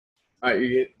All right,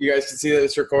 you guys can see that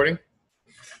it's recording?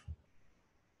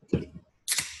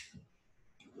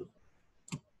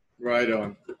 Right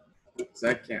on. So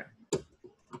that can't.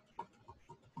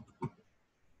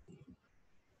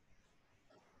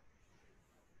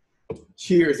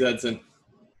 Cheers, Edson.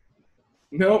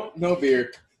 Nope, no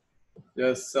beer.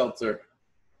 Just seltzer.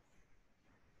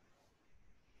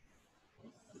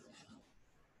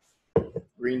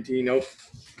 Green tea, nope.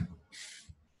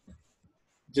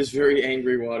 Just very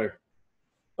angry water.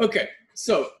 Okay,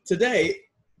 so today,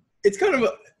 it's kind of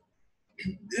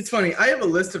it's funny. I have a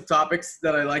list of topics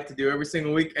that I like to do every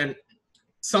single week, and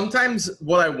sometimes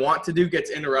what I want to do gets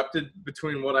interrupted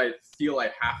between what I feel I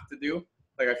have to do.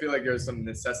 Like, I feel like there's some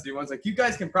necessity ones. Like, you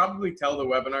guys can probably tell the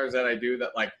webinars that I do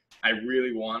that, like, I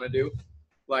really want to do.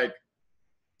 Like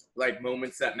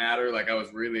Moments That Matter. Like, I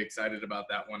was really excited about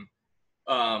that one.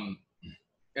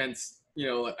 And, you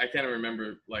know, I can't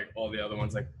remember, like, all the other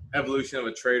ones. Like, Evolution of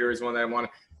a Trader is one that I want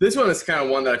to. This one is kind of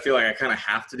one that I feel like I kind of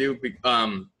have to do.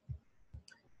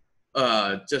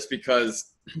 Just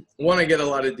because, one, I get a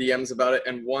lot of DMs about it,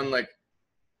 and one, like,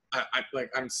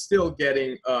 I'm still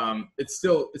getting it's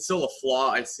still a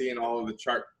flaw I see in all of the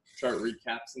chart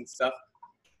recaps and stuff.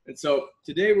 And so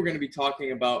today we're going to be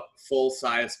talking about full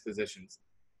size positions.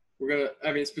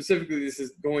 Specifically, this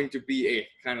is going to be a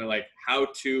kind of like how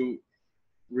to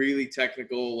really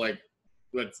technical, like,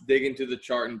 let's dig into the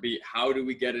chart and be how do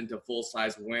we get into full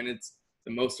size, when it's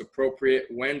the most appropriate,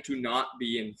 when to not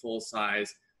be in full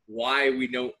size, why we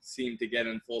don't seem to get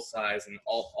in full size, and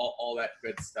all that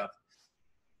good stuff.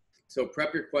 So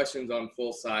prep your questions on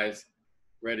full size,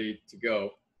 ready to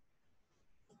go.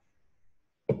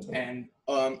 And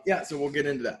yeah, so we'll get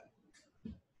into that.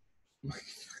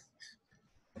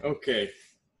 Okay.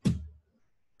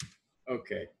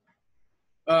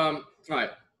 All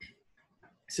right.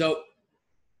 So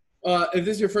if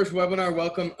this is your first webinar,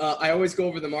 welcome. I always go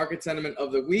over the market sentiment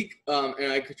of the week,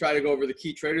 and I could try to go over the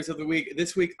key traders of the week.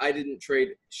 This week, I didn't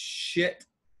trade shit.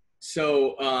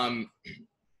 So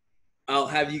I'll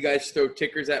have you guys throw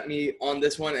tickers at me on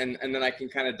this one, and then I can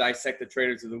kind of dissect the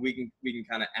traders of the week, and we can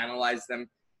kind of analyze them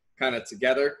kind of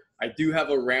together. I do have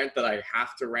a rant that I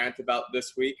have to rant about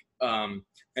this week, and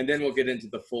then we'll get into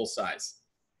the full size.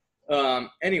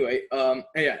 Anyway,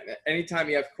 yeah, anytime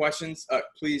you have questions,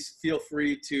 please feel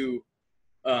free to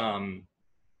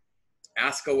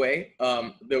ask away.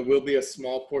 There will be a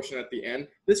small portion at the end.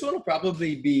 This one will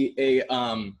probably be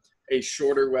a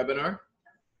shorter webinar.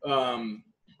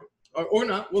 Or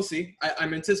not, we'll see.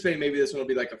 I'm anticipating maybe this one will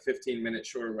be like a 15-minute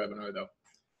shorter webinar,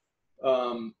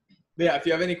 though. Yeah, if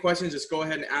you have any questions, just go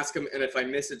ahead and ask them. And if I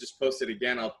miss it, just post it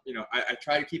again. I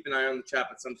try to keep an eye on the chat,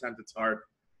 but sometimes it's hard.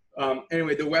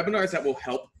 Anyway, the webinars that will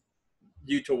help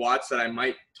you to watch that I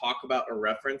might talk about or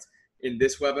reference in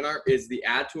this webinar is the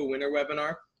Add to a Winner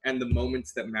webinar and the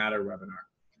Moments That Matter webinar.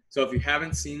 So if you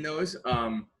haven't seen those,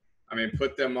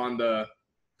 put them on the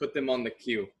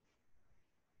queue.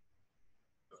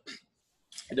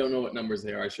 I don't know what numbers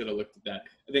they are. I should have looked at that.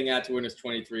 I think Add to Win is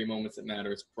 23. Moments That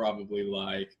Matter is probably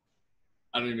like,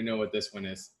 I don't even know what this one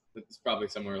is. It's probably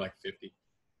somewhere like 50.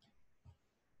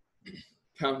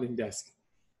 Pounding desk.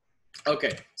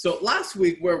 Okay, so last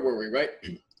week, where were we, right?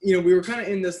 You know, we were kind of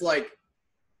in this, like,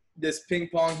 this ping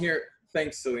pong here.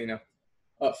 Thanks, Selena.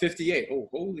 58. Oh,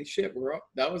 holy shit, we're up.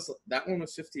 That one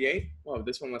was 58? Wow,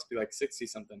 this one must be like 60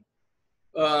 something.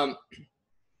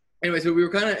 Anyway, so we were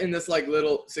kind of in this, like,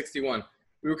 little 61.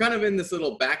 We were kind of in this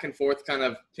little back and forth kind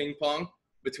of ping pong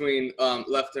between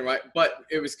left and right, but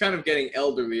it was kind of getting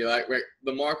elderly. Like, right,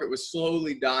 the market was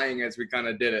slowly dying as we kind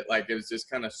of did it. Like, it was just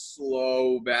kind of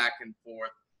slow back and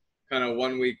forth, kind of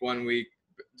one week,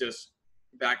 just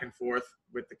back and forth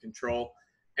with the control.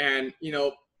 And, you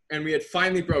know, and we had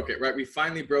finally broke it, right? We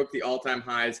finally broke the all-time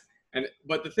highs.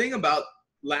 But the thing about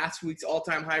last week's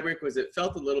all-time high break was it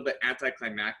felt a little bit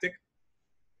anticlimactic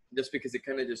just because it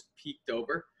kind of just peaked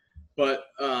over. But,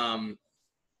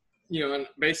 you know, and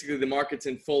basically the market's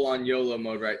in full-on YOLO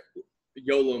mode right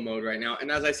now. And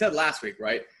as I said last week,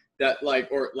 right, that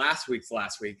or last week,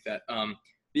 that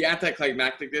the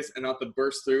anticlimacticness and not the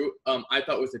burst through, I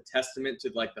thought was a testament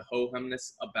to, like, the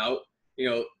ho-humness about, you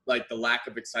know, like, the lack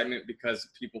of excitement because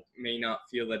people may not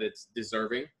feel that it's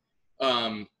deserving.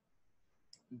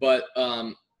 But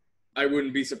I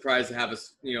wouldn't be surprised to have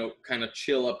us, you know, kind of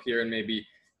chill up here and maybe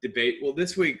debate. Well,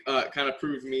 this week kind of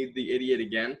proved me the idiot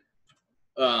again,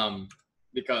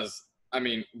 because, I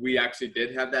mean, we actually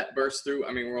did have that burst through.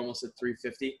 I mean, we're almost at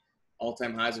 350.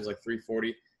 All-time highs was like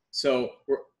 340. So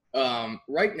we're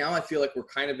right now I feel like we're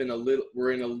kind of in a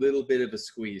little bit of a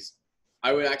squeeze.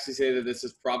 I would actually say that this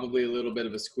is probably a little bit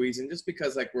of a squeeze, and just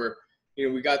because, like, we're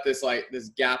we got this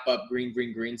gap up,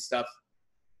 green stuff.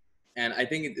 And I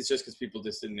think it's just because people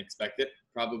just didn't expect it.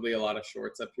 Probably a lot of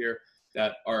shorts up here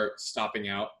that are stopping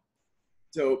out.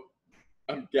 So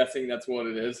I'm guessing that's what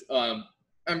it is. I'm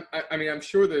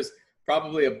sure there's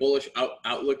probably a bullish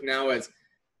outlook now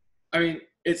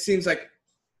it seems like,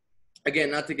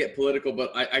 again, not to get political,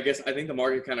 but I think the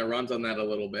market kind of runs on that a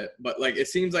little bit. But it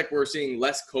seems like we're seeing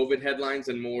less COVID headlines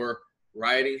and more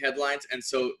rioting headlines. And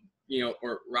so,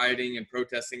 or rioting and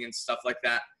protesting and stuff like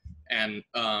that, and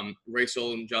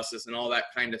racial injustice and all that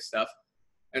kind of stuff.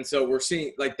 And so we're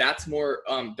seeing that's more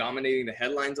dominating the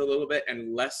headlines a little bit,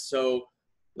 and less so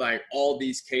all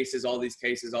these cases.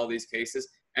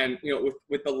 And,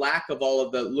 with the lack of all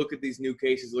of the, look at these new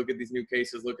cases, look at these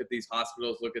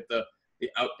hospitals, look at the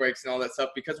outbreaks and all that stuff,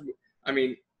 because,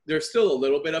 there's still a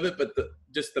little bit of it, but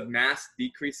just the mass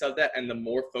decrease of that, and the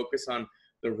more focus on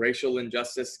the racial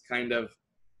injustice kind of,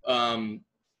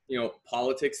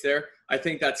 politics there, I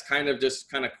think that's kind of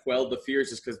quelled the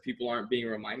fears, just because people aren't being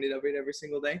reminded of it every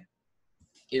single day.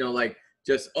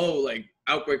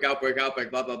 Outbreak,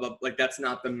 blah, blah, blah. That's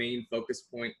not the main focus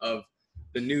point of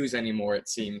the news anymore, it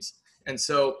seems. And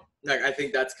so, I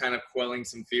think that's kind of quelling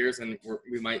some fears, and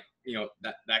we might,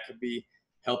 that could be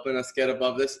helping us get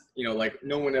above this.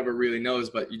 No one ever really knows,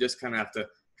 but you just kind of have to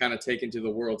kind of take into the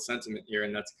world sentiment here,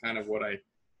 and that's kind of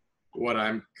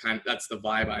that's the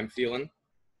vibe I'm feeling.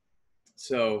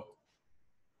 So,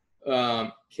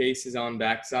 case is on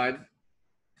backside.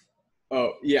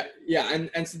 Oh yeah.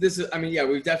 And so this is,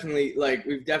 we've definitely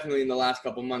in the last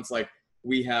couple months,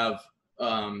 we have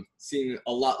seen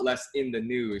a lot less in the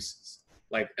news,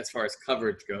 as far as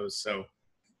coverage goes. So,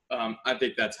 I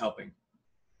think that's helping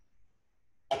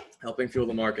fuel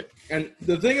the market. And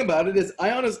the thing about it is,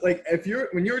 I honestly,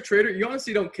 when you're a trader, you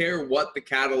honestly don't care what the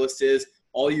catalyst is.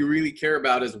 All you really care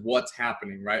about is what's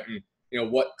happening, right? And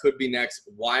what could be next.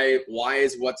 Why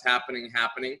is what's happening?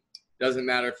 Doesn't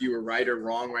matter if you were right or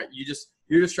wrong, right? You're just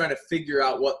trying to figure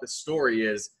out what the story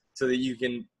is, so that you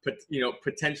can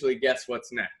potentially guess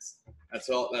what's next. That's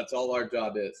all our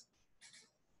job is.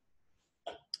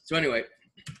 So anyway,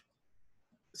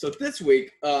 so this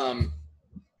week, it's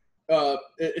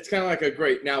kind of like a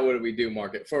great, now what do we do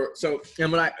market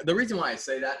the reason why I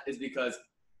say that is because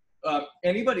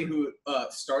anybody who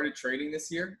started trading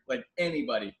this year,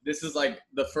 anybody, this is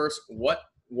the first, what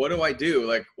do I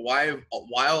do? Why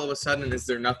all of a sudden is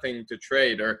there nothing to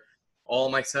trade, or all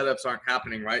my setups aren't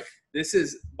happening, right? This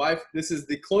is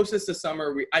the closest to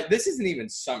summer. This isn't even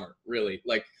summer, really.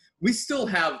 We still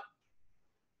have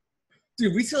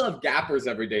gappers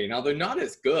every day. Now they're not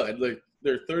as good.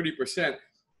 They're 30%.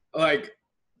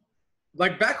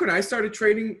 Back when I started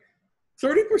trading,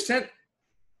 30%.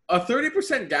 A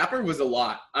 30% gapper was a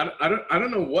lot. I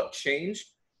don't know what changed.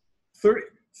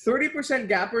 30%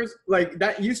 gappers,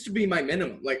 that used to be my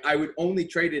minimum. I would only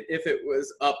trade it if it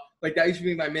was up. That used to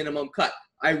be my minimum cut.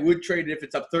 I would trade it if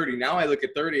it's up 30. Now I look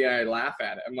at 30 and I laugh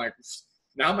at it. I'm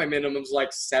now my minimum's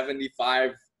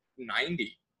 75,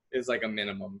 90 is a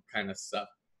minimum kind of stuff.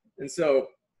 And so,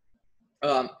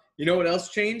 what else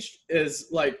changed is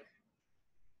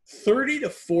 30 to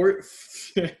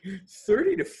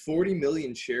 40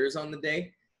 million shares on the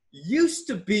day used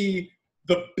to be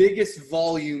the biggest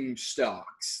volume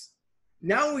stocks.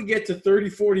 Now we get to 30,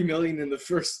 40 million in the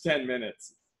first 10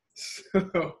 minutes.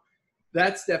 So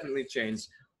that's definitely changed.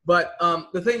 But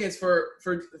the thing is, for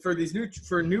these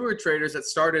newer traders that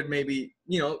started maybe,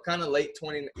 kind of late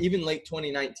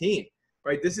 2019,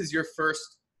 right? This is your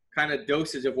first kind of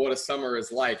dosage of what a summer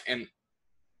is like. And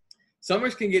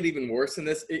summers can get even worse than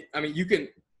this. You can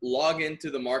log into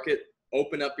the market,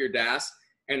 open up your DAS,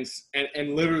 and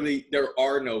literally there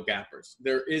are no gappers.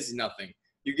 There is nothing.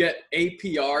 You get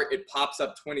APR, it pops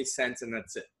up 20 cents, and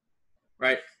that's it,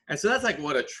 right? And so that's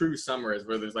what a true summer is,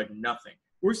 where there's nothing.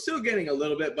 We're still getting a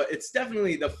little bit, but it's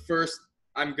definitely the first,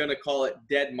 I'm going to call it,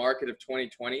 dead market of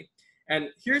 2020. And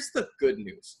here's the good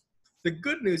news. The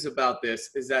good news about this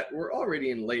is that we're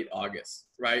already in late August,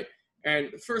 right?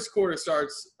 And the first quarter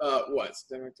starts,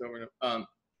 September, October,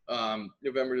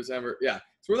 November, December. Yeah.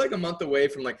 So we're a month away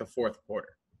from the fourth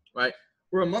quarter, right?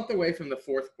 We're a month away from the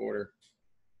fourth quarter.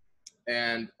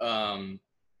 And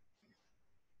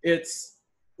it's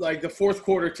the fourth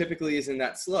quarter typically isn't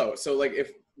that slow. So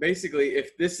if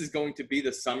this is going to be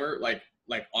the summer, like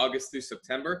August through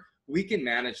September, we can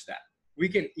manage that. We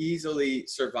can easily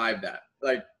survive that.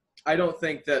 I don't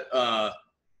think that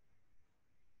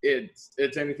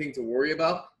it's anything to worry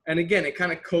about. And again, it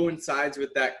kind of coincides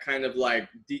with that kind of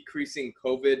decreasing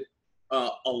COVID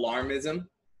alarmism,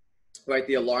 right?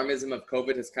 The alarmism of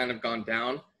COVID has kind of gone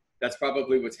down. That's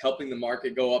probably what's helping the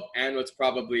market go up, and what's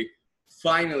probably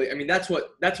finally, I mean, that's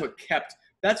what kept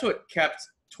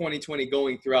 2020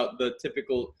 going throughout the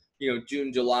typical,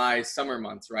 June, July, summer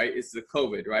months, right? Is the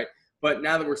COVID, right? But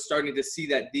now that we're starting to see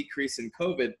that decrease in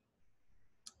COVID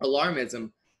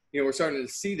alarmism, we're starting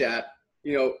to see that,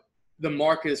 the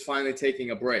market is finally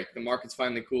taking a break. The market's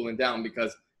finally cooling down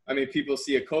because, I mean, people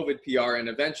see a COVID PR and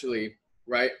eventually,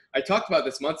 right? I talked about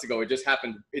this months ago. It just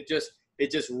happened. It just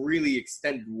really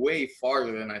extended way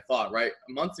farther than I thought, right?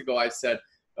 Months ago, I said,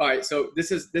 all right, so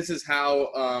this is how,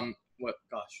 I'm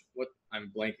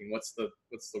blanking. What's the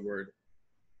word?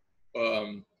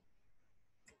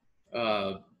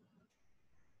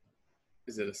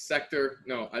 Is it a sector?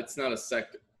 No, it's not a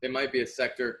sector. It might be a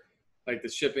sector, like the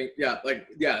shipping.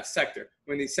 Yeah, sector.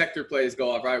 When these sector plays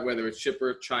go off, right? Whether it's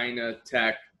shipper, China,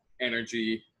 tech,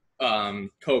 energy,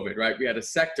 COVID, right? We had a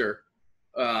sector.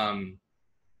 Whenever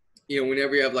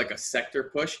you have like a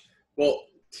sector push, well,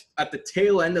 at the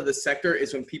tail end of the sector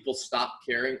is when people stop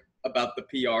caring about the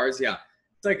PRs. Yeah,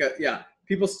 it's like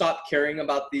people stop caring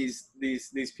about these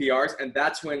PRs, and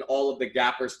that's when all of the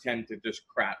gappers tend to just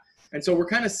crap. And so we're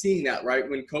kind of seeing that, right?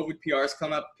 When COVID PRs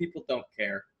come up, people don't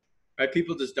care, right?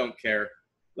 People just don't care.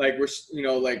 Like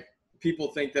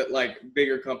people think that like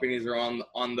bigger companies are on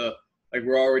the, like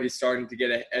we're already starting to get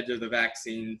ahead of the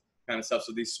vaccine kind of stuff.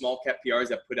 So these small cap PRs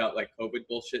that put out like COVID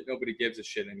bullshit, nobody gives a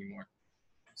shit anymore.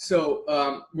 So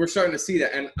we're starting to see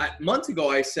that. And months ago,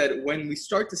 I said, when we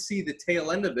start to see the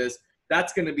tail end of this,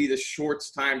 that's going to be the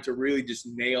short's time to really just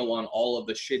nail on all of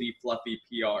the shitty, fluffy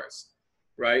PRs,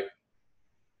 right?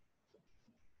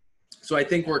 So I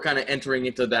think we're kind of entering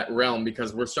into that realm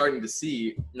because we're starting to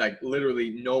see like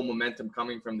literally no momentum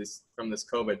coming from this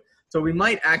COVID. So we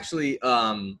might actually,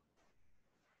 I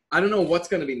don't know what's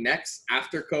going to be next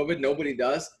after COVID. Nobody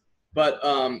does, but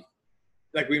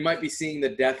like we might be seeing the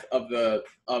death of the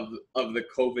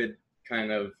COVID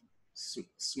kind of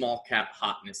small cap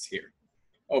hotness here.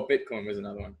 Oh, Bitcoin was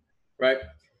another one, right?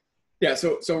 Yeah.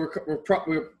 So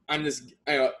I'm just.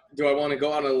 Do I want to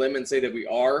go on a limb and say that we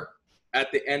are at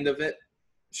the end of it?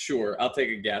 Sure, I'll take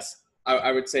a guess.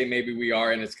 I would say maybe we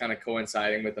are, and it's kind of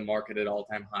coinciding with the market at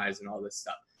all-time highs and all this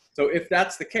stuff. So if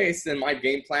that's the case, then my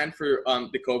game plan for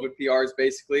the COVID PRs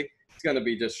basically it's going to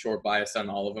be just short bias on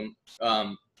all of them.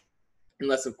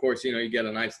 Unless, of course, you get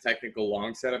a nice technical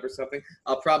long setup or something.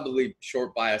 I'll probably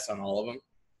short bias on all of them.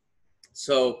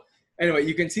 So anyway,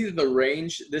 you can see that the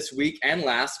range this week and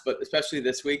last, but especially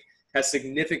this week,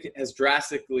 has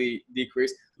drastically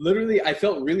decreased. Literally, I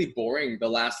felt really boring the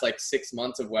last like 6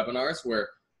 months of webinars where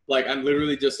like I'm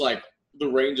literally just like the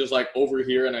range is like over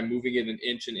here and I'm moving it an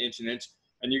inch.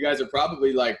 And you guys are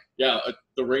probably like, yeah,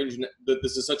 the range,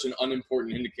 this is such an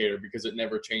unimportant indicator because it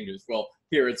never changes. Well,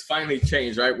 here it's finally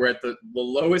changed, right? We're at the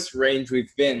lowest range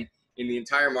we've been in the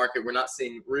entire market. We're not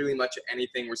seeing really much of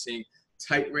anything. We're seeing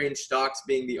tight range stocks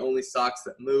being the only stocks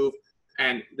that move.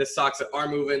 And the stocks that are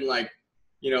moving, like,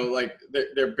 like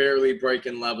they're barely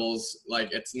breaking levels.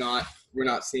 Like we're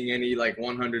not seeing any like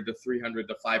 100 to 300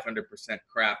 to 500%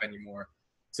 crap anymore.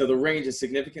 So the range is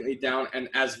significantly down. And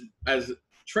as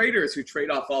traders who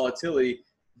trade off volatility,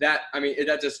 that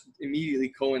just immediately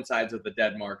coincides with the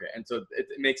dead market. And so it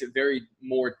makes it very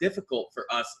more difficult for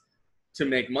us to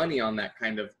make money on that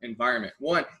kind of environment.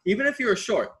 One, even if you're a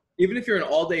short, even if you're an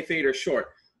all-day fader short,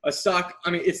 a stock,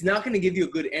 it's not going to give you a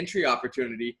good entry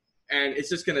opportunity and it's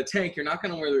just going to tank. You're not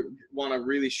going to want to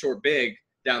really short big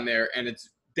down there. And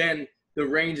then the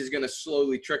range is going to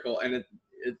slowly trickle. And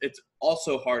it's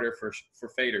also harder for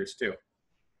faders too.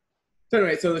 So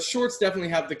anyway, so the shorts definitely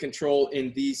have the control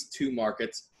in these two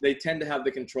markets. They tend to have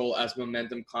the control as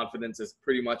momentum confidence is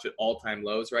pretty much at all-time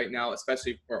lows right now,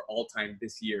 especially for all-time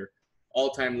this year.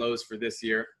 All-time lows for this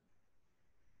year.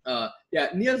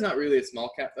 NIO's not really a small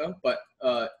cap though, but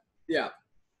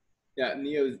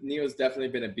NIO's definitely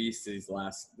been a beast this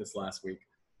last week.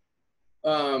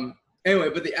 Anyway,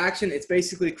 but the action, it's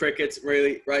basically crickets,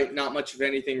 really, right? Not much of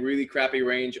anything, really crappy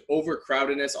range.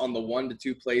 Overcrowdedness on the 1 to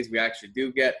 2 plays we actually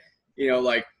do get.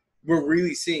 Like we're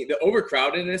really seeing the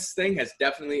overcrowdedness thing has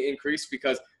definitely increased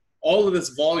because all of this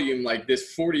volume, like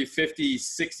this 40, 50,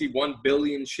 61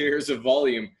 billion shares of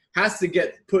volume has to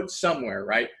get put somewhere,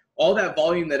 right? All that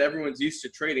volume that everyone's used to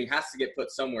trading has to get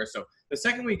put somewhere. So the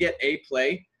second we get a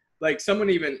play, like someone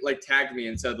even like tagged me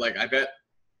and said, like, I bet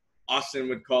Austin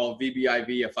would call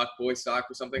VBIV a fuckboy stock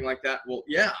or something like that. Well,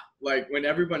 yeah, like when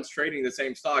everyone's trading the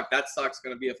same stock, that stock's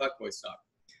going to be a fuckboy stock,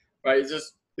 right?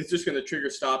 It's just going to trigger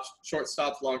stops, short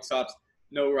stops, long stops,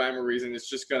 no rhyme or reason. It's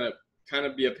just going to kind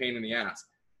of be a pain in the ass.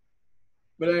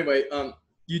 But anyway,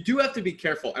 you do have to be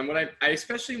careful. And when I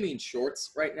especially mean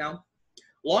shorts right now,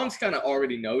 longs kind of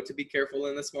already know to be careful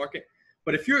in this market.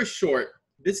 But if you're a short,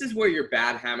 this is where your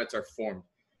bad habits are formed.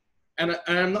 And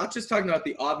I'm not just talking about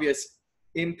the obvious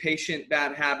impatient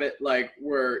bad habit, like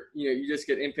where, you just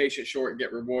get impatient short and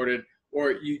get rewarded,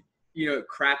 or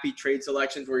crappy trade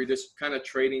selections where you're just kind of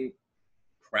trading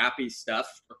crappy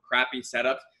stuff or crappy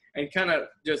setups and kind of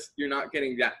just, you're not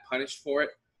getting that punished for it,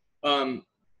 or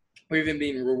even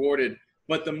being rewarded.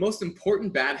 But the most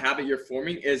important bad habit you're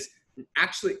forming is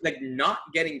actually like not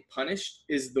getting punished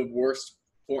is the worst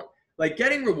form. Like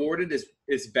getting rewarded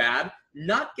is bad.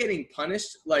 Not getting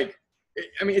punished, like,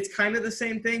 I mean, it's kind of the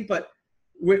same thing, but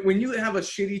when you have a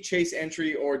shitty chase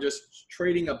entry or just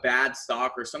trading a bad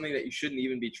stock or something that you shouldn't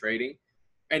even be trading,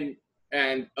 and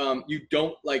you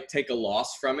don't like take a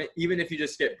loss from it, even if you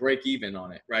just get break even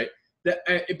on it, right? That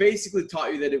it basically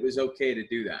taught you that it was okay to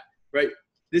do that, right?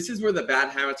 This is where the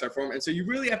bad habits are formed. And so you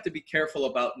really have to be careful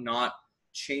about not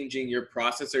changing your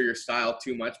process or your style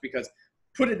too much, because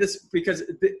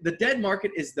the dead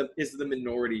market is the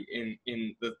minority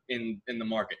in the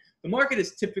market. The market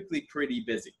is typically pretty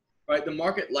busy, right? The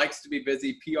market likes to be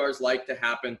busy. PRs like to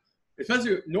happen,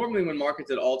 especially normally when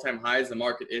market's at all-time highs, the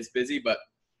market is busy, but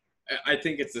I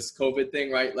think it's this COVID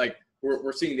thing, right? Like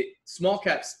we're seeing the small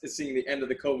caps is seeing the end of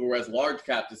the COVID, whereas large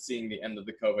caps is seeing the end of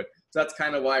the COVID. So that's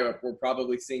kind of why we're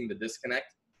probably seeing the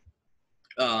disconnect.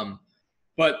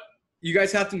 But you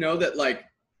guys have to know that like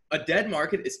a dead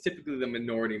market is typically the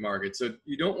minority market. So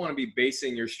you don't want to be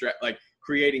basing your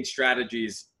creating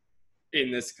strategies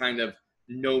in this kind of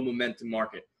no momentum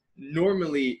market.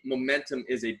 Normally momentum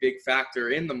is a big factor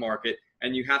in the market,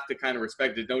 and you have to kind of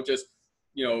respect it. Don't just,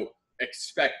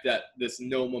 expect that this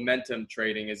no momentum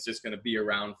trading is just going to be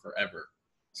around forever.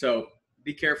 So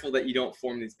be careful that you don't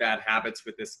form these bad habits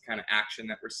with this kind of action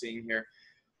that we're seeing here.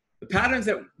 The patterns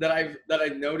that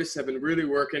I've noticed have been really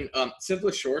working.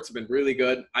 Simplest shorts have been really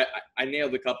good. I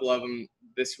nailed a couple of them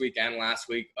this week and last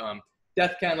week.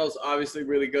 Death candles obviously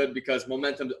really good because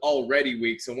momentum's already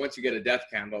weak. So once you get a death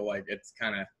candle, like it's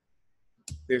kind of,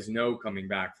 there's no coming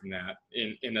back from that.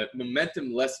 In a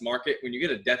momentum-less market, when you get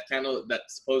a death candle that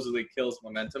supposedly kills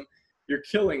momentum, you're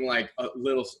killing like a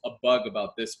bug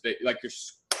about this big. Like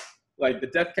the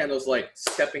death candle is like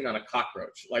stepping on a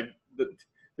cockroach. Like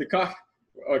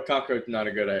cockroach, not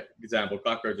a good example.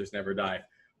 Cockroaches never die.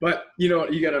 But you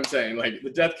get what I'm saying. Like the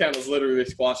death candle is literally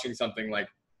squashing something like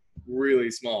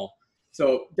really small.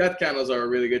 So death candles are a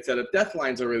really good setup. Death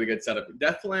lines are a really good setup.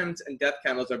 Death lines and death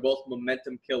candles are both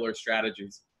momentum killer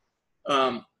strategies.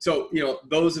 So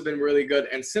those have been really good.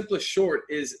 And simplest short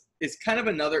is kind of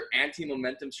another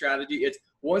anti-momentum strategy. It's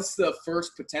once the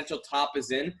first potential top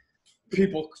is in,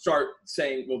 people start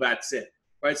saying, well, that's it,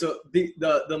 right? So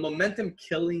the momentum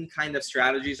killing kind of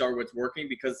strategies are what's working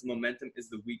because momentum is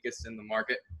the weakest in the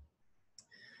market.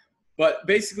 But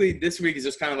basically this week is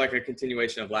just kind of like a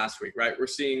continuation of last week, right? We're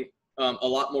seeing a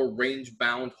lot more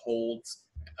range-bound holds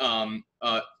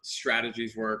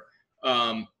strategies work.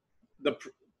 Why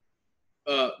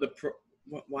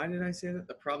did I say that?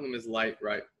 The problem is light,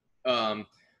 right?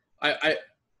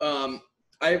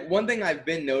 One thing I've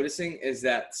been noticing is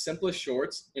that simplest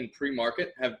shorts in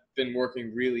pre-market have been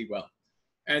working really well,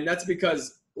 and that's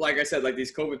because, like I said, like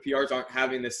these COVID PRs aren't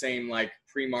having the same like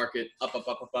pre-market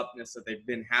upness that they've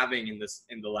been having in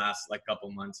the last like couple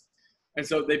months. And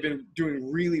so they've been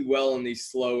doing really well in these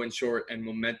slow and short and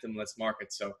momentumless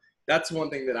markets. So that's one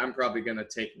thing that I'm probably going to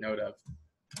take note of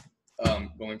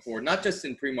going forward, not just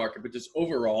in pre-market, but just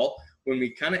overall. When we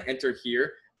kind of enter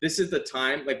here, this is the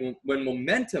time, like when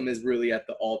momentum is really at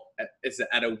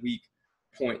at a weak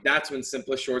point. That's when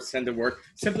simplest shorts tend to work.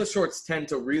 Simplest shorts tend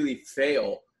to really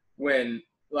fail when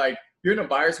like you're in a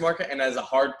buyer's market and as a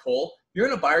hard pull. You're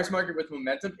in a buyer's market with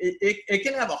momentum. It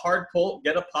can have a hard pull,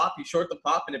 get a pop, you short the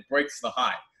pop, and it breaks the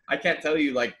high. I can't tell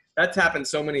you, like, that's happened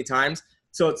so many times.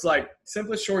 So it's like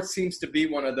simplest shorts seems to be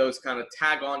one of those kind of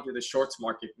tag on to the shorts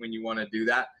market when you want to do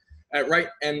that. Right.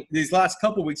 And these last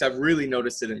couple of weeks, I've really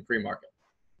noticed it in pre-market.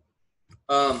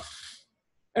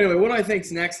 Anyway, what I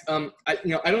think's next, I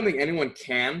don't think anyone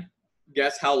can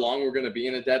guess how long we're going to be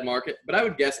in a dead market, but I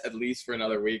would guess at least for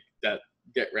another week that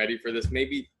get ready for this,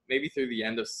 maybe through the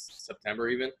end of September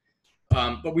even.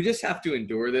 But we just have to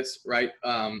endure this, right?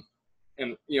 And,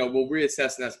 we'll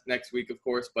reassess next week, of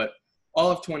course, but all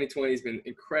of 2020 has been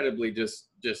incredibly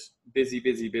just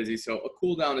busy. So a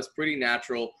cool down is pretty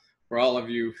natural for all of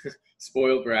you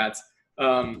spoiled brats.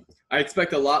 I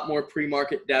expect a lot more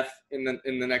pre-market death in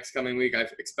the next coming week. I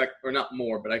expect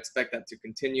that to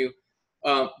continue.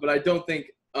 But I don't think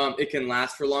it can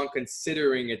last for long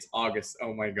considering it's August.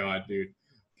 Oh my God, dude.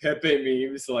 Pepe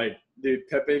memes,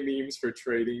 Pepe memes for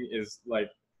trading is like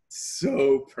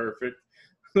so perfect.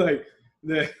 Like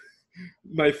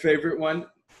my favorite one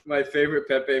my favorite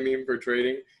Pepe meme for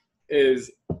trading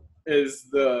is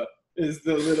the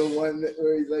little one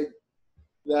where he's like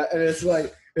that, and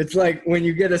it's like when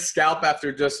you get a scalp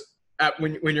after just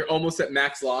when you're almost at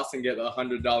max loss and get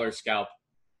 $100 scalp.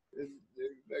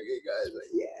 Okay, guys,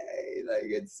 like, yay! Like,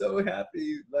 it's so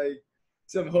happy, like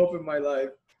some hope in my life.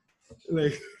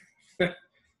 Like,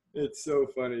 it's so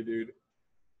funny, dude.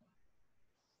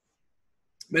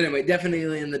 But anyway,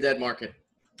 definitely in the dead market.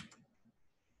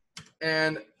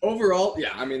 And overall,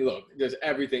 yeah, I mean, look, there's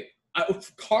everything.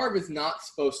 Carve is not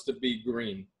supposed to be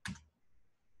green.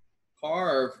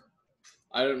 Carve,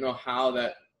 I don't know how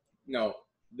that, no,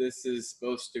 this is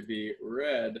supposed to be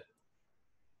red.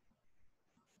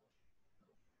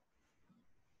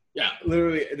 Yeah,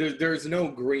 literally, there's no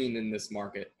green in this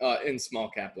market, in small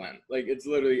cap land. Like, it's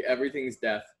literally everything's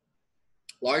death.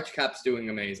 Large cap's doing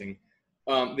amazing.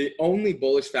 The only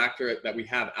bullish factor that we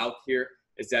have out here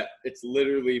is that it's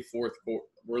literally fourth quarter.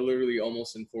 We're literally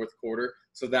almost in fourth quarter.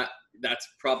 So that's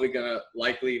probably going to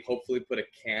likely, hopefully, put a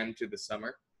can to the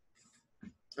summer.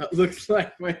 Looks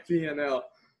like my P&L.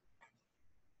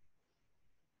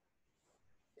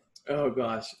 Oh,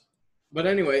 gosh. But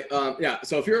anyway, yeah,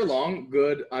 so if you're long,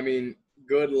 good. I mean,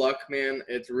 good luck, man.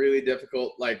 It's really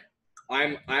difficult. Like,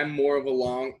 I'm more of a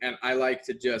long, and I like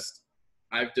to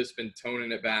I've just been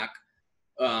toning it back.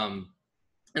 And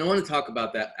I want to talk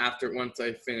about that once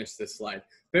I finish this slide.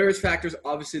 Bearish factors,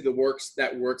 obviously the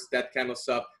death candle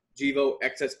stuff, GVO,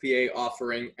 XSPA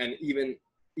offering, and even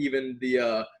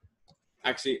the,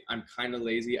 actually, I'm kind of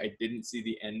lazy. I didn't see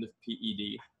the end of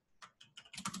PED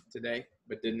today,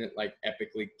 but didn't it like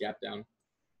epically gap down?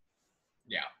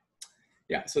 Yeah.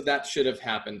 Yeah, so that should have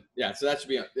happened. Yeah, so that should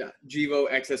be, yeah,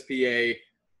 GVO, XSPA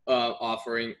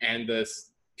offering, and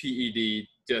this PED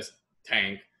just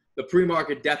tank. The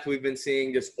pre-market depth we've been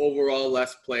seeing, just overall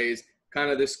less plays,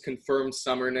 kind of this confirmed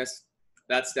summerness.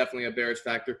 That's definitely a bearish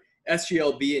factor.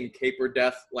 SGLB and caper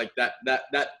death, like that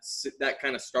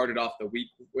kind of started off the week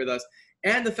with us.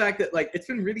 And the fact that, like, it's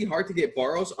been really hard to get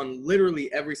borrows on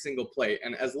literally every single play.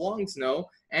 And as longs know,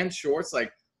 and shorts,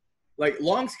 like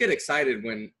longs get excited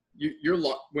when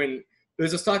when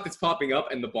there's a stock that's popping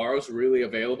up and the borrow's really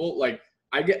available. Like,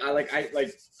 I'm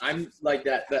like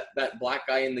that black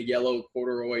guy in the yellow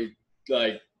corduroy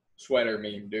like sweater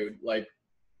meme, dude. Like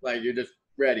you're just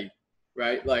ready,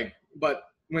 right? Like, but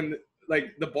when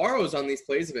the borrows on these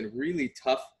plays have been really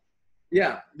tough.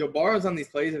 Yeah, the borrows on these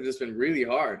plays have just been really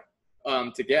hard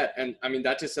to get, and I mean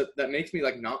that makes me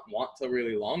like not want to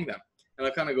really long them. And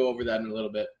I'll kind of go over that in a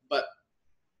little bit. But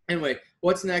anyway,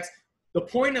 what's next? The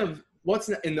point of what's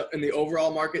in the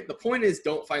overall market, the point is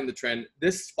don't find the trend.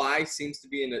 This SPY seems to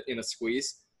be in a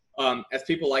squeeze, as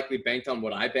people likely banked on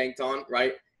what I banked on,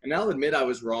 right? And I'll admit I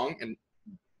was wrong,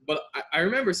 but I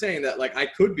remember saying that like I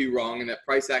could be wrong and that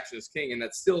price action is king, and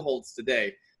that still holds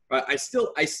today. But I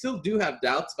still do have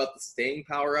doubts about the staying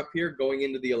power up here going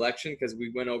into the election, because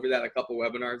we went over that a couple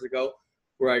webinars ago,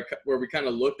 where we kind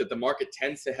of looked at the market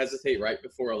tends to hesitate right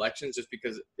before elections just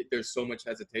because there's so much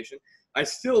hesitation. I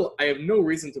have no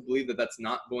reason to believe that that's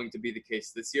not going to be the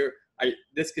case this year.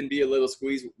 This can be a little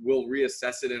squeeze. We'll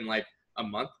reassess it in like a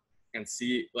month and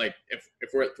see, like, if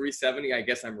we're at 370, I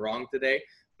guess I'm wrong today,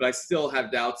 but I still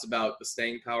have doubts about the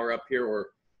staying power up here, or,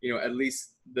 at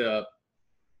least the,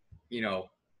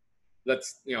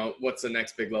 what's the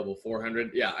next big level,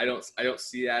 400? Yeah, I don't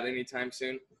see that anytime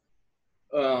soon.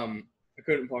 I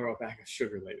couldn't borrow back a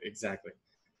sugar lately. Exactly.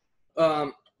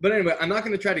 But anyway, I'm not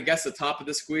going to try to guess the top of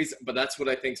the squeeze, but that's what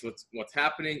I think is what's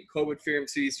happening. COVID fear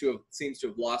seems to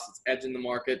have lost its edge in the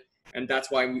market, and that's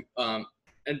why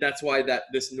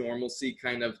this normalcy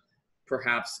kind of,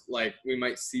 perhaps, like, we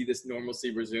might see this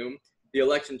normalcy resume. The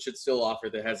election should still offer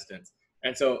the hesitance.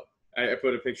 And so I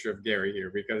put a picture of Gary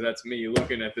here because that's me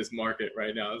looking at this market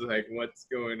right now. It's like, what's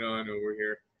going on over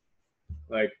here?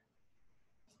 Like,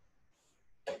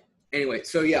 anyway,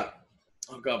 so yeah.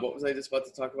 Oh God, what was I just about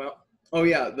to talk about? Oh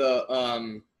yeah,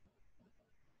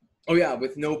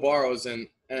 with no borrows and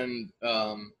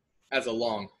as a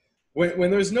long.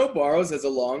 When there's no borrows as a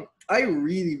long, I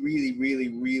really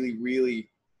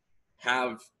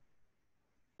have,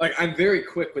 like, I'm very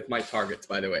quick with my targets,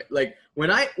 by the way. Like,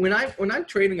 when I'm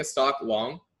trading a stock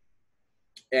long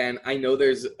and I know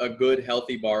there's a good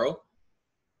healthy borrow,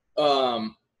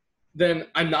 then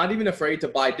I'm not even afraid to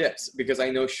buy dips because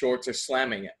I know shorts are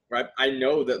slamming it, right? I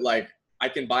know that, like, I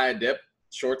can buy a dip,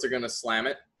 shorts are going to slam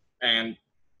it, and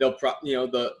they'll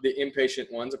the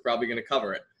impatient ones are probably going to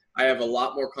cover it. I have a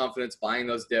lot more confidence buying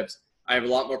those dips. I have a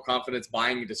lot more confidence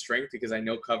buying into strength because I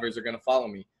know covers are going to follow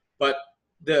me. But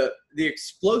the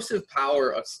explosive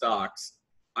power of stocks,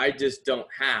 I just don't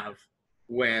have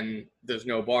when there's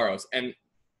no borrows. And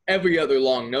every other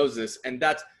long knows this. And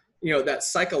that's, you know, that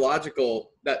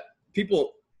psychological, that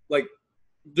people like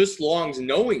just longs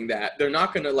knowing that they're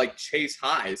not going to like chase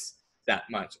highs that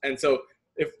much. And so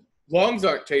if longs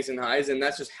aren't chasing highs, and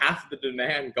that's just half of the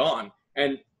demand gone.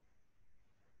 And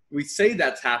we say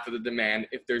that's half of the demand.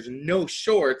 If there's no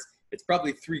shorts, it's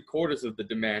probably 3/4 of the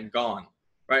demand gone,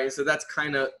 right? And so that's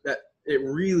kind of that.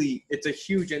 It's a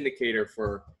huge indicator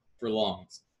for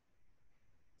longs.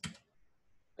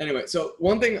 Anyway, so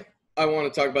one thing I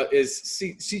want to talk about is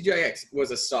CGIX was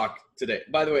a stock today,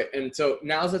 by the way. And so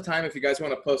now's the time, if you guys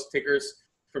want to post tickers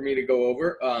for me to go over,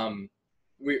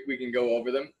 we can go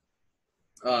over them.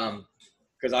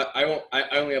 Because I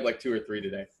only have like 2 or 3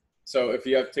 today. So if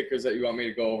you have tickers that you want me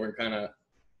to go over and kind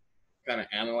of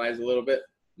analyze a little bit,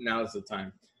 now's the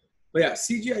time. But yeah,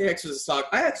 CGIX was a stock.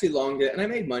 I actually longed it and I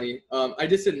made money. I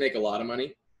just didn't make a lot of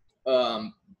money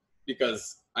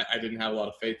because I didn't have a lot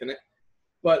of faith in it.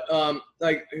 But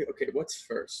like, okay, what's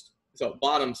first? So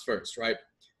bottoms first, right?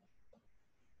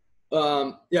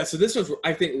 Yeah, so this was,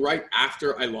 I think, right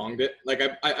after I longed it. Like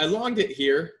I longed it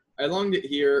here. I longed it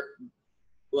here,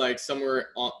 like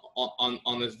somewhere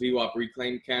on this VWAP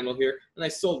reclaim candle here, and I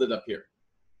sold it up here,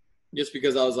 just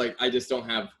because I was like, I just don't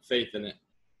have faith in it.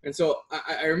 And so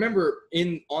I remember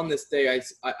on this day,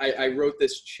 I wrote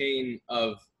this chain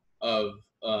of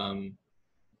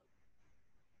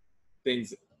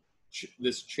things,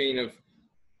 this chain of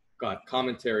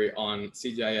commentary on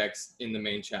CGIX in the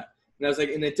main chat. And I was like,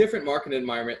 in a different market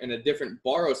environment and a different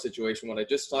borrow situation, what I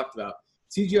just talked about,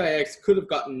 CGIX could have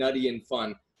gotten nutty and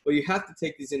fun, but you have to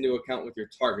take these into account with your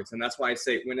targets. And that's why I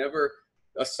say whenever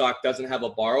a stock doesn't have a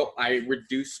borrow, I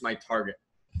reduce my target,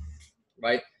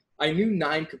 right? I knew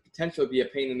 9 could potentially be a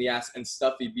pain in the ass and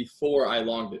stuffy before I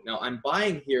longed it. Now I'm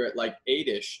buying here at like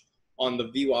 8-ish on the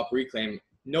VWAP reclaim,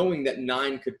 knowing that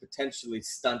 9 could potentially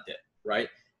stunt it, right?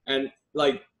 And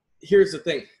like, here's the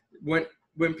thing. When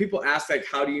people ask like,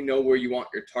 how do you know where you want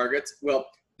your targets? Well,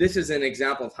 this is an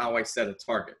example of how I set a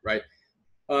target, right?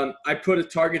 I put a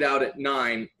target out at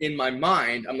 9 in my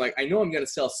mind. I'm like, I know I'm going to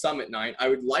sell some at 9. I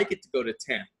would like it to go to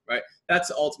 10, right?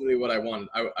 That's ultimately what I wanted.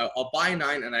 I'll buy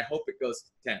 9 and I hope it goes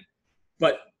to 10.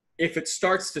 But if it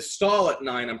starts to stall at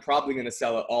 9, I'm probably going to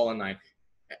sell it all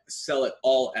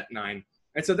at 9.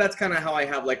 And so that's kind of how I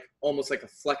have like almost like a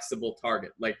flexible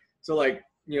target. Like, so like,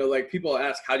 you know, like people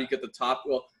ask, how do you get the top?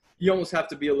 Well, you almost have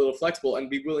to be a little flexible and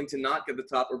be willing to not get the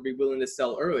top or be willing to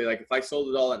sell early. Like if I sold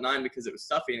it all at 9 because it was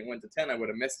stuffy and it went to 10, I would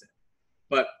have missed it.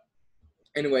 But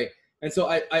anyway, and so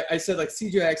I said like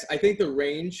CGIX, I think the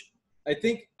range, I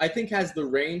think has the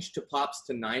range to pops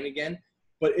to 9 again,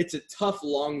 but it's a tough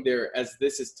long there as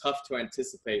this is tough to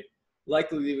anticipate,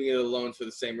 likely leaving it alone for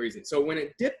the same reason. So when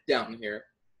it dipped down here,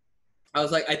 I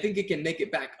was like, I think it can make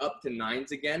it back up to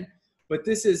 9s again, but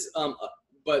this is,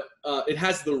 it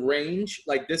has the range.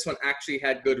 Like this one actually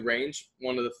had good range,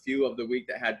 one of the few of the week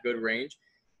that had good range.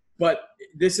 But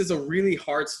this is a really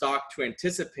hard stock to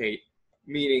anticipate,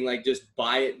 meaning like just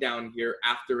buy it down here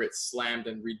after it slammed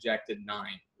and rejected 9,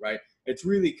 right? It's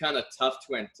really kind of tough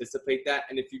to anticipate that.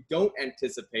 And if you don't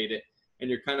anticipate it and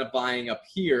you're kind of buying up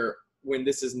here when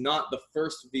this is not the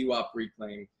first VWAP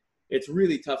reclaim, it's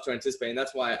really tough to anticipate. And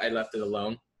that's why I left it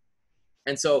alone.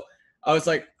 And so I was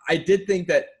like, I did think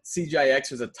that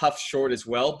CGIX was a tough short as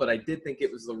well, but I did think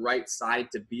it was the right side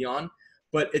to be on.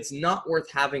 But it's not worth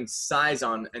having size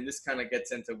on, and this kind of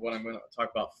gets into what I'm going to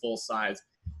talk about, full size.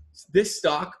 This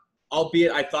stock,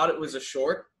 albeit I thought it was a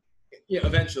short,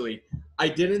 eventually, I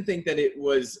didn't think that it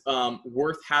was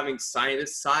worth having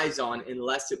size on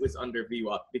unless it was under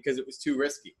VWAP because it was too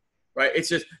risky. Right? It's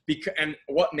just because, and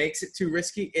what makes it too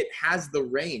risky? It has the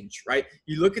range, right?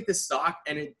 You look at the stock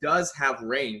and it does have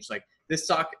range. Like this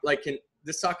stock,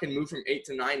 can move from 8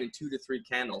 to 9 in 2 to 3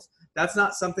 candles. That's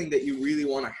not something that you really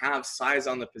want to have size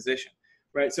on the position,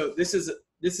 right? So this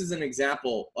is an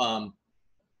example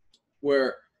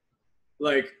where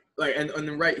and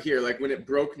then right here, like when it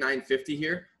broke 950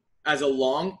 here as a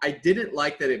long, I didn't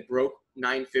like that it broke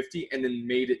 950 and then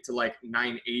made it to like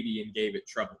 980 and gave it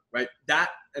trouble, right?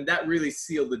 That really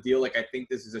sealed the deal. Like I think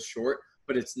this is a short,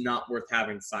 but it's not worth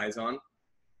having size on.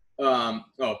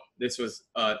 Oh, this was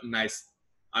nice.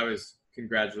 I was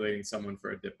congratulating someone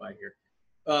for a dip buy here.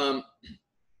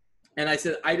 And I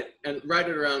said and right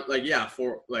at around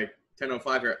for like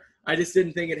 10:05 here, I just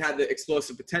didn't think it had the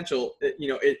explosive potential.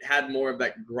 It had more of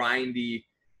that grindy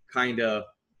kind of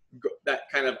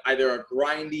either a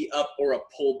grindy up or a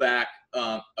pullback,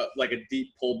 like a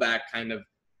deep pullback kind of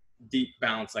deep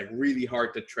bounce, like really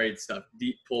hard to trade stuff,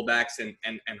 deep pullbacks and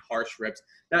harsh rips.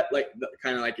 That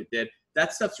kind of like it did.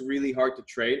 That stuff's really hard to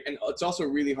trade, and it's also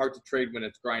really hard to trade when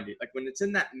it's grindy. Like when it's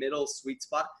in that middle sweet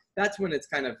spot, that's when it's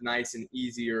kind of nice and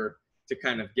easier to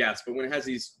kind of guess. But when it has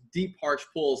these deep, harsh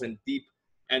pulls and deep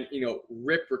and,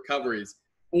 rip recoveries,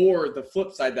 or the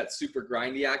flip side, that super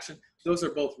grindy action, those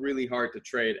are both really hard to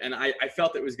trade. And I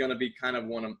felt it was going to be kind of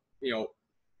one of,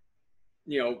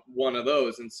 one of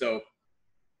those. And so,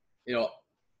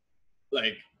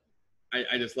 I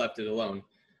just left it alone.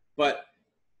 But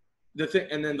the thing,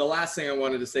 and then the last thing I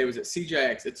wanted to say was that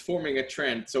CJX, it's forming a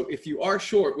trend. So if you are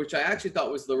short, which I actually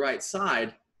thought was the right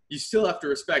side, you still have to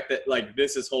respect that, like,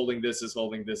 this is holding, this is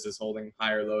holding, this is holding,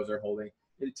 higher lows are holding.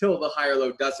 Until the higher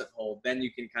low doesn't hold, then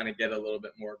you can kind of get a little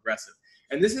bit more aggressive.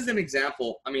 And this is an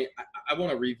example. I mean, I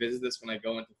want to revisit this when I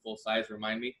go into full size.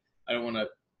 Remind me. I don't want to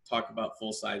talk about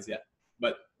full size yet,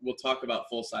 but we'll talk about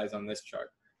full size on this chart.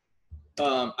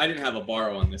 I didn't have a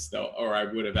borrow on this though, or I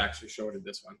would have actually shorted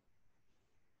this one.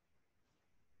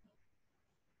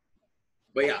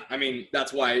 But yeah, I mean,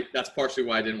 that's partially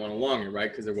why I didn't want to long it, right?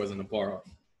 Because there wasn't a borrow.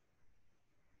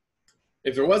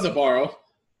 If there was a borrow,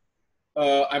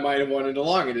 I might have wanted to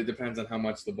long it. It depends on how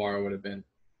much the borrow would have been.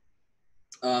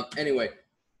 Anyway.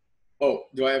 Oh,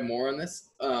 do I have more on this?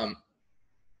 Yeah.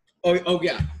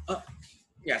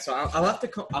 Yeah. So I'll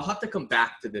have to come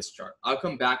back to this chart. I'll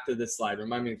come back to this slide.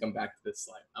 Remind me to come back to this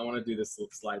slide. I want to do this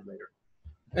slide later.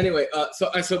 Anyway,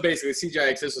 so basically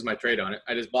CGIX, this was my trade on it.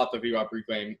 I just bought the VWAP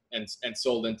reclaim and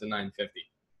sold into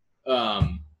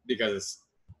 950 because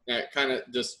kind of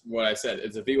just what I said.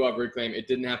 It's a VWAP reclaim. It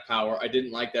didn't have power. I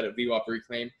didn't like that at VWAP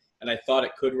reclaim, and I thought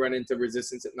it could run into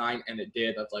resistance at 9, and it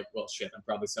did. I was like, well, shit, I'm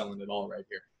probably selling it all right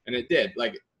here. And it did.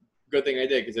 Like, good thing I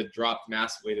did, because it dropped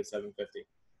massively to 750.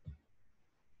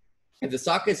 If the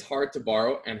stock is hard to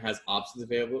borrow and has options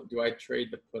available, do I trade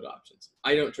the put options?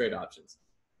 I don't trade options.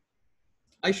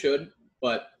 I should,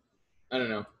 but I don't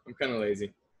know. I'm kind of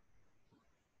lazy.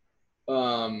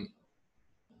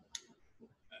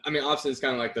 I mean, options is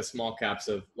kind of like the small caps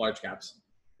of large caps.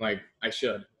 Like, I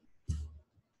should.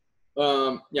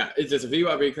 Yeah, it's just a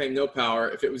VWAP reclaim, no power.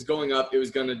 If it was going up, it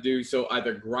was going to do so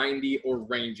either grindy or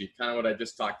rangy, kind of what I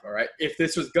just talked about, right? If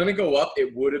this was going to go up,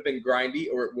 it would have been grindy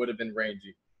or it would have been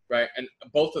rangy, right? And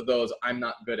both of those I'm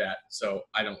not good at, so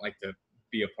I don't like to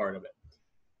be a part of it.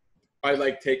 I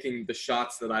like taking the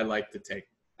shots that I like to take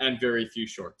and very few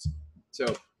shorts. So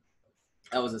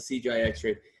that was a CGIX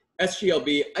trade.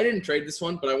 SGLB, I didn't trade this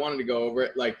one, but I wanted to go over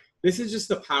it. Like, this is just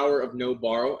the power of no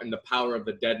borrow and the power of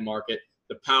the dead market,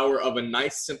 the power of a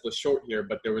nice simple short here,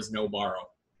 but there was no borrow.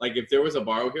 Like, if there was a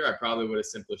borrow here, I probably would have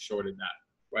simply shorted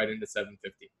that right into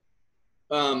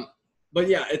 750. But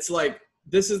yeah, it's like,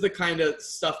 this is the kind of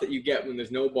stuff that you get when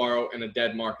there's no borrow and a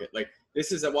dead market. Like,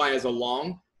 this is why as a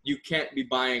long, you can't be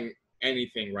buying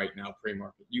anything right now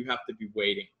pre-market. You have to be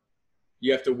waiting.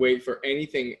 You have to wait for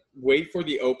anything, wait for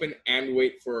the open and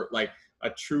wait for like a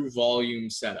true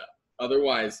volume setup.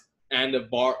 Otherwise, and a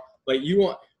bar, like you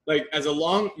want, like as a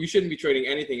long, you shouldn't be trading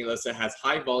anything unless it has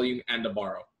high volume and a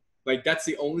borrow. Like that's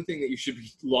the only thing that you should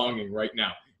be longing right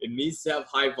now. It needs to have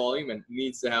high volume and it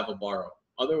needs to have a borrow.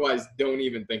 Otherwise, don't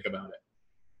even think about it.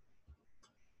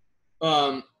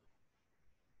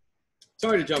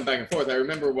 Sorry to jump back and forth. I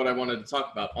remember what I wanted to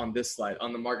talk about on this slide,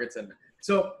 on the market sentiment.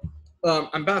 So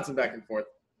I'm bouncing back and forth,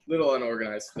 little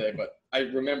unorganized today, but I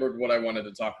remembered what I wanted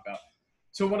to talk about.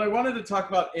 So what I wanted to talk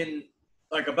about in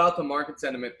like about the market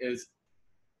sentiment is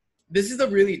this is a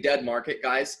really dead market,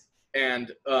 guys.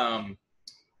 And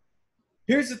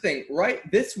here's the thing, right?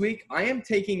 This week, I am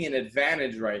taking an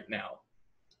advantage right now.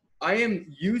 I am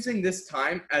using this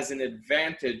time as an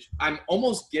advantage. I'm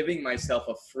almost giving myself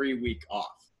a free week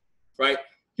off, right?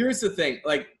 Here's the thing,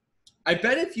 like, I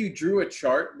bet if you drew a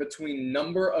chart between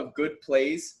number of good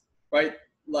plays, right?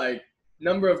 Like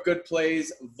number of good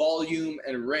plays, volume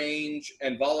and range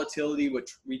and volatility,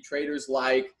 which we traders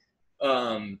like,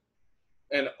 and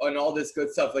all this good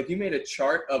stuff. Like you made a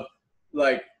chart of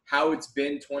like how it's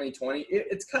been 2020.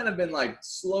 It's kind of been like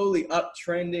slowly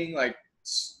uptrending, like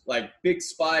big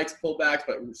spikes, pullbacks,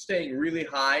 but staying really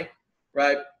high,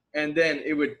 right? And then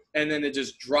it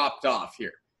just dropped off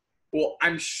here. Well,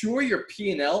 I'm sure your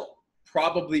P&L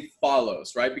probably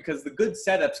follows, right? Because the good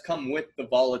setups come with the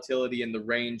volatility and the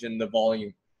range and the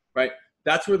volume, right?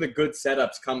 That's where the good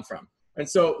setups come from. And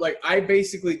so like, I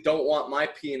basically don't want my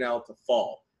P&L to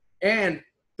fall. And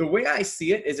the way I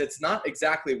see it is it's not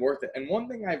exactly worth it. And one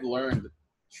thing I've learned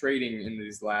trading in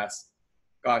these last,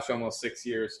 gosh, almost 6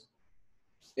 years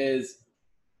is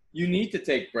you need to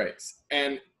take breaks.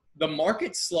 And the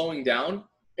market slowing down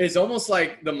is almost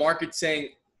like the market saying,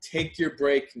 take your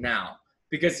break now.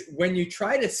 Because when you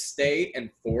try to stay and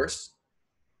force,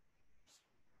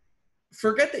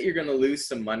 forget that you're going to lose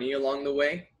some money along the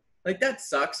way. Like that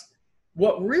sucks.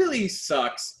 What really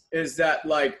sucks is that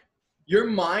like your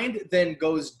mind then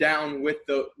goes down with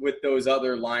those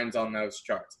other lines on those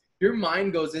charts. Your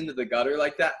mind goes into the gutter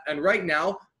like that. And right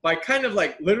now, by kind of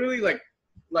like literally like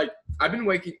I've been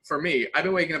waking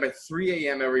up at 3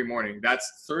 a.m. every morning.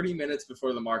 That's 30 minutes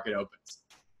before the market opens,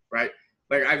 right?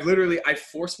 Like I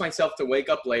forced myself to wake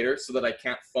up later so that I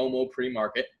can't FOMO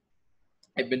pre-market.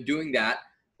 I've been doing that.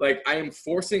 Like I am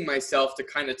forcing myself to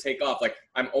kind of take off. Like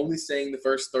I'm only staying the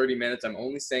first 30 minutes. I'm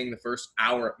only staying the first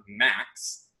hour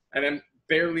max. And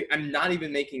I'm not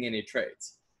even making any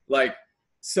trades. Like,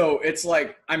 so it's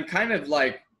like, I'm kind of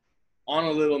like on a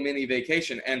little mini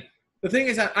vacation. And the thing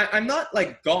is, I'm not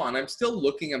like gone. I'm still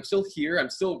looking. I'm still here. I'm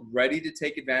still ready to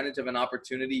take advantage of an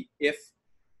opportunity if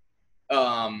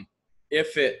 3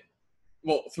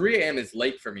 a.m. is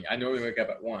late for me. I normally wake up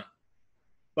at 1.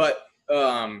 But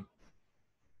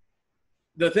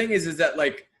the thing is that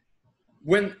like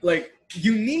when like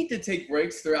you need to take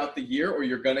breaks throughout the year or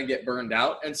you're going to get burned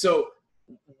out. And so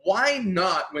why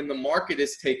not, when the market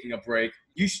is taking a break,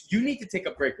 you need to take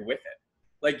a break with it.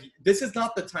 Like this is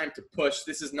not the time to push.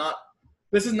 This is not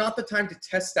the time to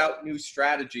test out new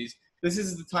strategies. This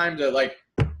is the time to like,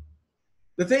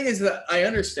 the thing is that I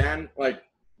understand like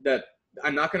that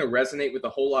I'm not going to resonate with a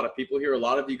whole lot of people here. A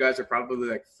lot of you guys are probably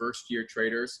like first year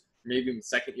traders, maybe even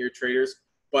second year traders,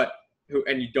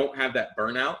 and you don't have that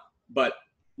burnout, but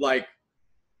like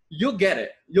you'll get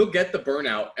it. You'll get the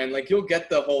burnout and like you'll get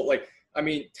the whole like, I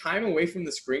mean, time away from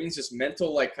the screens, just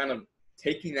mental like kind of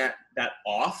taking that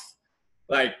off.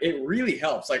 Like it really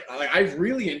helps. Like I've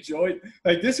really enjoyed,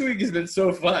 like this week has been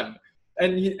so fun.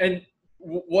 And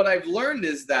what I've learned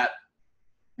is that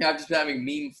I've just been having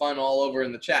meme fun all over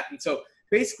in the chat. And so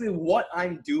basically what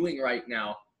I'm doing right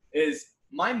now is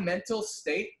my mental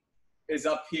state is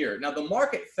up here. Now the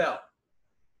market fell,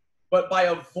 but by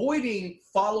avoiding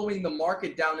following the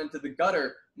market down into the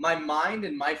gutter, my mind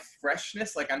and my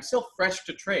freshness, like I'm still fresh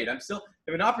to trade. If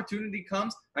an opportunity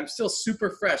comes, I'm still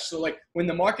super fresh. So like when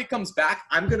the market comes back,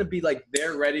 I'm going to be like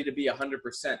there ready to be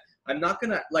 100%. I'm not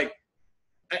going to like,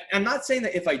 I'm not saying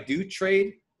that if I do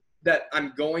trade that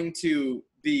I'm going to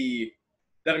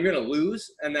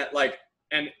lose and that like,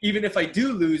 and even if I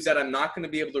do lose that I'm not going to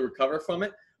be able to recover from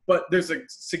it, but there's a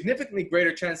significantly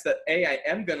greater chance that I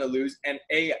am going to lose and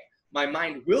my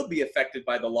mind will be affected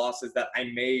by the losses that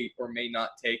I may or may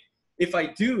not take if I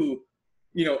do,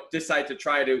 decide to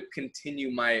try to continue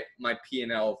my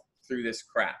P&L through this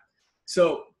crap.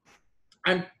 So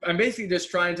I'm basically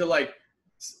just trying to like,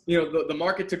 the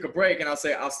market took a break and I'll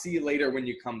say, I'll see you later when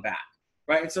you come back.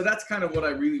 Right. And so that's kind of what I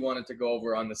really wanted to go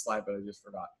over on this slide, but I just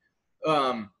forgot.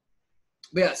 But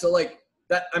yeah, so like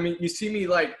that, I mean, you see me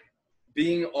like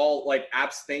being all like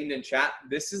abstained in chat.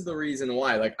 This is the reason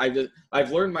why. Like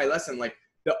I've learned my lesson. Like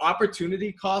the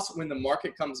opportunity cost when the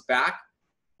market comes back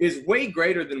is way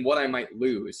greater than what I might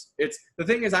lose. It's the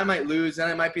thing is I might lose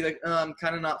and I might be like, I'm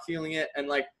kind of not feeling it. And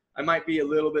like, I might be a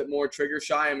little bit more trigger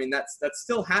shy. I mean, that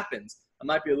still happens. I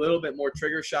might be a little bit more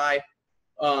trigger shy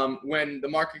when the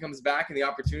market comes back and the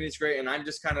opportunity is great. And I'm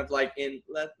just kind of like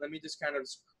let me just kind of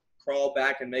crawl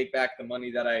back and make back the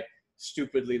money that I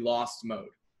stupidly lost mode.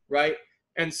 Right.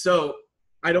 And so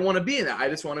I don't want to be in that. I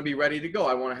just want to be ready to go.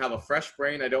 I want to have a fresh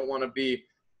brain. I don't want to be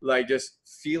like just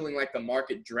feeling like the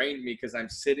market drained me because I'm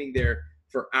sitting there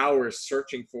for hours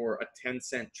searching for a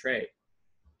 10-cent trade.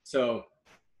 So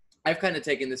I've kind of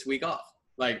taken this week off,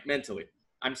 like mentally.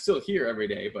 I'm still here every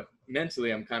day, but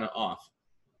mentally I'm kind of off.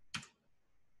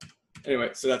 Anyway,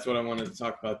 so that's what I wanted to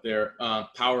talk about there.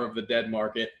 Power of the dead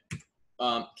market.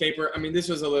 Caper, I mean, this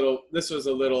was a little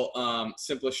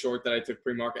simplest short that I took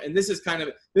pre-market. And this was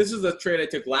the trade I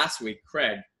took last week,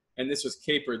 Craig, and this was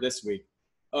Caper this week.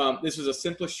 This was a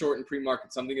simplest short in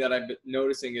pre-market, something that I've been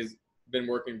noticing has been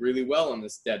working really well in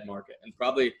this dead market and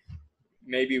probably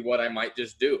maybe what I might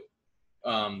just do.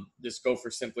 Just go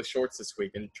for simplest shorts this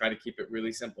week and try to keep it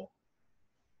really simple.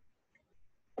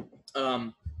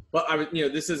 But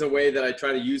this is a way that I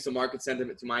try to use the market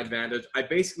sentiment to my advantage. I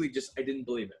didn't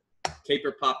believe it.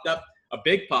 Caper popped up, a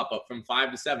big pop up from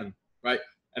 5 to 7, right?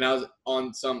 And I was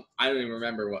on I don't even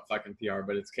remember what fucking PR,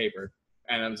 but it's Caper.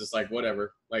 And I'm just like,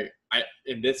 whatever. Like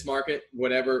in this market,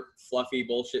 whatever fluffy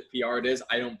bullshit PR it is,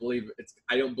 I don't believe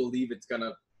it's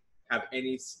gonna have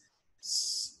any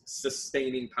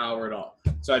sustaining power at all.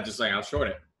 So I just like, I'll short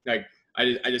it. Like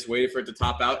I just waited for it to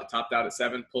top out. It topped out at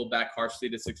 7, pulled back harshly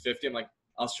to 650. I'm like,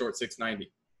 I'll short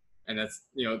 690. And that's,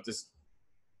 just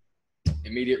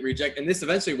immediate reject. And this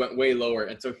eventually went way lower.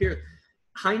 And so here,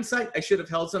 hindsight, I should have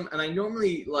held some. And I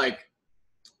normally want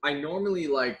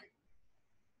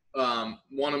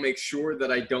to make sure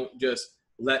that I don't just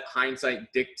let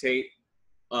hindsight dictate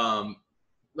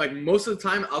like most of the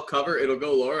time I'll cover, it'll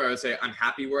go lower. I'll say I'm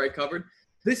happy where I covered.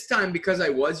 This time, because I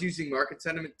was using market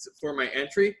sentiment for my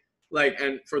entry, like,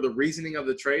 and for the reasoning of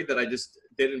the trade that I just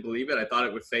didn't believe it, I thought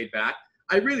it would fade back.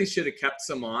 I really should have kept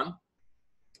some on,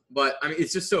 but I mean,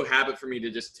 it's just so habit for me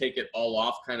to just take it all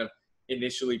off kind of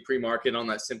initially pre-market on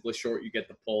that simplest short. You get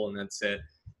the pull and that's it.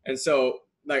 And so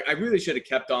like, I really should have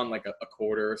kept on like a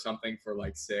quarter or something for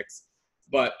like 6,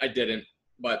 but I didn't.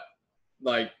 But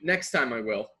like next time I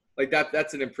will. Like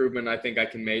that's an improvement I think I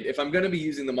can make. If I'm going to be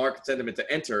using the market sentiment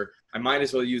to enter, I might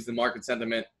as well use the market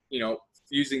sentiment, you know,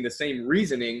 using the same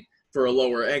reasoning for a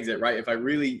lower exit, right? If I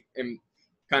really am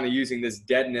kind of using this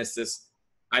deadness, this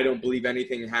I don't believe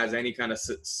anything has any kind of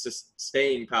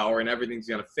staying power and everything's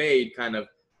going to fade kind of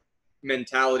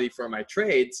mentality for my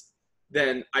trades,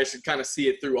 then I should kind of see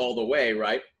it through all the way,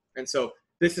 right? And so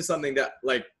this is something that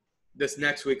like this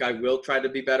next week I will try to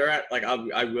be better at. Like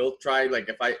I will try, like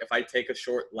if I take a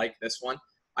short like this one,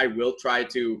 I will try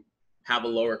to have a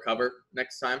lower cover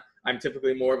next time. I'm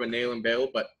typically more of a nail and bail,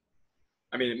 but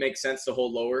I mean, it makes sense to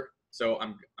hold lower. So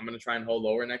I'm going to try and hold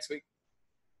lower next week.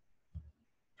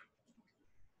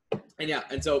 And yeah,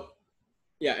 and so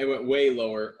yeah, it went way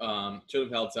lower. Should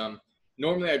have held some.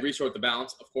 Normally I'd reshort the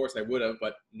bounce. Of course I would have,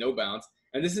 but no bounce.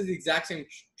 And this is the exact same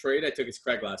trade I took as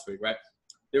Craig last week, right?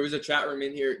 There was a chat room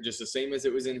in here, just the same as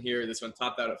it was in here. This one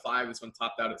topped out at 5. This one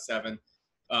topped out at 7.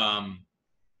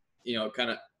 You know, kind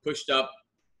of pushed up.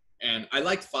 And I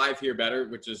liked 5 here better,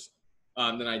 which is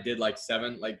than I did like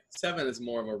 7. Like 7 is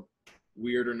more of a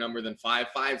weirder number than 5.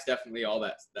 5 is definitely all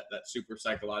that super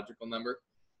psychological number.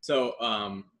 So,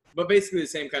 but basically the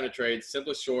same kind of trade,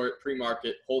 simplest short,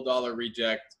 pre-market, whole dollar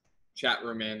reject, chat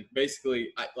room in. Basically,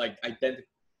 like identical,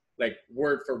 like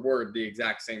word for word, the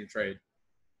exact same trade.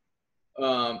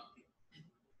 But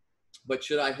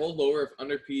should I hold lower if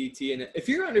under PDT? And if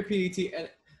you're under PDT, and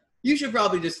you should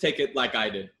probably just take it like I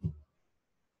did.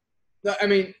 I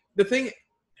mean, the thing,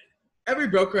 every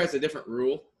broker has a different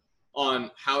rule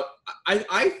on how.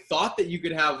 I thought that you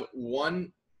could have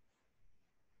one.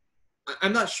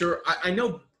 I'm not sure. I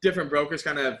know different brokers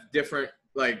kind of have different,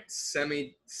 like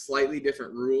slightly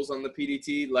different rules on the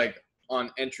PDT, like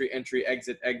on entry,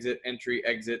 exit, entry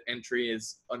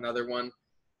is another one.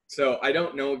 So I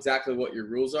don't know exactly what your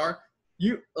rules are.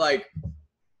 You like,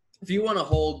 if you want to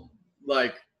hold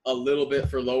like a little bit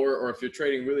for lower, or if you're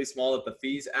trading really small that the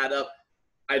fees add up,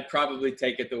 I'd probably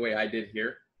take it the way I did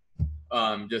here.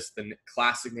 Just the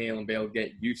classic nail and bail,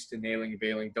 get used to nailing and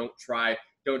bailing. Don't try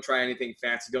anything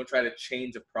fancy. Don't try to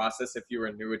change a process. If you're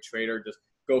a newer trader, just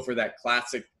go for that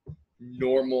classic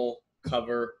normal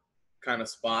cover kind of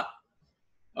spot.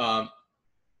 But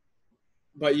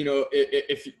you know,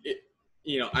 if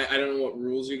you know, I don't know what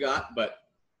rules you got, but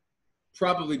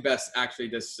probably best actually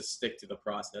just to stick to the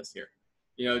process here.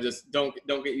 You know, just don't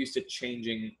get used to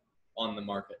changing on the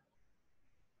market.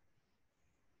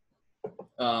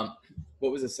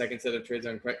 What was the second set of trades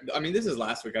on Craig? I mean, this is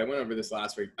last week. I went over this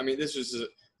last week. I mean, this was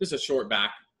just a short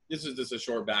back. This was just a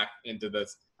short back into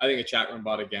this. I think a chat room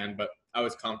bought again, but I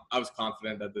was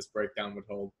confident that this breakdown would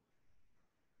hold.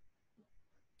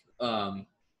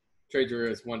 Trade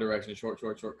is one direction, short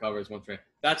covers, one trade.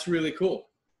 That's really cool.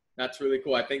 That's really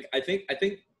cool. I think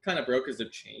kind of brokers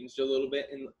have changed a little bit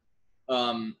in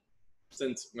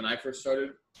since when I first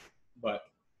started, but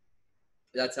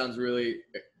that sounds really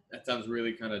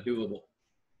kind of doable.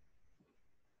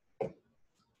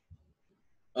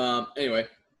 Anyway,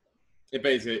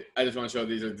 basically, I just want to show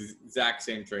these are the exact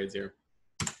same trades here.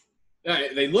 Yeah,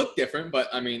 they look different, but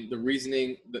I mean, the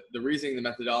reasoning, the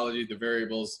methodology, the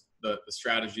variables, the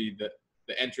strategy,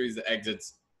 the entries, the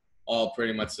exits, all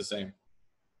pretty much the same.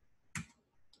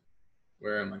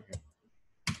 Where am I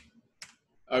here?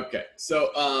 Okay,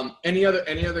 so any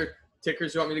other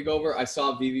tickers you want me to go over? I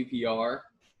saw VVPR.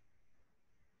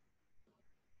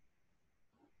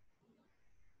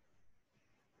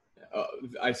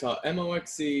 I saw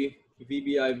MOXC,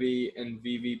 VBIV, and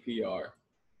VVPR.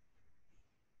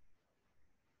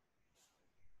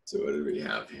 So what do we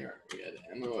have here? We had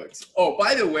MOX. Oh,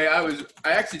 by the way, I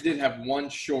actually did have one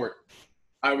short.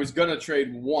 I was gonna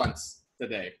trade once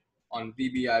today on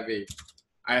VBIV.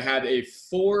 I had a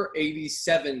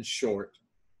 487 short.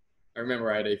 I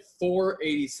remember I had a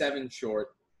 487 short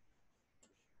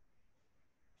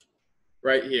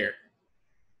right here.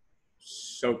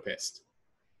 So pissed.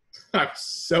 I'm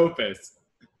so pissed.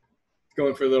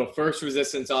 Going for a little first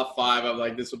resistance off 5. I'm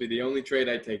like, this will be the only trade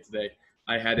I take today.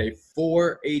 I had a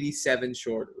 487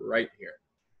 short right here.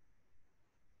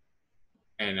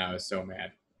 And I was so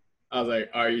mad. I was like,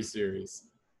 are you serious?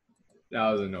 That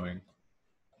was annoying.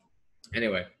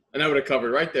 Anyway, and I would have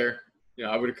covered right there. You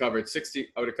know, I would have covered 60.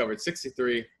 I would have covered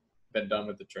 63, been done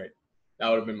with the trade. That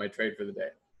would have been my trade for the day.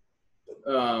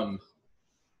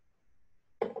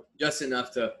 Just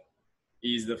enough to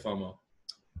ease the FOMO.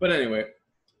 But anyway,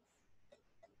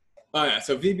 oh yeah,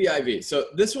 so VBIV. So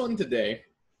this one today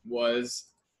was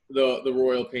the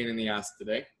royal pain in the ass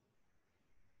today.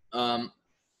 And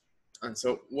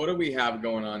so what do we have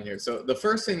going on here? So the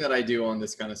first thing that I do on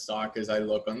this kind of stock is I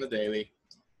look on the daily,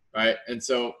 right? And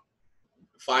so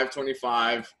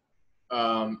 525,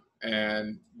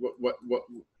 and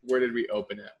where did we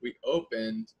open at? We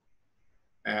opened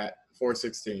at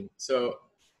 416. So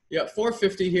yeah,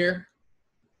 450 here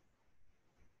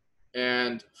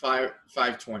and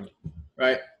 520,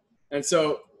 right? And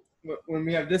so when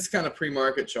we have this kind of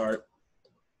pre-market chart,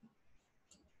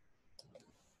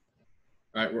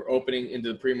 right, we're opening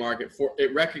into the pre-market.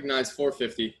 It recognized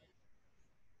 450.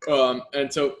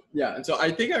 And so yeah, and so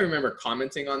I think I remember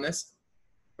commenting on this.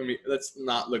 Let's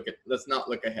not look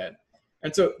ahead.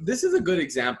 And so this is a good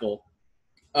example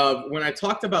of when I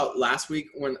talked about last week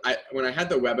when I had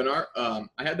the webinar.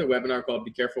 I had the webinar called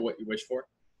 "Be Careful What You Wish For,"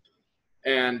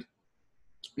 and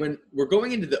when we're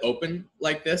going into the open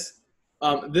like this,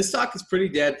 this stock is pretty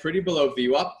dead, pretty below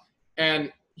VWAP.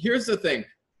 And here's the thing: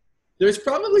 there's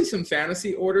probably some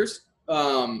fantasy orders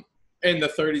in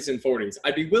the 30s and 40s.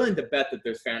 I'd be willing to bet that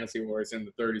there's fantasy orders in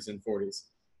the 30s and 40s.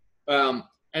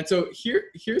 And so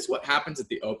here's what happens at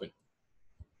the open.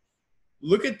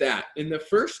 Look at that. In the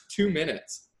first 2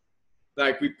 minutes,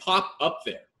 like we pop up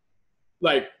there.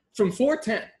 Like from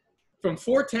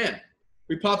 410,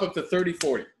 we pop up to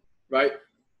 3040, right?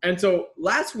 And so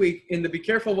last week in the Be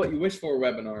Careful What You Wish For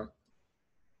webinar,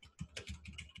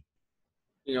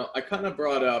 you know, I kind of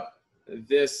brought up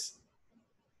this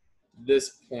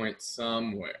point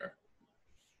somewhere.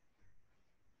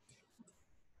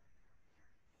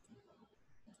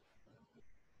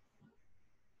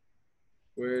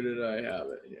 Where did I have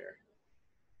it here?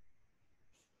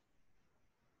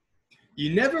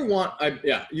 You never want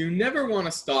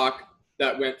a stock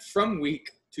that went from weak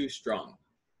to strong.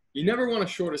 You never want to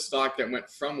short a stock that went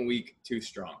from weak to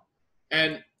strong.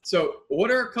 And so what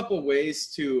are a couple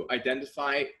ways to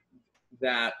identify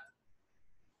that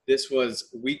this was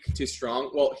weak to strong?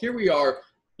 Well, here we are,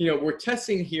 you know, we're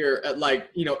testing here at like,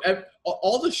 you know,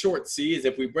 all the short see is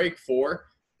if we break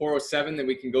 407, then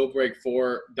we can go break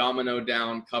 4, domino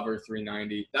down, cover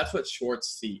 390. That's what shorts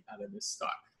see out of this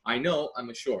stock. I know I'm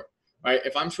a short, right?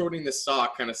 If I'm shorting this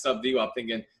stock kind of sub VWAP,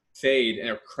 thinking fade and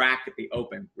a crack at the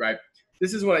open, right?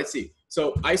 This is what I see.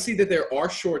 So I see that there are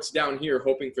shorts down here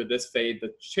hoping for this fade,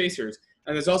 the chasers.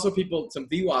 And there's also some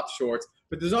VWAP shorts,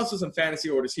 but there's also some fantasy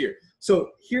orders here.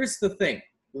 So here's the thing.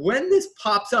 When this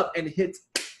pops up and hits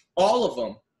all of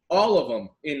them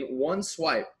in one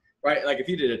swipe, right? Like if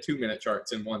you did a 2-minute chart,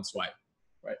 it's in one swipe,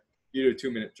 right? You do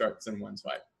a 2-minute chart, it's in one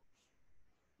swipe.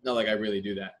 Not like I really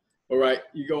do that. But right,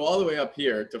 you go all the way up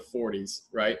here to 40s,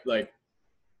 right? Like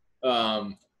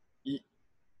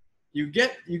you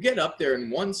get up there in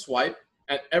one swipe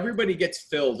and everybody gets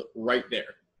filled right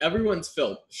there. Everyone's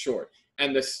filled short.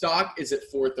 And the stock is at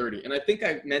 430. And I think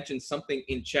I mentioned something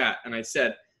in chat and I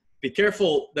said, be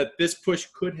careful that this push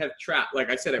could have trapped, like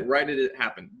I said, it right as it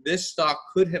happened. This stock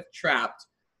could have trapped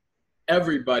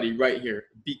everybody right here.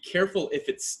 Be careful if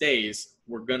it stays,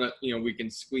 we're gonna, you know, we can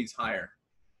squeeze higher.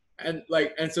 And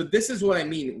so this is what I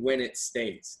mean when it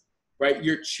stays, right?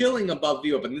 You're chilling above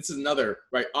VWAP. And this is another,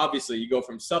 right? Obviously you go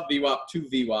from sub VWAP to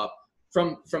VWAP.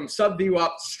 From sub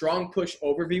VWAP, strong push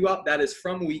over VWAP, that is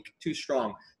from weak to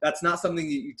strong. That's not something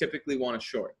that you typically want to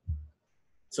short.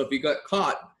 So if you got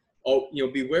caught, you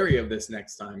know, be wary of this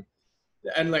next time.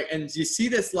 And you see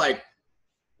this like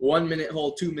 1-minute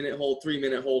hold, 2-minute hold,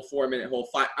 3-minute hold, 4-minute hold,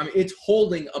 5. I mean, it's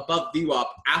holding above VWAP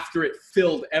after it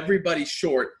filled everybody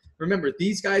short. Remember,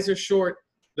 these guys are short,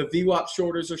 the VWAP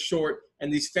shorters are short,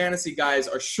 and these fantasy guys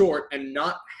are short and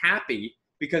not happy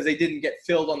because they didn't get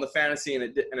filled on the fantasy and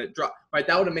it dropped, right?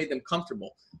 That would have made them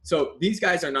comfortable. So these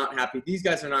guys are not happy, these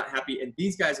guys are not happy, and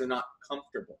these guys are not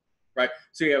comfortable, right?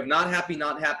 So you have not happy,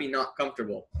 not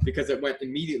comfortable, because it went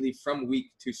immediately from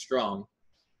weak to strong.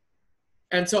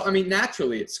 And so, I mean,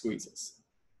 naturally it squeezes,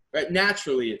 right?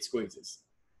 Naturally it squeezes.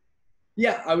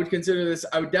 Yeah, I would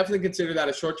definitely consider that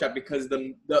a short trap because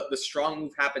the strong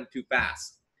move happened too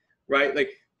fast, right?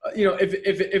 Like, you know, if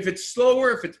it's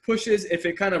slower, if it pushes, if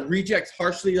it kind of rejects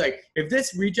harshly, like if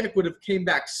this reject would have came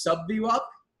back sub VWAP,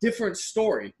 different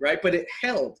story, right? But it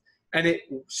held and it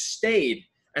stayed.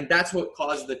 And that's what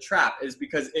caused the trap, is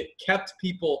because it kept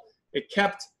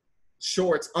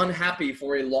shorts unhappy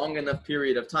for a long enough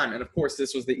period of time. And of course,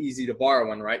 this was the easy to borrow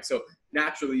one, right? So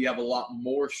naturally you have a lot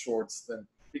more shorts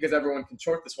because everyone can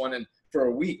short this one. And for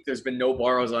a week, there's been no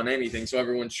borrows on anything. So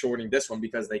everyone's shorting this one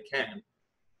because they can.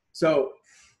 So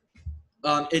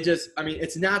it just, I mean,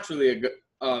 it's naturally a good,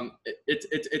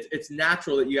 it's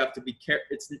natural that you have to be careful.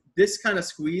 It's this kind of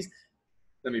squeeze.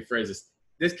 Let me phrase this.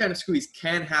 This kind of squeeze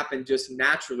can happen just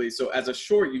naturally. So as a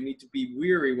short, you need to be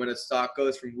weary when a stock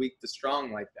goes from weak to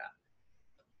strong like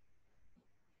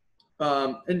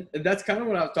that. And that's kind of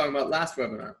what I was talking about last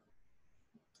webinar.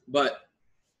 But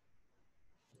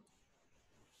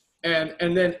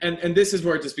and this is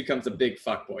where it just becomes a big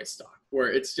fuckboy stock,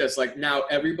 where it's just like now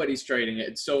everybody's trading it.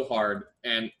 It's so hard.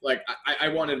 And like I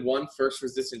wanted one first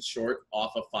resistance short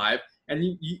off of 5.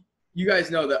 And you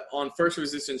guys know that on first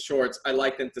resistance shorts, I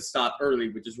like them to stop early,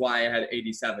 which is why I had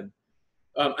 87.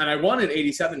 And I wanted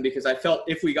 87 because I felt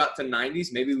if we got to 90s,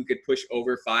 maybe we could push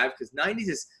over 5, because 90s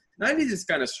is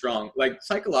kind of strong. Like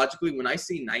psychologically, when I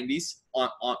see 90s on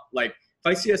like if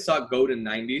I see a stock go to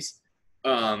 90s,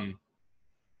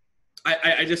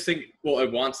 I just think, well,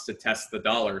 it wants to test the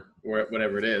dollar or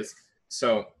whatever it is.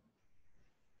 So,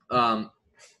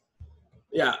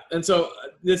 yeah. And so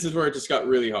this is where it just got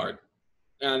really hard.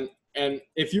 And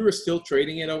if you were still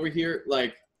trading it over here,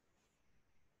 like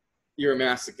you're a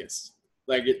masochist.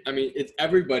 Like, I mean, it's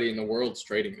everybody in the world's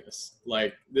trading this.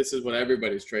 Like, this is what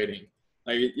everybody's trading.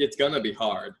 Like, it's going to be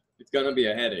hard. It's going to be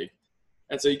a headache.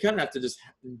 And so you kind of have to just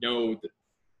know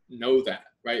that,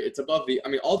 right? It's above I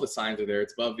mean, all the signs are there.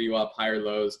 It's above VWAP, higher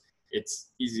lows.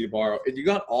 It's easy to borrow. If you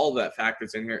got all that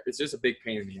factors in here, it's just a big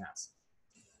pain in the ass.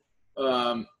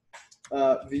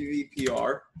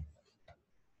 VVPR.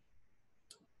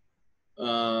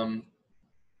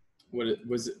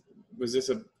 Was this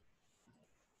a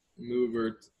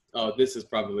mover? Oh, this is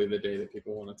probably the day that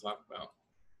people want to talk about.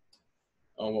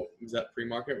 Oh, was that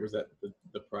pre-market or was that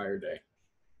the prior day?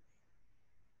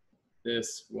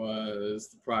 This was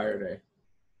the prior day.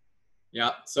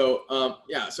 Yeah. So,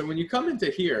 so when you come into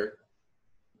here,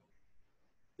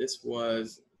 this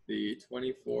was the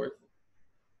 24th.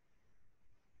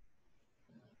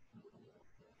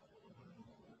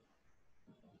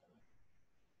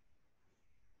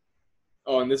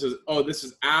 Oh, and this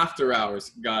was after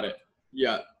hours. Got it.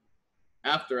 Yeah.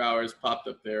 After hours popped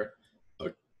up there.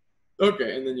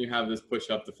 Okay. And then you have this push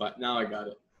up to 5. Now I got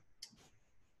it.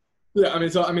 Yeah.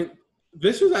 I mean,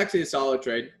 this was actually a solid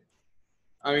trade.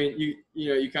 I mean,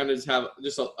 you kind of just have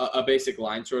just a basic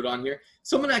line short on here.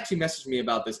 Someone actually messaged me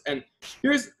about this, and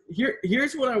here's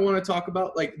what I want to talk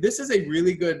about. Like, this is a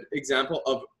really good example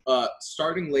of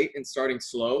starting late and starting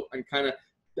slow, and kind of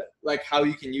like how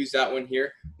you can use that one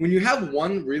here. When you have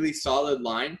one really solid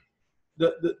line,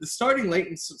 the starting late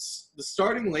and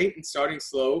starting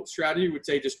slow strategy would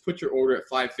say just put your order at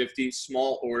 550,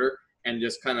 small order, and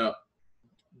just kind of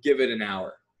give it an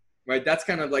hour, right? That's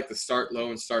kind of like the start low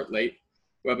and start late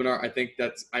webinar. I think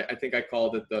I think I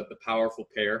called it the powerful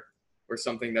pair or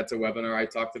something. That's a webinar I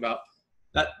talked about.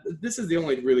 This is the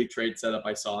only really trade setup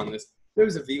I saw on this.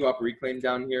 There's a VWAP reclaim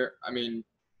down here. I mean,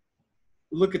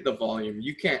 look at the volume.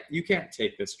 You can't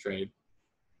take this trade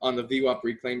on the VWAP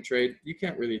reclaim trade. You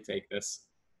can't really take this.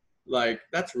 Like,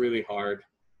 that's really hard.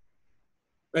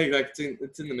 Like it's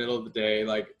in the middle of the day.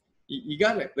 Like you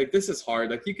got it. Like, this is hard.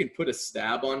 Like, you can put a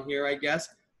stab on here, I guess.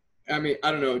 I mean,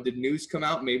 I don't know. Did news come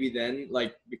out? Maybe then,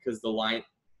 like, because the line,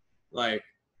 like,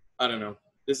 I don't know.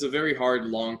 This is a very hard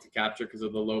long to capture because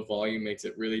of the low volume. Makes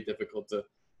it really difficult to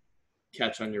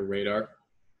catch on your radar.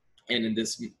 And in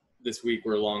this week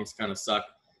where longs kind of suck,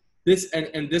 this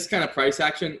and this kind of price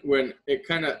action, when it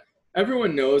kind of,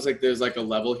 everyone knows like there's like a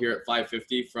level here at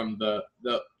 550 from the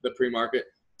pre-market.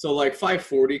 So like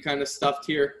 540 kind of stuffed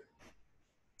here.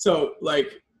 So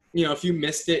like, you know, if you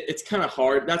missed it, it's kind of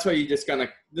hard. That's why you just kind of,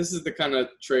 this is the kind of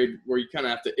trade where you kind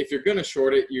of have to, if you're going to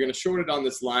short it, you're going to short it on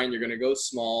this line. You're going to go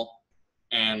small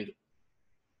and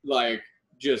like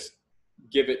just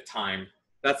give it time.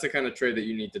 That's the kind of trade that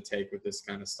you need to take with this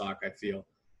kind of stock, I feel.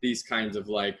 These kinds of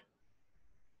like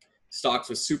stocks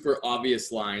with super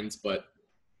obvious lines, but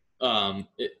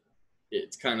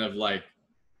it's kind of like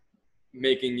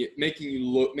making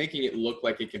it look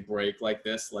like it can break like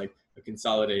this, like a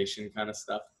consolidation kind of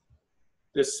stuff.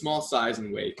 This small size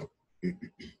and weight. And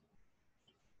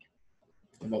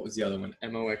what was the other one?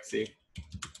 MOXC. Is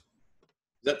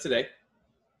that today?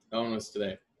 That one was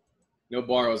today. No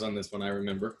borrows on this one, I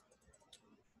remember.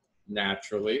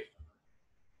 Naturally.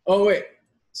 Oh, wait.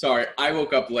 Sorry, I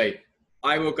woke up late.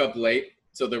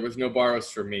 So there was no borrows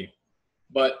for me.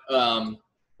 But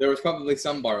there was probably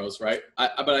some borrows, right?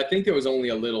 But I think there was only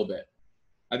a little bit.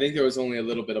 I think there was only a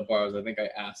little bit of borrows. I think I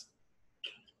asked.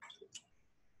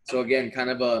 So again, kind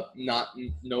of a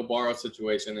no borrow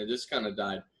situation. It just kind of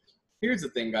died. Here's the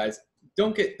thing, guys.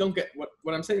 Don't get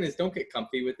what I'm saying is don't get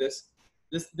comfy with this.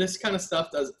 this kind of stuff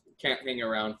can't hang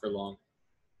around for long.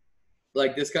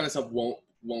 Like this kind of stuff won't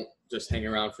just hang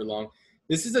around for long.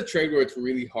 This is a trade where it's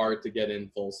really hard to get in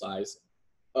full size.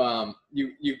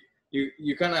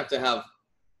 You kind of have to have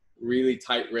really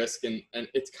tight risk, and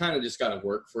it's kind of just got to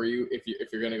work for you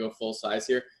if you're going to go full size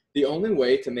here. The only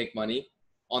way to make money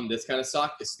on this kind of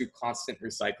stock is through constant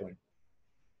recycling.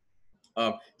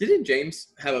 Didn't James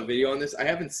have a video on this? I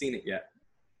haven't seen it yet.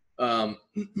 I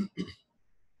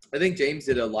think James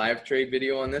did a live trade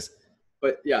video on this.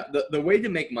 But yeah, the way to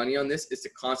make money on this is to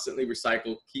constantly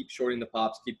recycle, keep shorting the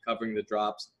pops, keep covering the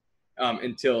drops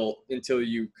until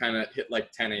you kind of hit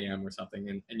like 10 a.m. or something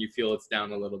and you feel it's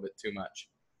down a little bit too much.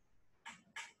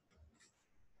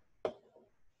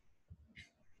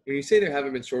 When you say there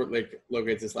haven't been short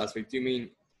locates this last week, do you mean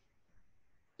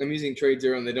I'm using Trade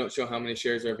Zero and they don't show how many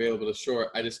shares are available to short?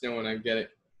 I just know when I get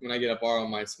a borrow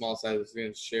my small size of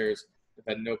shares, I've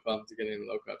had no problem to getting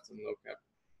low cuts and low cap.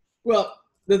 Well,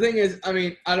 the thing is, I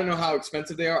mean, I don't know how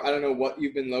expensive they are. I don't know what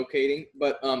you've been locating,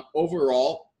 but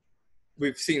overall,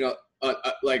 we've seen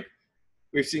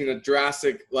we've seen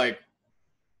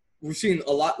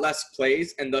a lot less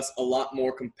plays and thus a lot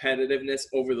more competitiveness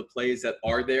over the plays that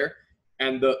are there,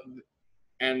 and the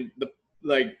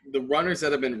runners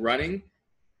that have been running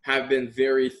have been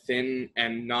very thin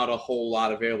and not a whole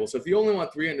lot available. So if you only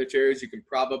want 300 shares, you can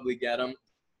probably get them,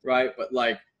 right? But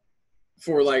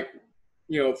for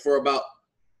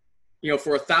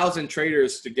 1,000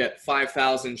 traders to get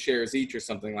 5,000 shares each or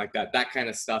something like that, that kind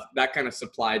of stuff, that kind of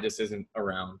supply just isn't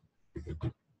around.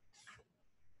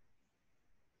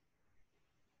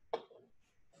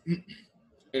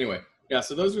 Anyway, yeah,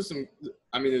 so those were some,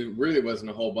 I mean, it really wasn't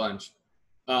a whole bunch.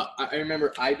 I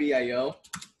remember IBIO.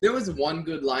 There was one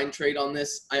good line trade on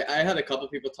this. I had a couple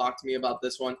people talk to me about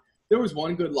this one. There was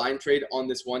one good line trade on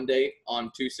this one day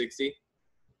on 260.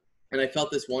 And I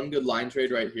felt this one good line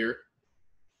trade right here.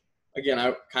 Again,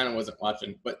 I kind of wasn't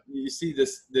watching, but you see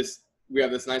this we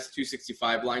have this nice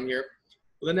 265 line here.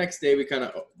 Well, the next day we kind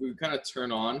of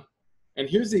turn on, and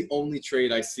here's the only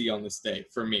trade I see on this day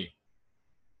for me.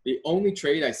 The only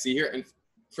trade I see here, and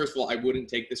first of all, I wouldn't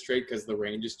take this trade because the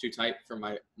range is too tight for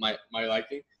my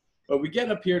liking. But we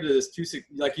get up here to this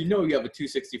 260, like you have a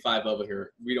 265 over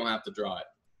here. We don't have to draw it.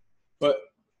 But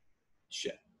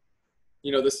shit.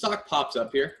 The stock pops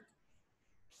up here.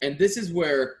 And this is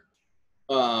where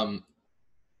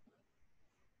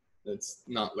let's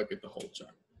not look at the whole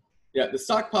chart. Yeah, the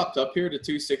stock popped up here to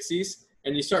 260s,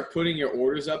 and you start putting your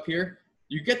orders up here.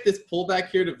 You get this pullback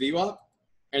here to VWAP,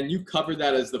 and you cover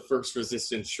that as the first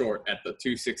resistance short at the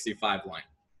 265 line.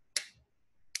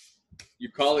 You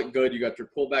call it good. You got your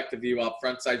pullback to VWAP,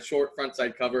 front side short, front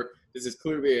side cover. This is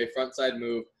clearly a front side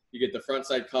move. You get the front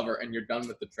side cover, and you're done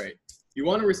with the trade. You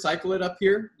want to recycle it up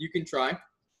here? You can try.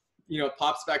 It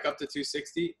pops back up to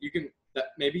 260.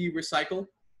 Maybe you recycle.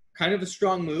 Kind of a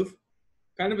strong move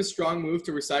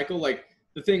to recycle. Like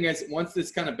the thing is, once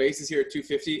this kind of base is here at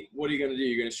 250, what are you going to do?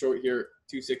 You're going to short here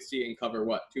 260 and cover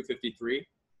what? 253.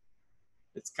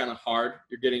 It's kind of hard.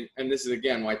 And this is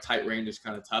again why tight range is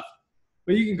kind of tough.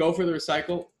 But you can go for the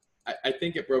recycle. I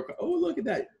think it broke. Oh, look at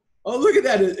that. Oh, look at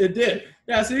that. It did.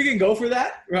 Yeah, so you can go for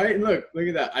that, right? Look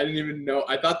at that. I didn't even know.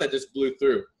 I thought that just blew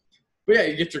through. But yeah,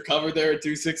 you get your cover there at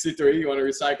 263. You want to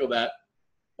recycle that.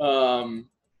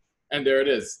 And there it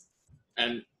is.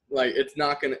 And it's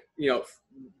not going to,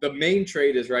 the main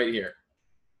trade is right here.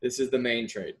 This is the main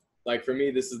trade. For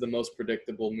me, this is the most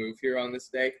predictable move here on this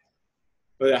day.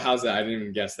 But how's that? I didn't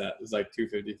even guess that. It was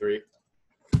 253.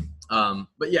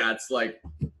 But yeah, it's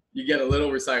you get a little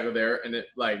recycle there and it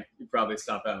you probably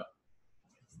stop out.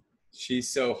 She's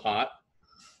so hot.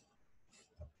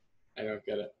 I don't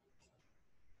get it.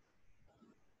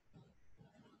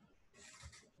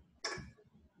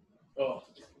 Oh.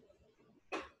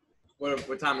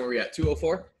 What time are we at?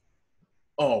 2:04?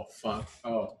 Oh, fuck.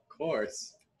 Oh, of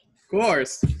course. Of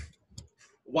course.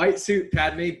 White suit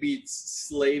Padme beats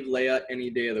slave Leia any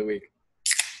day of the week.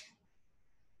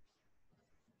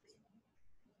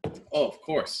 Oh, of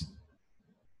course.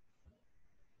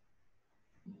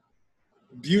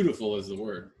 Beautiful is the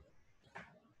word.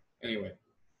 Anyway.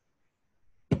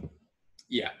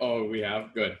 Yeah. Oh, we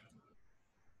have? Good.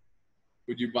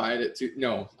 Would you buy it at 2?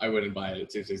 No, I wouldn't buy it at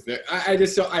 2.6.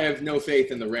 I have no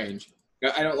faith in the range.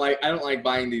 I don't like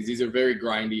buying these. These are very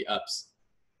grindy ups.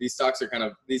 These stocks are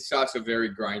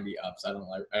very grindy ups. I don't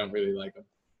really like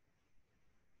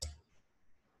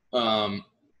them.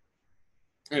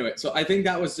 Anyway, so I think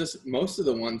that was just most of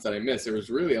the ones that I missed. There was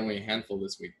really only a handful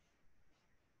this week.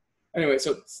 Anyway,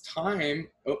 so it's time.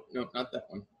 Oh, no, not that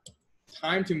one.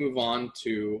 Time to move on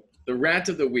to the rant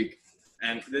of the week.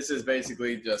 And this is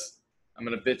basically just, I'm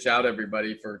going to bitch out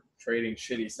everybody for trading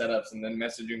shitty setups and then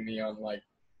messaging me on like,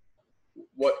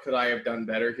 what could I have done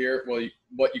better here? Well,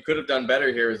 what you could have done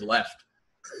better here is left.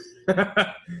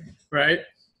 Right?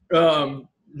 No,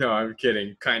 I'm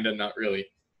kidding. Kind of, not really.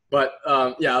 But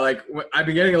yeah, like I've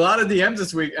been getting a lot of DMs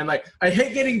this week, and like I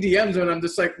hate getting DMs when I'm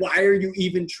just like, why are you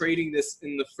even trading this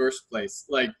in the first place?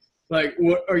 Like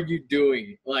what are you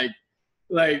doing? Like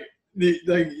I've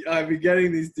been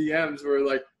getting these DMs where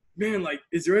like, man, like,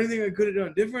 is there anything I could have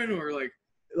done different, or like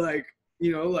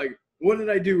you know, like, what did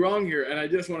I do wrong here? And I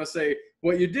just want to say,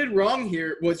 what you did wrong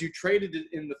here was you traded it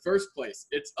in the first place.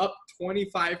 It's up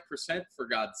 25%, for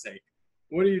God's sake.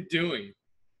 What are you doing?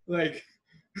 Like,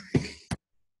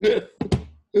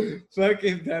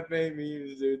 fucking Pepe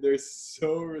memes, dude. They're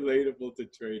so relatable to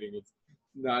trading. It's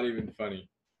not even funny.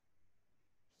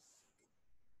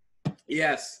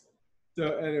 Yes.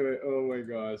 So anyway, oh my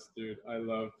gosh, dude. I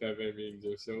love Pepe memes.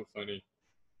 They're so funny.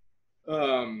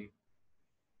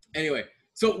 Anyway.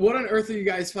 So what on earth are you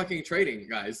guys fucking trading,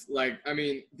 guys? Like, I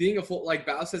mean, being a full, like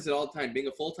Bao says it all the time, being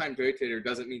a full-time day trader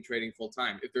doesn't mean trading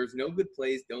full-time. If there's no good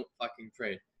plays, don't fucking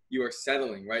trade. You are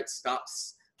settling, right? Stop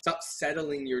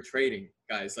settling your trading,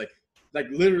 guys. Like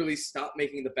literally stop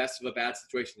making the best of a bad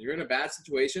situation. You're in a bad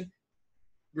situation,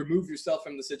 remove yourself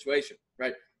from the situation,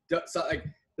 right? So, like,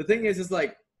 the thing is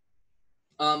like,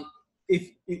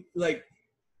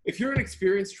 if you're an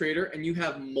experienced trader and you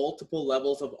have multiple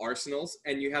levels of arsenals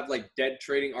and you have like dead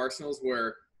trading arsenals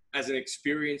where as an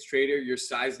experienced trader, you're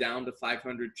sized down to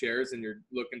 500 shares and you're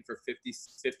looking for $50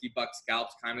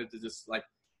 scalps kind of to just like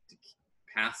to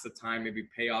pass the time, maybe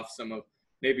pay off some of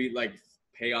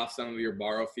your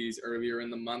borrow fees earlier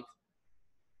in the month,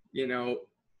 you know,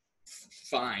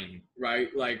 fine,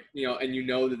 right? Like, you know, and you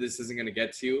know that this isn't going to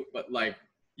get to you, but like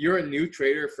you're a new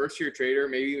trader, first year trader,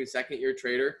 maybe even second year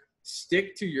trader,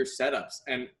 stick to your setups,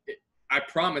 and I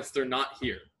promise they're not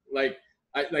here. Like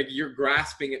you're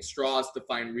grasping at straws to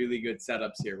find really good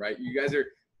setups here, right? You guys are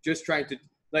just trying to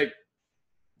like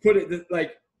put it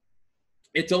like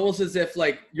it's almost as if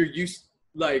like you're used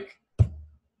like,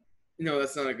 you know,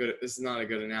 this is not a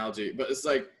good analogy, but it's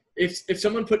like if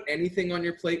someone put anything on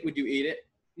your plate, would you eat it?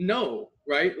 No,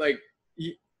 right? Like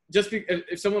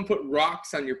if someone put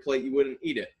rocks on your plate, you wouldn't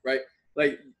eat it, right?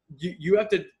 Like you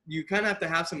kind of have to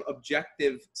have some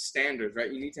objective standards,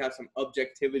 right? You need to have some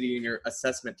objectivity in your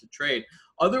assessment to trade.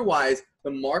 Otherwise,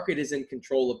 the market is in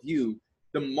control of you.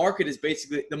 The market is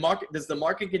basically the market. Does the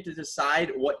market get to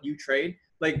decide what you trade?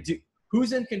 Like,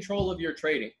 who's in control of your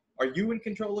trading? Are you in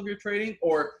control of your trading,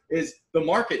 or is the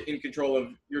market in control of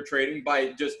your trading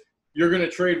by just you're going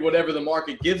to trade whatever the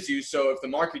market gives you? So if the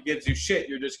market gives you shit,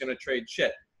 you're just going to trade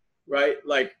shit, right?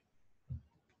 Like,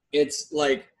 it's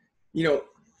like, you know,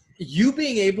 you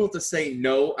being able to say,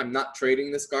 no, I'm not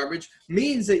trading this garbage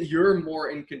means that you're more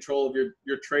in control of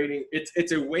your trading.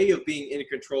 It's a way of being in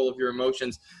control of your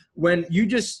emotions. When you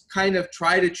just kind of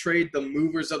try to trade the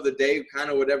movers of the day, kind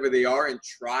of whatever they are, and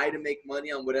try to make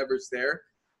money on whatever's there,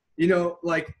 you know,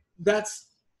 like that's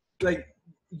like,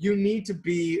 you need to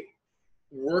be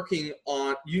working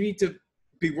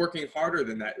harder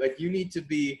than that. Like you need to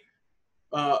be,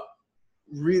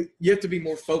 you have to be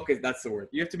more focused. That's the word.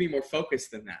 You have to be more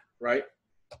focused than that, right?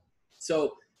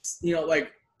 So, you know,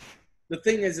 like the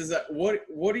thing is that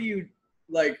what are you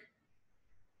like?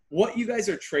 What you guys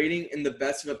are trading in the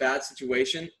best of a bad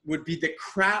situation would be the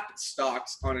crap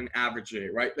stocks on an average day,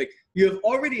 right? Like you have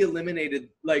already eliminated,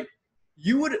 like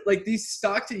you would like these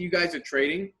stocks that you guys are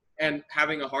trading and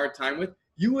having a hard time with.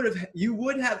 You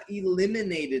would have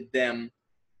eliminated them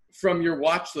from your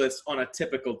watch list on a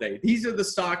typical day. These are the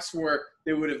stocks where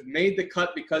they would have made the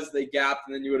cut because they gapped,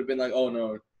 and then you would have been like, oh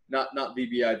no, not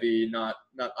VBIV, not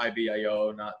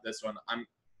IBIO, not this one.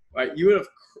 Right. You would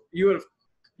have,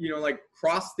 you know, like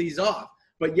crossed these off,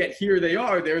 but yet here they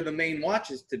are. They're the main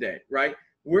watches today, right?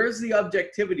 Where's the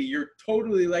objectivity? You're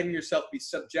totally letting yourself be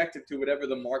subjective to whatever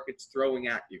the market's throwing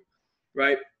at you,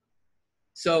 right?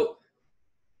 So,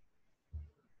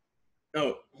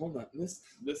 oh, hold on. This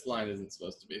line isn't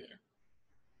supposed to be there.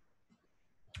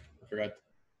 I forgot.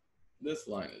 This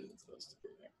line isn't supposed to be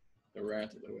there. The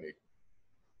rant of the week.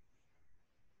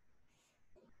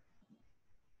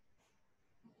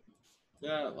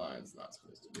 That line's not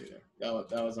supposed to be there.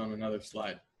 That was on another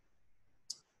slide.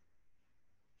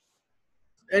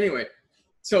 Anyway,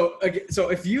 so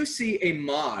if you see a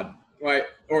mod, right,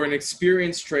 or an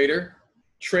experienced trader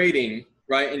trading,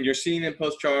 right, and you're seeing them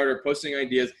post chart or posting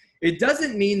ideas, it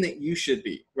doesn't mean that you should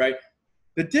be, right?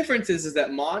 The difference is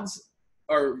that mods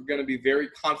are going to be very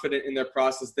confident in their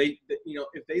process. They, you know,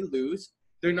 if they lose,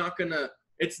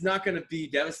 it's not going to be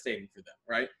devastating for them,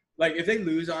 right? Like if they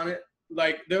lose on it,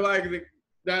 like they're like,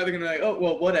 They're either going to be like, oh,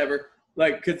 well, whatever.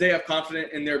 Like, because they have confidence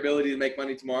in their ability to make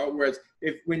money tomorrow. Whereas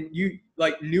when you,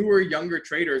 like, newer, younger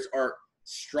traders are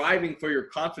striving for your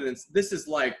confidence, this is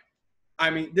like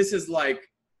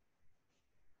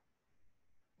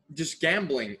just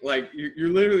gambling. Like, you're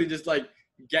literally just like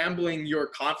gambling your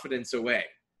confidence away,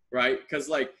 right? Because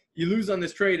like you lose on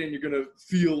this trade and you're going to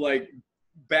feel like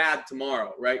bad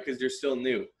tomorrow, right? Because you're still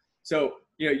new. So,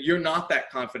 you're not that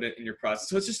confident in your process.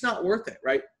 So it's just not worth it,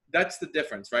 right? That's the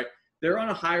difference, right? They're on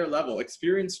a higher level.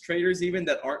 Experienced traders, even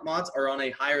that aren't mods, are on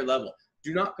a higher level.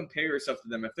 Do not compare yourself to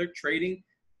them. If they're trading,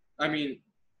 I mean,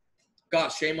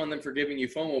 gosh, shame on them for giving you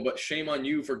FOMO, but shame on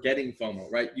you for getting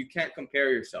FOMO, right? You can't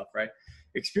compare yourself, right?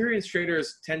 Experienced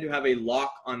traders tend to have a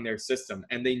lock on their system,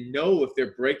 and they know if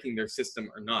they're breaking their system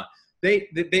or not. They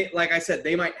like I said,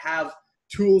 they might have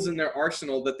tools in their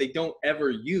arsenal that they don't ever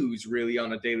use really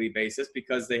on a daily basis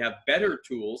because they have better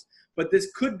tools, but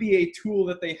this could be a tool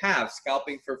that they have,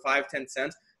 scalping for 5-10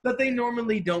 cents, that they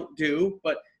normally don't do,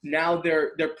 but now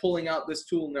they're pulling out this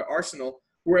tool in their arsenal.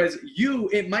 Whereas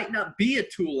it might not be a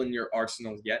tool in your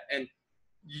arsenal yet, and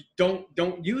you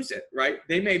don't use it, right?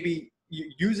 They may be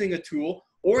using a tool,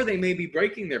 or they may be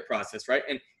breaking their process, right?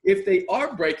 And if they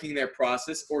are breaking their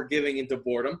process or giving into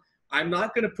boredom, I'm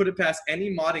not going to put it past any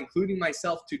mod, including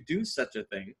myself, to do such a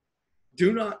thing.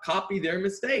 Do not copy their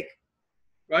mistake,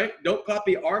 right? Don't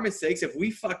copy our mistakes. If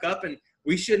we fuck up and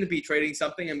we shouldn't be trading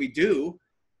something and we do,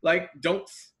 like, you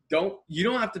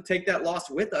don't have to take that loss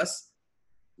with us,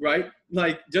 right?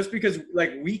 Like, just because,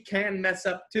 like, we can mess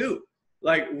up too.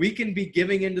 Like, we can be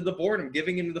giving into the boredom,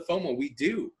 giving into the FOMO. We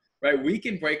do, right? We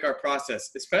can break our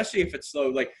process, especially if it's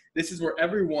slow. Like, this is where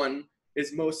everyone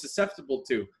is most susceptible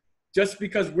to. Just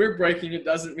because we're breaking it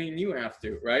doesn't mean you have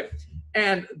to, right?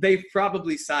 And they've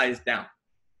probably sized down.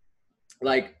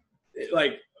 Like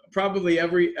probably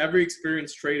every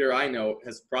experienced trader I know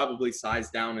has probably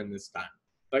sized down in this time.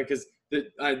 Like, because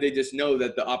they just know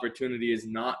that the opportunity is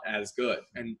not as good.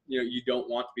 And, you don't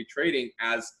want to be trading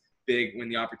as big when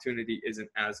the opportunity isn't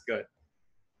as good.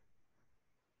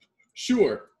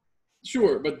 Sure,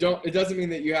 but it doesn't mean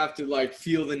that you have to, like,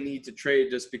 feel the need to trade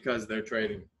just because they're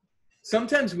trading.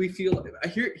 Sometimes we feel,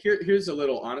 here's a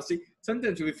little honesty.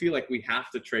 Sometimes we feel like we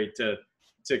have to trade to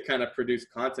kind of produce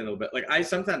content a little bit. Like,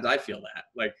 sometimes I feel that.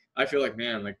 Like, I feel like,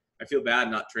 man, like, I feel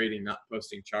bad not trading, not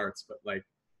posting charts, but, like,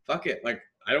 fuck it. Like,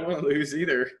 I don't want to lose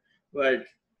either. Like,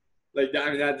 I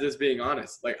mean, that's just being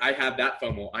honest. Like, I have that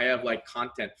FOMO. I have, like,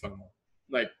 content FOMO.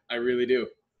 Like, I really do.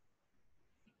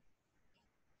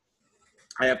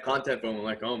 I have content FOMO.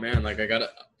 Like, oh man, like,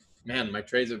 my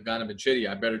trades have kind of been shitty.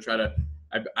 I better try to,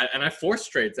 and I force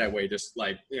trades that way. Just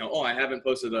like, I haven't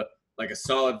posted a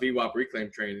solid VWAP reclaim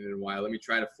trade in a while. Let me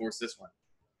try to force this one.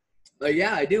 Like,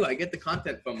 yeah, I do. I get the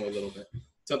content FOMO a little bit.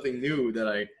 Something new that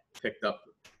I picked up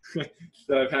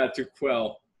that I've had to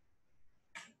quell.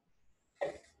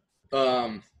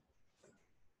 Content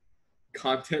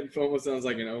FOMO sounds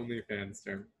like an OnlyFans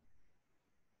term.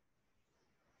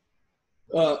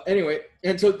 Anyway,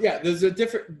 and so yeah,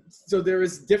 there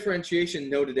is differentiation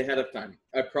noted ahead of time.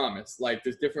 I promise. Like,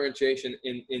 there's differentiation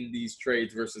in these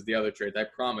trades versus the other trades. I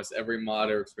promise every mod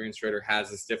or experienced trader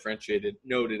has this differentiated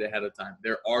noted ahead of time.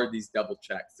 There are these double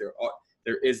checks.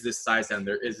 There is this size down.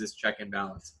 There is this check and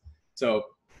balance. So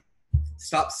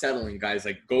stop settling, guys.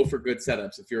 Like, go for good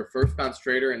setups. If you're a first bounce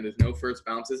trader and there's no first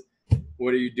bounces,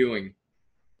 what are you doing?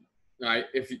 All right?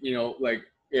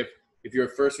 If you're a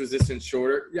first resistance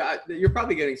shorter, yeah, you're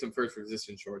probably getting some first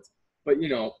resistance shorts. But,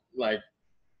 like,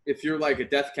 if you're like a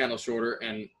death candle shorter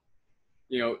and,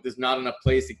 there's not enough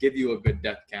place to give you a good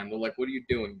death candle, like, what are you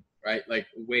doing, right? Like,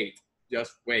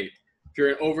 just wait. If you're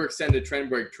an overextended trend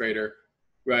break trader,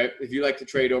 right? If you like to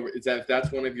trade if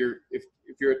that's one of your, if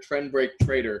you're a trend break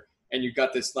trader and you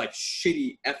got this, like,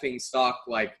 shitty effing stock,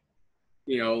 like,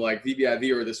 like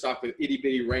VBIV or the stock with itty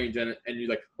bitty range, and you're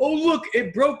like, oh, look,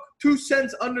 it broke 2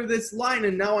 cents under this line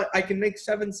and now I can make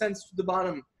 7 cents to the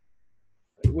bottom.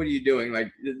 What are you doing?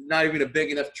 Like, not even a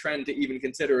big enough trend to even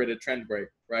consider it a trend break,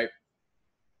 right?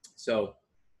 So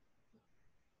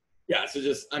yeah, so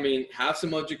just, I mean, have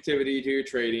some objectivity to your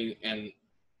trading and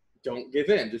don't give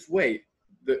in. Just wait.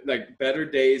 Better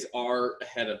days are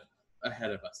ahead of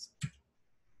us.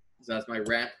 So that's my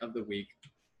rant of the week.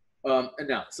 And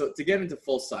now, so to get into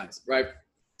full size, right?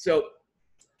 So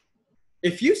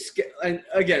if you scale, and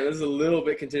again, this is a little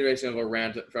bit continuation of a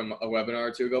rant from a webinar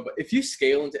or two ago, but if you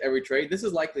scale into every trade, this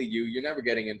is likely you're never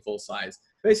getting in full size.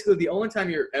 Basically, the only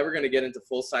time you're ever going to get into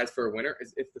full size for a winner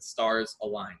is if the stars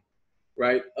align,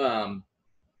 right?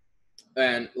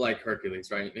 And like Hercules,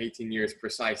 right? In 18 years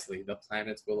precisely, the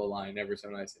planets will align ever so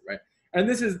nicely, right? And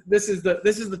this is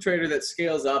the trader that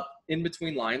scales up in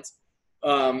between lines.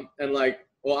 and like,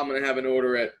 well, I'm going to have an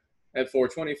order at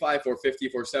 425, 450,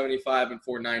 475, and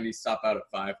 490, stop out at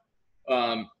 5.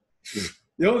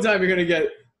 The only time you're going to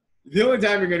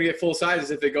get full size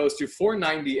is if it goes to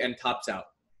 490 and tops out.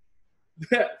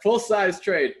 Full size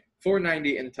trade,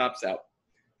 490 and tops out.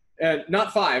 And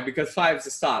not 5, because 5 is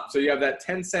a stop. So you have that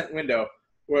 10-cent window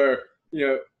where,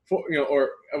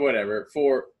 or whatever,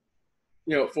 for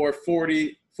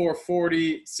 40,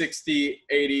 60,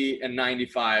 80, and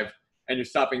 95, and you're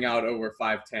stopping out over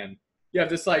 510. You have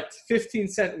this like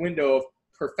 15-cent window of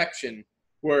perfection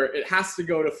where it has to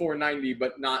go to 490,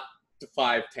 but not to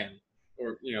 510,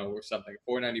 or something,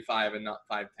 495 and not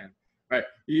 510. Right?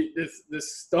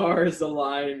 This stars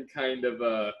align kind of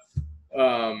a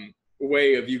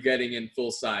way of you getting in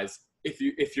full size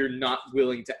if you're not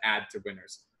willing to add to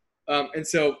winners. And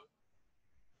so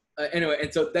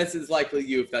this is likely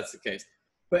you if that's the case.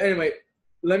 But anyway,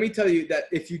 let me tell you that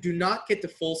if you do not get to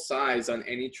full size on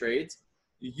any trades,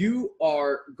 you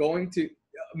are going to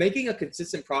making a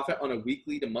consistent profit on a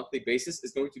weekly to monthly basis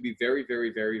is going to be very,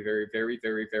 very, very, very, very,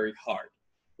 very, very hard,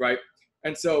 right?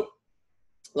 And so,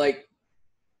 I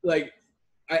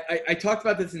talked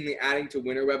about this in the Adding to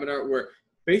Winner webinar, where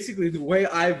basically the way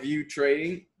I view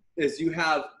trading is you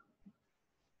have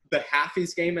the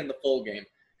halfies game and the full game,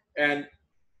 and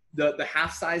the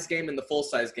half size game and the full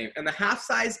size game. And the half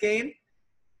size game,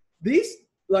 these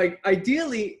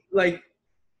ideally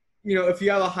if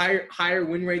you have a higher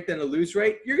win rate than a lose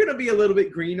rate, you're going to be a little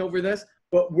bit green over this.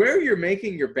 But where you're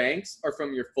making your banks are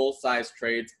from your full size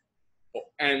trades,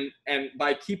 and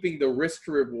by keeping the risk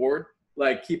to reward,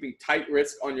 like keeping tight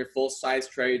risk on your full size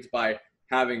trades by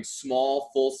having small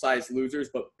full size losers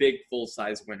but big full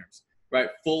size winners, right?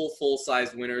 Full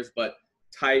size winners but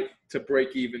tight to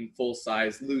break even full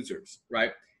size losers,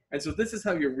 right? And so this is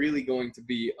how you're really going to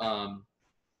be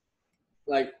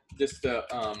just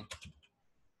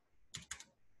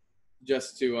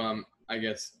to I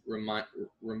guess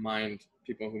remind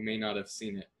people who may not have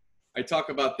seen it. I talk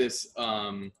about this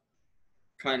kind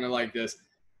of like this,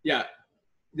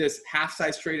 this half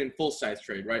size trade and full size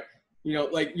trade, right?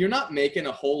 You're not making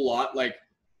a whole lot, like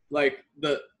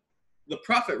the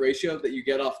profit ratio that you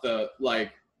get off the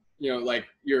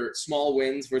your small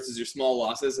wins versus your small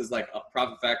losses is like a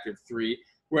profit factor of 3,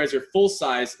 whereas your full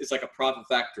size is like a profit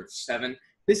factor of 7.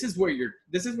 This is where you're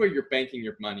banking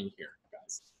your money here,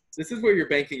 guys. This is where you're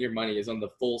banking your money, is on the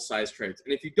full size trades.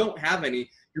 And if you don't have any,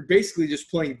 you're basically just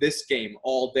playing this game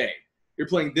all day. You're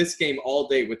playing this game all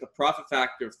day with a profit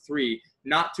factor of 3,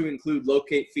 not to include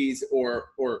locate fees or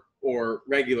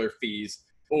regular fees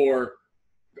or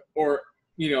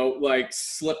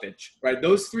slippage, right?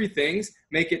 Those 3 things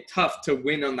make it tough to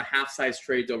win on the half size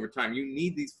trades over time. You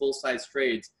need these full size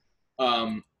trades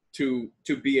to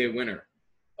be a winner.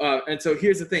 And so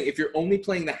here's the thing: if you're only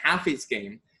playing the halfies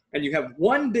game and you have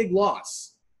one big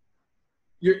loss,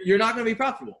 you're not going to be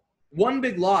profitable. One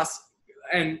big loss,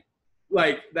 and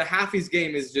the halfies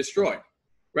game is destroyed,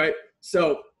 right?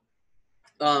 So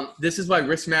this is why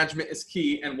risk management is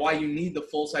key, and why you need the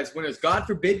full size winners. God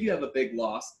forbid you have a big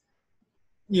loss.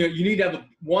 You need to have a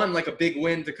big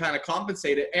win to kind of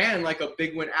compensate it, and like a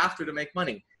big win after to make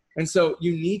money. And so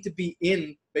you need to be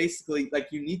in, basically,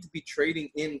 you need to be trading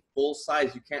in full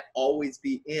size. You can't always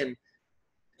be in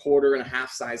quarter and a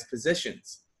half size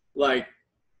positions. You're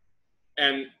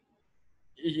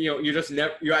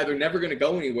either never going to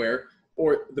go anywhere,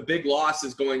 or the big loss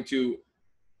is going to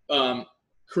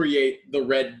create the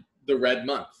red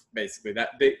month. Basically,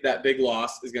 that big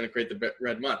loss is going to create the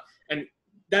red month, and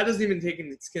that doesn't even take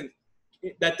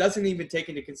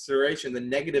into consideration the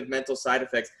negative mental side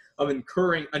effects of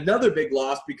incurring another big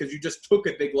loss, because you just took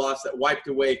a big loss that wiped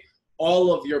away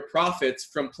all of your profits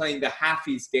from playing the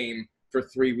halfies game for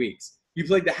 3 weeks. You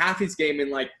played the halfies game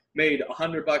and made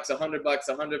 $100, $100, $100,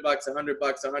 $100,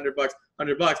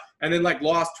 $100, and then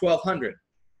lost 1,200,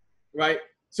 right?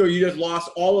 So you just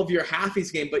lost all of your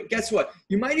halfies game. But guess what?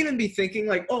 You might even be thinking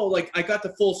I got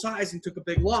the full size and took a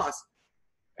big loss,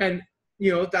 and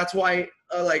that's why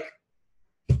I'm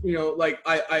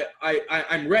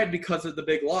red because of the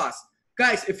big loss.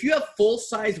 Guys, if you have full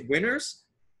size winners,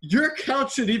 your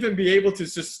account should even be able to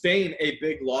sustain a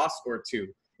big loss or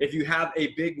 2 if you have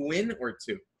a big win or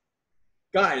 2.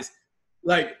 Guys,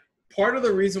 part of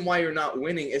the reason why you're not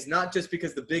winning is not just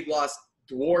because the big loss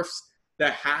dwarfs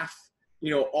the half,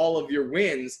 all of your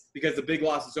wins, because the big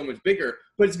loss is so much bigger,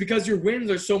 but it's because your wins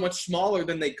are so much smaller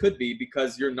than they could be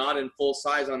because you're not in full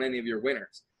size on any of your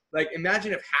winners.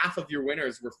 Imagine if half of your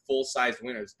winners were full size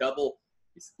winners, double.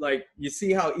 You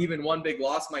see how even one big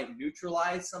loss might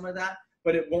neutralize some of that,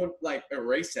 but it won't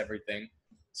erase everything.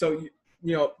 So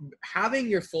you know, having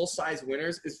your full size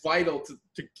winners is vital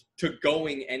to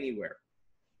going anywhere.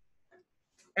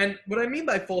 And what I mean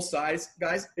by full size,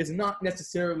 guys, is not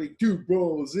necessarily, dude,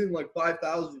 bro, it was in like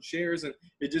 5,000 shares and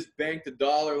it just banked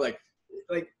 $1. Like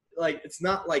it's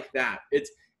not like that. It's,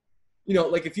 you know,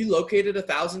 like if you located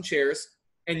 1,000 shares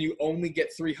and you only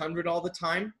get 300 all the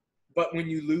time, but when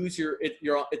you lose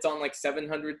it's on like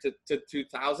 700 to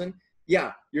 2,000.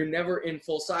 Yeah, you're never in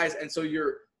full size, and so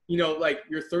you're, you know, like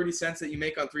your 30 cents that you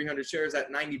make on 300 shares,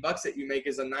 that $90 that you make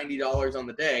is a $90 on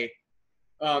the day.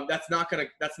 That's not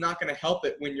gonna help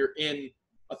it when you're in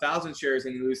 1,000 shares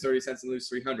and you lose 30 cents and lose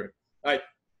 300. Right?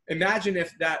 Imagine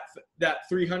if that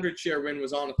 300 share win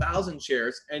was on 1,000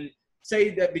 shares, and say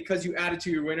that because you added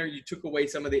to your winner, you took away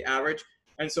some of the average,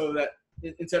 and so that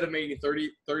instead of making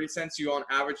 30 cents, you on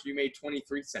average you made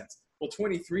 23 cents. Well,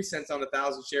 23 cents on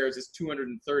 1,000 shares is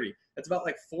 230. That's about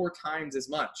like 4 times as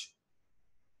much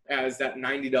as that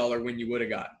 $90 win you would have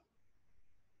got.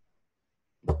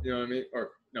 You know what I mean?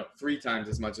 Or no, 3 times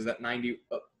as much as that 90,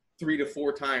 3 to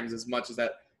 4 times as much as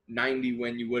that 90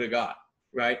 win you would have got,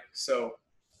 right? So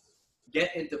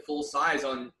get into full size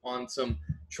on some,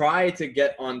 try to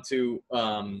get onto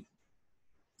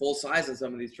full size on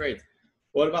some of these trades.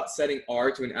 What about setting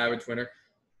R to an average winner?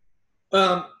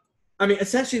 I mean,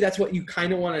 essentially that's what you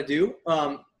kind of want to do.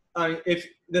 I mean, if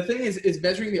the thing is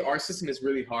measuring the R system is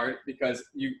really hard because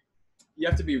you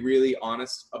have to be really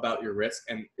honest about your risk,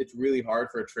 and it's really hard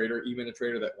for a trader, even a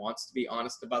trader that wants to be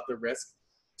honest about their risk,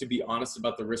 to be honest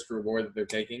about the risk reward that they're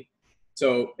taking.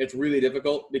 So it's really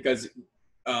difficult because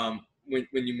when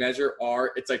you measure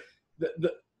R, it's like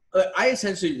I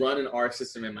essentially run an R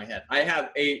system in my head. I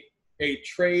have a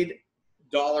trade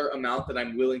dollar amount that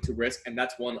I'm willing to risk, and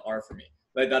that's 1 R for me.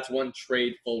 Like that's 1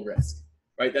 trade full risk,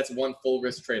 right? That's 1 full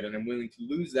risk trade, and I'm willing to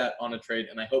lose that on a trade,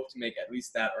 and I hope to make at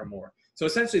least that or more. So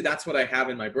essentially that's what I have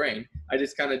in my brain. I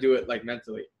just kind of do it like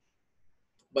mentally.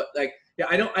 But like, yeah,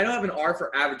 I don't have an R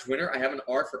for average winner. I have an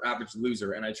R for average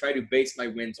loser, and I try to base my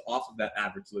wins off of that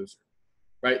average loser,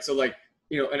 right? So like,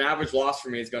 you know, an average loss for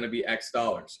me is going to be X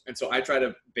dollars. And so I try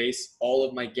to base all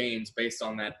of my gains based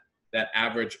on that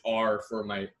average R for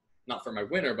my, not for my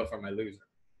winner, but for my loser.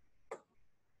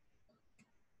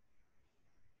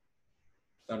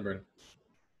 Sunburn.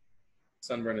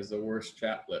 Sunburn is the worst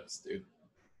chat lips, dude.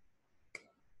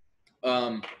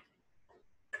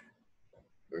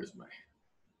 Where's my,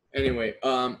 anyway,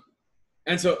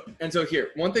 and so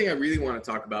here, one thing I really want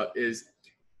to talk about is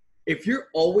if you're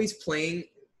always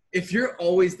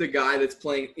the guy that's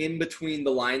playing in between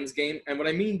the lines game, and what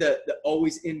I mean the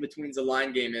always in between the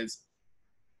line game is,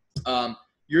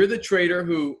 you're the trader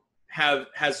who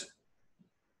has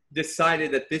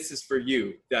decided that this is for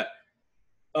you, that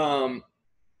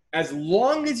as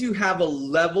long as you have a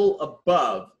level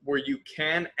above where you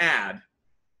can add,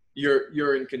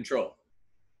 you're in control.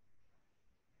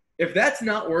 If that's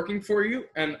not working for you,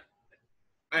 and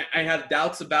I have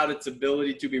doubts about its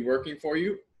ability to be working for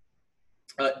you,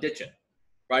 ditch it,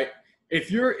 right? If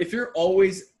you're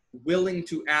always willing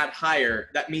to add higher,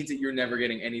 that means that you're never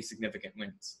getting any significant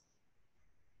wins.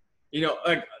 You know,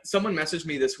 like someone messaged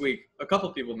me this week, a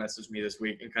couple people messaged me this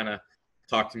week and kind of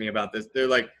talked to me about this. They're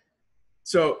like,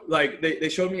 so like they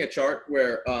showed me a chart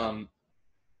where,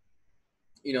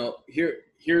 you know,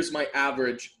 here's my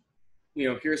average, you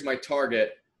know, here's my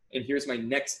target, and here's my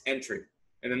next entry.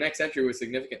 And the next entry was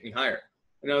significantly higher.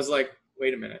 And I was like,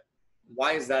 wait a minute,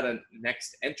 why is that a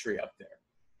next entry up there?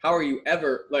 How are you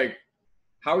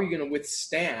going to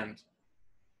withstand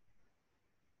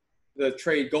the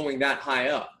trade going that high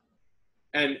up?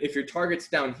 And if your target's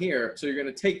down here, so you're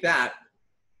going to take that,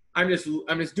 I'm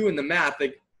just doing the math,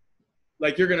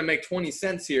 like you're going to make 20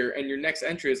 cents here, and your next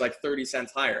entry is like 30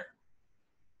 cents higher,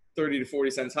 30 to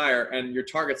 40 cents higher, and your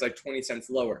target's like 20 cents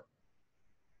lower.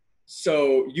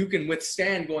 So you can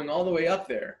withstand going all the way up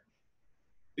there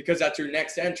because that's your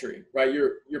next entry, right?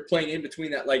 You're playing in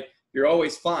between that, like you're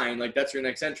always fine, like that's your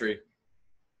next entry.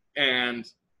 And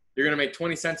you're going to make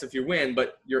 20 cents if you win,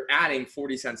 but you're adding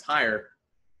 40 cents higher.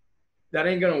 That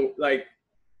ain't going to, like,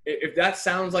 if that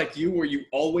sounds like you, where you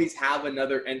always have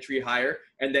another entry higher,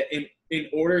 and that in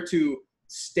order to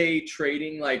stay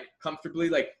trading like comfortably,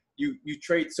 like you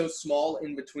trade so small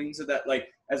in between so that like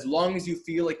as long as you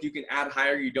feel like you can add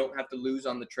higher, you don't have to lose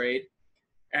on the trade,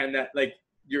 and that like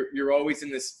you're always in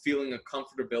this feeling of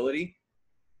comfortability,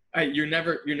 you're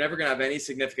never gonna have any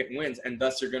significant wins, and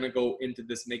thus you're gonna go into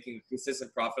this making a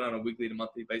consistent profit on a weekly to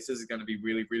monthly basis is gonna be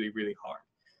really, really, really hard.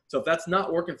 So if that's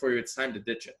not working for you, it's time to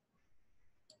ditch it,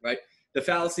 right? The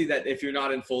fallacy that if you're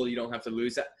not in full, you don't have to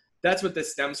lose, that's what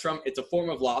this stems from. It's a form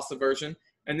of loss aversion.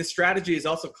 And this strategy is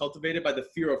also cultivated by the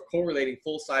fear of correlating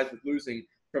full size with losing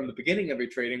from the beginning of your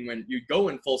trading when you go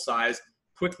in full size,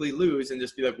 quickly lose and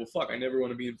just be like, well, fuck, I never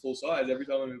want to be in full size. Every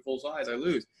time I'm in full size, I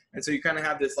lose. And so you kind of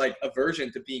have this like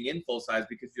aversion to being in full size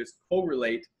because you just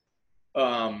correlate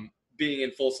being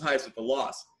in full size with the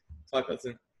loss. Talk about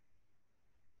it.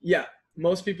 Yeah,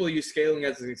 most people use scaling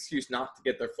as an excuse not to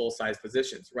get their full size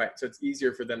positions, right? So it's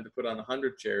easier for them to put on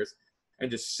 100 shares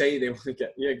and just say they want to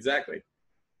get, yeah, exactly.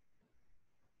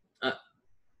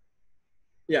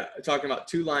 Yeah, talking about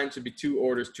 2 lines should be 2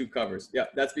 orders, 2 covers. Yeah,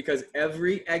 that's because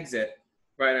every exit,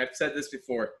 right? I've said this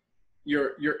before.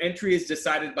 Your entry is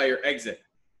decided by your exit,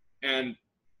 and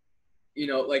you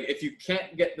know, like if you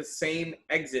can't get the same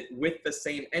exit with the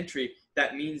same entry,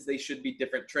 that means they should be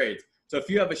different trades. So if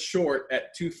you have a short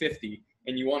at 250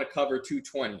 and you want to cover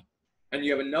 220, and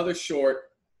you have another short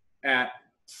at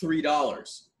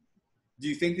 $3, do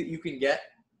you think that you can get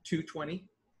 220?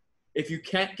 If you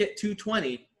can't get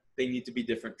 220, they need to be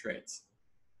different trades.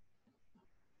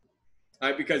 All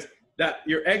right, because that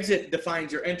your exit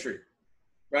defines your entry,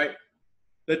 right?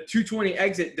 The 220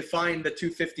 exit defined the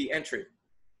 250 entry.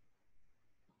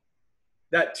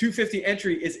 That 250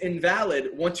 entry is invalid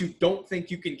once you don't think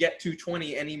you can get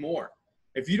 220 anymore.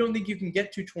 If you don't think you can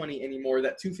get 220 anymore,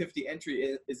 that 250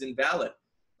 entry is invalid.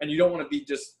 And you don't want to be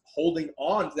just holding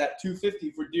on to that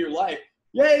 250 for dear life.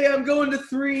 Yay, I'm going to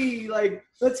 3. Like,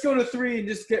 let's go to 3 and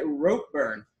just get rope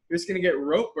burn. You're just going to get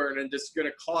rope burn and just going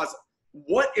to cause,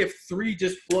 what if 3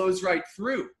 just blows right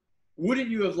through? Wouldn't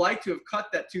you have liked to have cut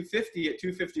that 250 at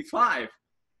 255?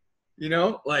 You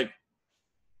know, like,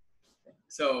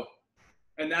 so,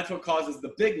 and that's what causes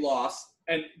the big loss.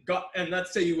 And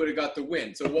let's say you would have got the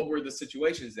win. So what were the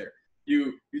situations there?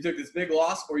 You took this big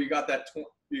loss, or you got that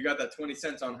 20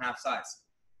 cents on half size,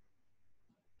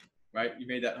 right? You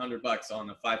made that $100 on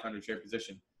a 500 share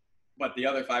position, but the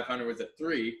other 500 was at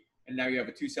 3, and now you have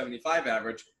a 275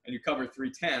 average, and you cover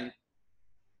 310,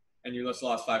 and you just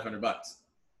lost $500.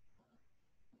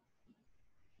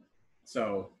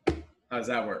 So how does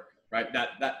that work, right?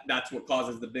 That's what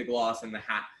causes the big loss and the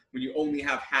half. When you only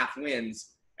have half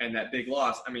wins and that big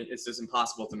loss, I mean, it's just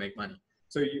impossible to make money.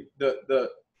 So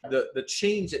the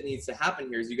change that needs to happen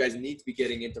here is you guys need to be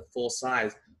getting into full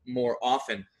size more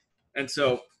often. And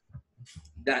so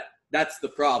that's the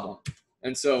problem.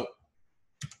 And so,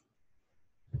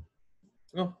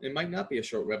 well, it might not be a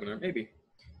short webinar, maybe.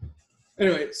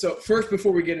 Anyway, so first,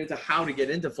 before we get into how to get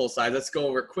into full size, let's go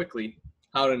over quickly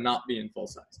how to not be in full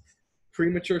size.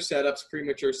 Premature setups,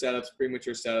 premature setups,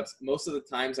 premature setups. Most of the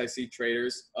times I see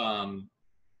traders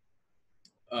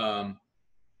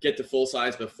get to full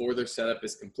size before their setup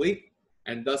is complete,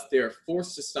 and thus they are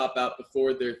forced to stop out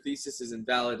before their thesis is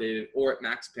invalidated or at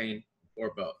max pain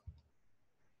or both,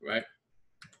 right?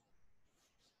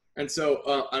 And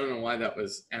so I don't know why that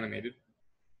was animated.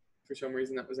 For some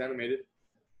reason that was animated.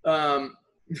 I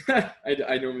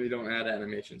normally don't add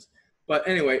animations. But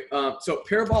anyway, so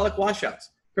parabolic washouts,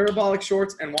 parabolic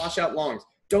shorts and washout longs.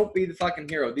 Don't be the fucking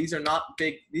hero. These are not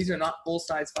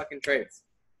full-size fucking trades.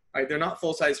 Right? They're not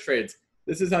full-size trades.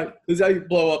 This is how you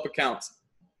blow up accounts,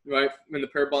 right? When the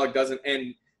parabolic doesn't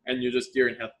end and you're just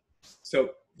gearing hell.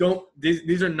 So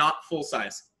these are not full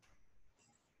size.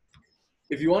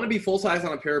 If you want to be full size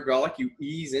on a parabolic, you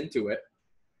ease into it.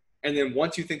 And then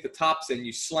once you think the top's in,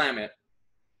 you slam it,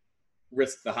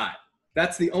 risk the high.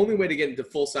 That's the only way to get into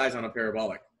full size on a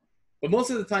parabolic. But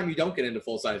most of the time you don't get into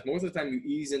full size. Most of the time you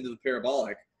ease into the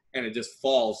parabolic and it just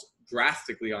falls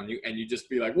drastically on you and you just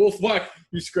be like, well, fuck,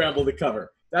 you scramble to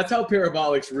cover. That's how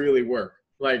parabolics really work.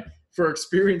 Like, for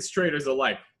experienced traders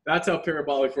alike, that's how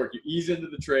parabolics work. You ease into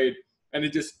the trade and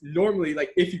it just normally,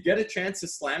 like, if you get a chance to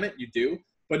slam it, you do.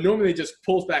 But normally it just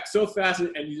pulls back so fast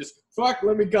and you just, fuck,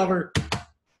 let me cover.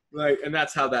 Right, and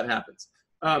that's how that happens.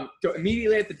 So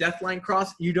immediately at the death line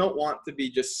cross, you don't want to be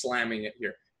just slamming it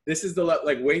here. This is the,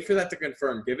 like, wait for that to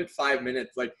confirm. Give it 5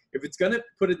 minutes. Like, if it's going to,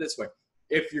 put it this way,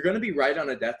 if you're going to be right on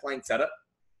a death line setup,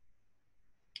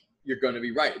 you're going to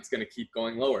be right. It's going to keep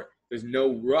going lower. There's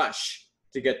no rush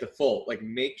to get to full. Like,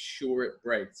 make sure it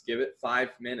breaks. Give it 5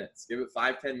 minutes. Give it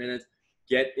 5-10 minutes.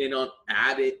 Get in on,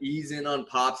 add it, ease in on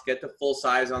pops, get to full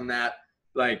size on that.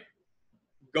 Like,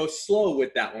 go slow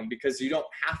with that one because you don't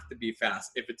have to be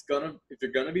fast. If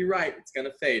you're gonna be right, it's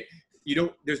gonna fade.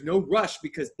 There's no rush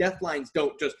because death lines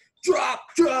don't just drop,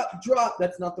 drop, drop.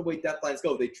 That's not the way death lines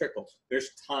go. They trickle.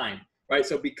 There's time, right?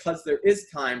 So because there is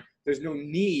time, there's no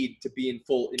need to be in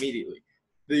full immediately.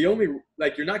 The only,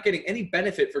 like, you're not getting any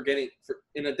benefit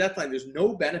in a death line. There's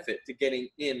no benefit to getting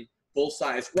in full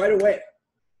size right away.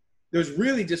 There's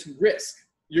really just risk.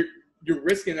 You're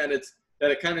risking that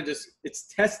it kind of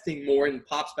it's testing more and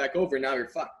pops back over. Now you're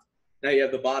fucked. Now you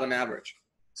have the bottom average.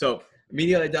 So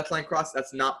Immediately death line cross,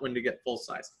 that's not when to get full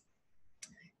size.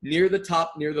 Near the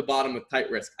top, near the bottom with tight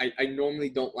risk. I normally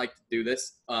don't like to do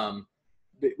this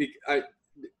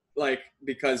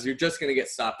because you're just going to get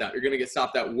stopped out. You're going to get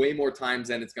stopped out way more times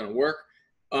than it's going to work.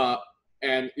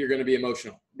 And you're going to be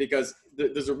emotional because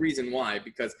there's a reason why.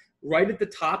 Because right at the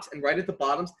tops and right at the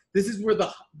bottoms, this is where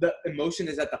the emotion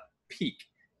is at the peak.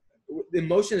 The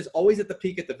emotion is always at the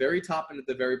peak, at the very top and at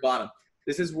the very bottom.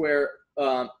 This is where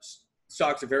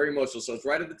stocks are very emotional. So it's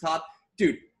right at the top.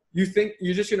 Dude, you think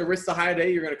you're just going to risk the high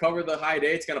day. You're going to cover the high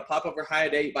day. It's going to pop over high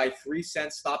day by 3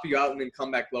 cents, stop you out, and then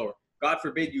come back lower. God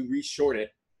forbid you re-short it.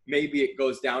 Maybe it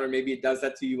goes down, or maybe it does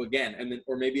that to you again. And then,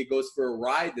 or maybe it goes for a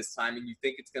ride this time and you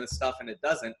think it's going to stuff and it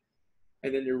doesn't.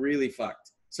 And then you're really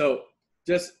fucked. So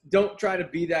just don't try to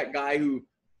be that guy who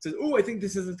says, oh, I think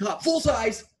this is the top. Full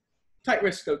size. Tight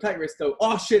risk though, tight risk though.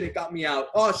 Oh shit, it got me out.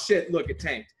 Oh shit, look, it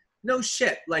tanked. No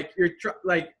shit. Like you're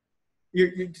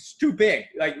just too big.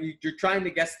 Like you're trying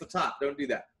to guess the top. Don't do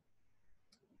that.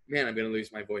 Man, I'm going to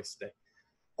lose my voice today.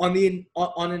 On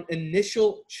an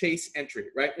initial chase entry,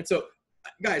 right? And so,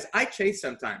 guys, I chase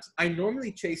sometimes. I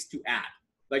normally chase to add.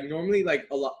 Like normally, like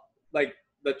a lot, like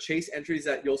the chase entries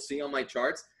that you'll see on my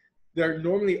charts, they're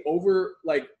normally over,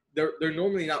 like they're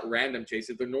normally not random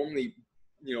chases. They're normally,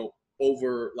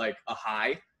 over like a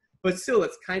high, but still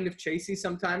it's kind of chasey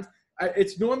sometimes.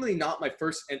 It's normally not my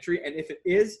first entry, and if it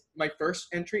is my first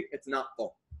entry, it's not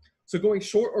full. So going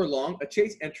short or long, a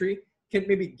chase entry can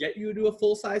maybe get you to a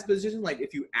full size position, like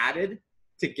if you added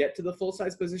to get to the full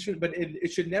size position, but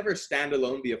it should never stand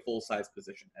alone be a full size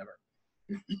position ever.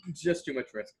 It's just too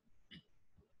much risk.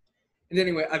 And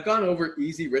anyway, I've gone over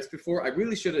easy risk before. I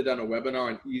really should have done a webinar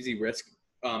on easy risk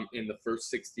in the first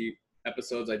 60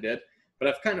 episodes I did, but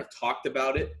I've kind of talked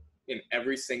about it in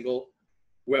every single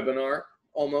webinar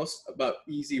almost about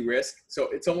easy risk. So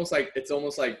it's almost like it's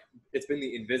been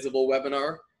the invisible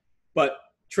webinar. But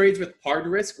trades with hard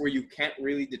risk where you can't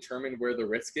really determine where the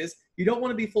risk is, you don't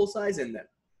want to be full size in them.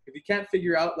 If you can't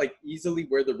figure out like easily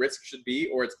where the risk should be,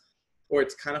 or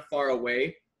it's kind of far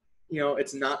away,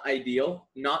 it's not ideal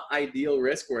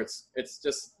risk where it's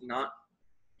just not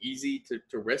easy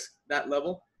to risk that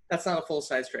level. That's not a full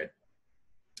size trade.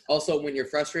 Also, when you're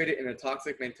frustrated in a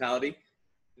toxic mentality,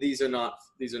 these are not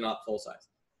full size.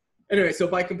 Anyway, so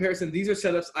by comparison, these are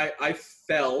setups I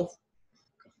feel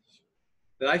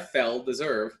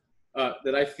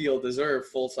deserve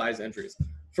full size entries.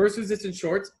 First resistance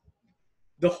shorts.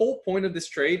 The whole point of this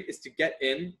trade is to get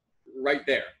in right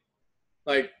there.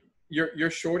 Like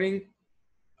you're shorting,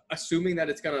 assuming that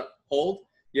it's gonna hold.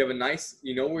 You have a nice,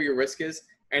 where your risk is,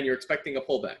 and you're expecting a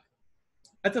pullback.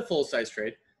 That's a full size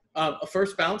trade. A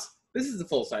first bounce. This is a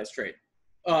full size trade.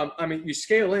 You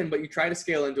scale in, but you try to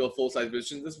scale into a full size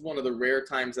position. This is one of the rare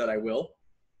times that I will.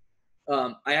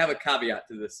 I have a caveat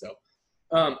to this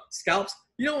though. Scalps,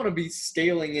 you don't want to be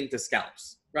scaling into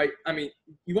scalps, right?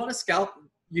 You want to scalp,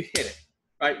 you hit it,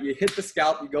 right? You hit the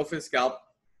scalp, you go for the scalp,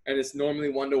 and it's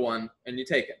normally 1-to-1, and you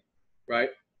take it, right?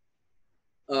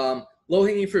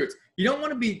 Low-hanging fruits. You don't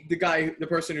want to be the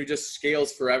person who just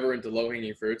scales forever into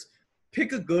low-hanging fruits.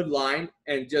 Pick a good line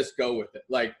and just go with it.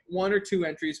 Like 1 or 2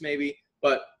 entries maybe,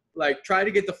 but like try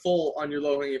to get the full on your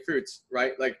low-hanging fruits,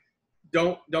 right? Like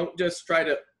don't just try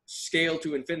to scale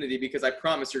to infinity, because I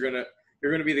promise you're gonna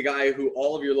be the guy who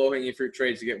all of your low-hanging fruit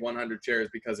trades, you get 100 shares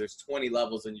because there's 20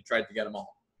 levels and you tried to get them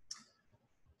all.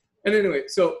 And anyway,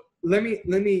 so let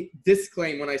me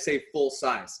disclaim when I say full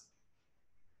size.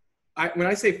 When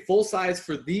I say full size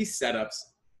for these setups,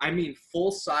 I mean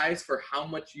full size for how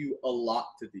much you allot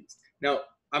to these. Now,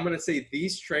 I'm gonna say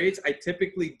these trades, I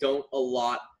typically don't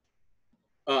allot.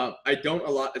 I don't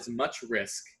allot as much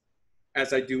risk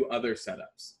as I do other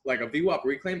setups. Like a VWAP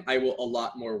reclaim, I will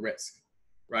allot more risk,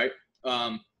 right?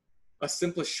 A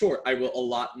simplest short, I will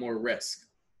allot more risk.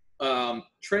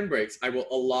 Trend breaks, I will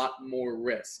allot more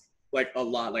risk. Like a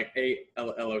lot, like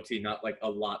A-L-L-O-T, not like a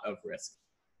lot of risk.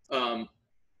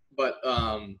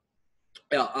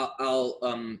 Yeah,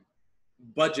 I'll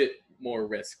budget more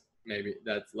risk, maybe.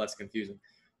 That's less confusing.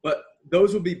 But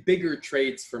those will be bigger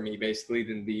trades for me, basically,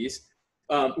 than these.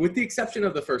 With the exception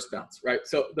of the first bounce, right?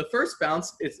 So the first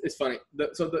bounce is funny.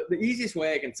 So the easiest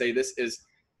way I can say this is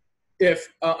if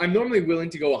I'm normally willing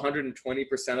to go 120%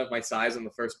 of my size on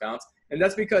the first bounce. And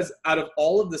that's because out of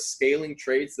all of the scaling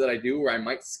trades that I do where I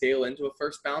might scale into a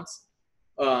first bounce,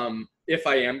 if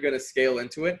I am going to scale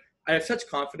into it, I have such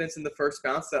confidence in the first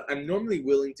bounce that I'm normally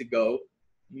willing to go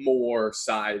more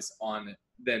size on it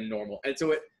than normal. And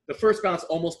so the first bounce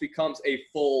almost becomes a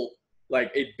full,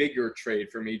 like a bigger trade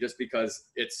for me, just because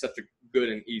it's such a good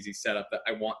and easy setup that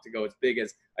I want to go as big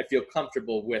as I feel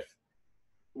comfortable with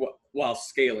while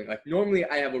scaling. Like normally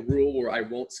I have a rule where I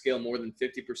won't scale more than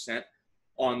 50%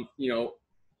 on,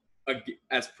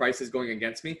 as price is going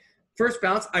against me. First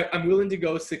bounce, I'm willing to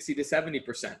go 60 to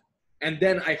 70%. And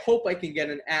then I hope I can get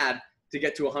an ad to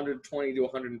get to 120 to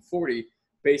 140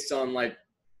 based on like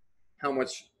how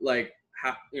much, like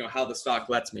how the stock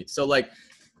lets me. So like,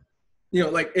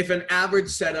 like if an average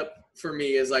setup for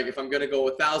me is like, if I'm going to go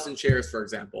 1,000 shares, for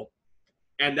example,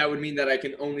 and that would mean that I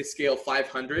can only scale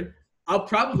 500, I'll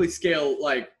probably scale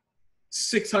like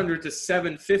 600 to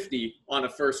 750 on a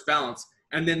first bounce,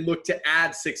 and then look to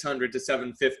add 600 to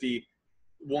 750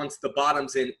 once the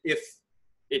bottom's in, if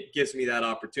it gives me that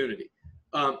opportunity.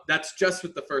 That's just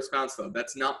with the first bounce though.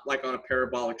 That's not like on a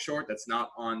parabolic short. That's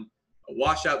not on a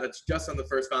washout. That's just on the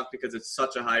first bounce because it's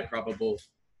such a high probable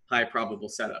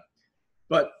setup.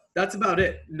 But that's about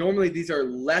it. Normally these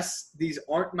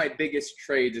aren't my biggest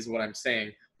trades is what I'm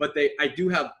saying, but I do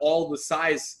have all the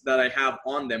size that I have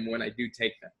on them when I do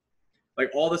take them.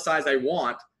 Like all the size I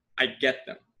want, I get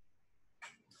them.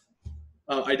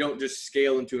 I don't just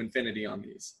scale into infinity on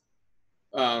these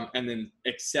and then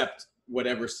accept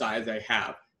whatever size I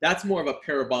have. That's more of a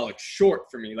parabolic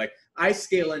short for me. Like I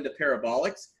scale into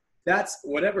parabolics. That's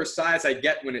whatever size I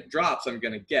get when it drops, I'm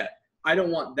going to get. I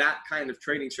don't want that kind of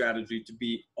trading strategy to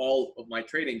be all of my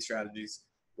trading strategies,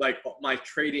 like my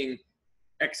trading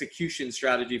execution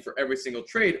strategy for every single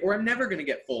trade, or I'm never going to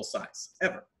get full size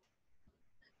ever.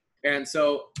 And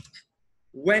so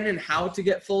when and how to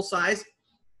get full size.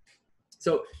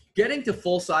 So getting to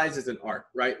full size is an art,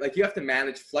 right? Like you have to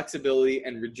manage flexibility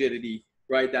and rigidity,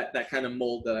 right? That kind of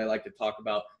mold that I like to talk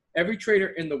about. Every trader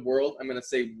in the world, I'm going to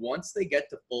say, once they get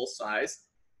to full size,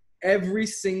 every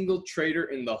single trader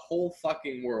in the whole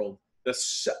fucking world,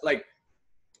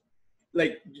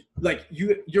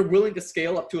 you're willing to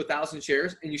scale up to 1,000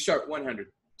 shares, and you start 100,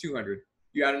 200,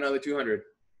 you add another 200,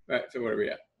 right? So what are we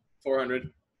at?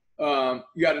 400.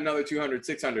 You add another 200,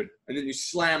 600, and then you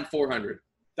slam 400,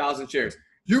 1,000 shares.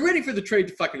 You're ready for the trade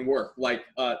to fucking work like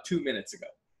 2 minutes ago,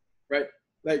 right?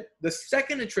 Like the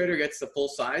second a trader gets to full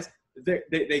size,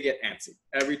 they get antsy.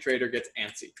 Every trader gets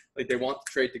antsy. Like they want the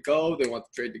trade to go. They want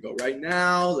the trade to go right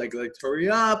now. Like hurry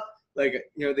up. Like,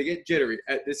 they get jittery.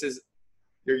 This is,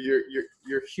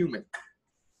 you're human.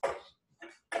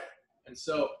 And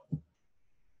so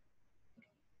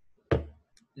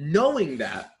knowing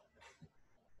that,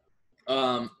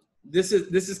 this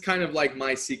is kind of like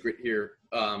my secret here,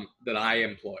 that I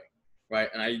employ, right?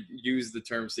 And I use the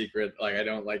term secret. Like I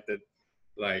don't like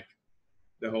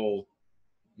the whole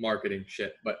marketing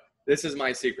shit, but this is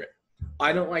my secret.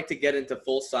 I don't like to get into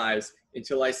full size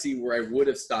until I see where I would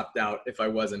have stopped out if I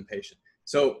wasn't patient.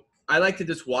 So I like to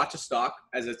just watch a stock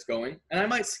as it's going, and I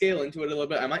might scale into it a little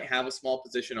bit. I might have a small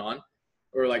position on,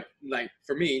 or like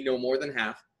for me, no more than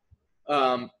half.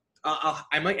 I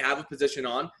might have a position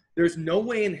on. There's no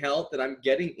way in hell that I'm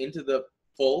getting into the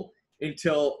full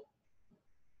until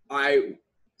I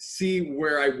see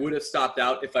where I would have stopped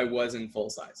out if I was in full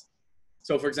size.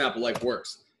 So for example, like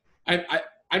works.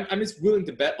 I'm just willing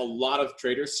to bet a lot of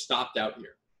traders stopped out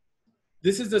here.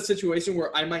 This is a situation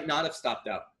where I might not have stopped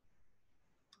out.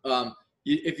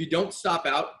 If you don't stop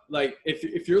out, like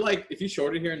if you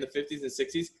shorted here in the 50s and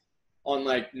 60s on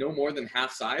like no more than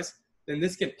half size, then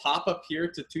this can pop up here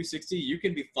to 260. You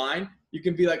can be fine. You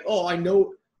can be like, oh, I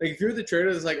know. Like if you're the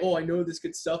trader that's like, oh, I know this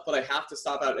good stuff, but I have to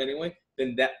stop out anyway.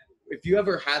 Then if you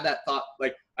ever had that thought,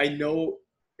 like I know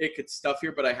it could stuff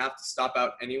here, but I have to stop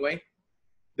out anyway.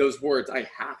 Those words, I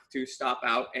have to stop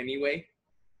out anyway.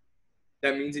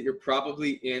 That means that you're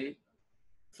probably in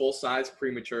full size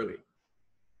prematurely.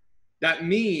 That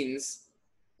means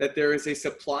that there is a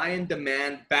supply and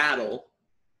demand battle,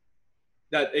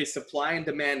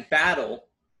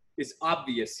 is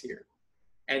obvious here.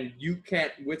 And you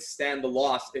can't withstand the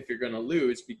loss if you're going to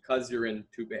lose because you're in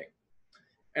too big.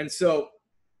 And so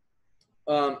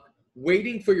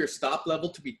waiting for your stop level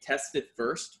to be tested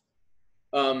first,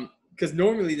 because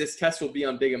normally this test will be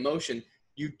on big emotion.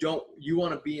 You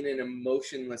want to be in an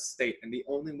emotionless state. And the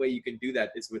only way you can do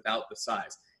that is without the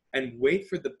size. And wait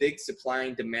for the big supply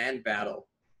and demand battle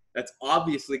that's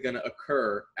obviously going to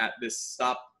occur at this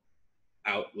stop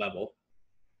out level.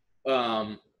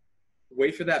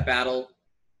 Wait for that battle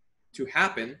to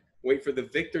happen. Wait for the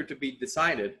victor to be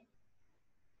decided.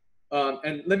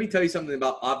 And let me tell you something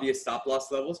about obvious stop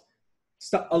loss levels.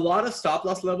 A lot of stop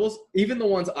loss levels, even the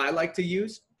ones I like to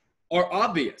use, are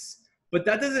obvious. But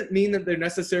that doesn't mean that they're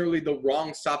necessarily the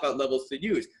wrong stop out levels to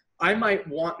use. I might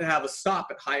want to have a stop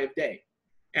at high of day.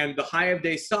 And the high of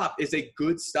day stop is a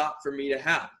good stop for me to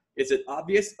have. Is it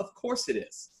obvious? Of course it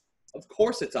is. Of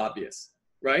course it's obvious,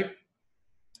 right?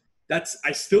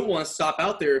 I still want to stop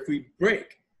out there if we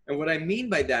break. And what I mean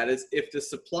by that is if the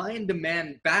supply and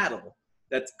demand battle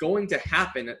that's going to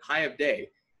happen at high of day,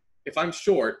 if I'm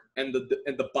short and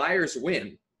the buyers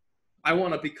win, I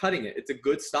want to be cutting it. It's a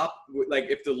good stop. Like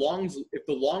if the longs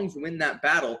win that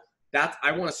battle,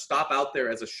 I want to stop out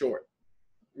there as a short,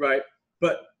 right?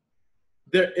 But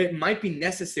it might be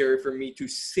necessary for me to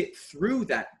sit through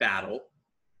that battle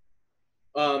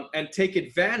and take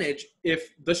advantage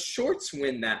if the shorts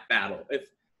win that battle.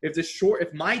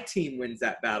 If my team wins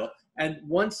that battle, and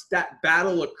once that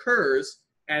battle occurs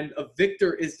and a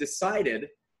victor is decided,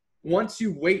 if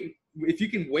you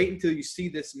can wait until you see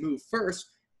this move first,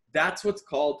 that's what's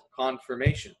called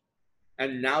confirmation.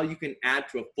 And now you can add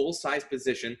to a full-size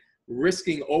position,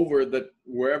 risking over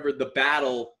wherever the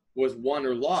battle was won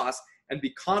or lost, and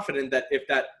be confident that if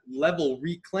that level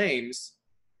reclaims,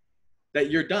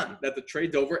 that you're done, that the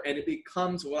trade's over, and it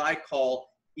becomes what I call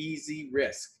easy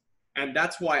risk. And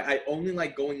that's why I only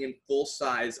like going in full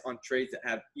size on trades that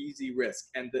have easy risk.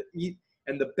 And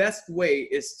the best way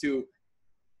is to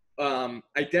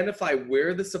identify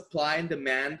where the supply and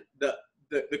demand,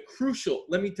 the crucial,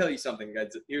 let me tell you something,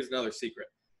 guys. Here's another secret.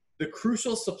 The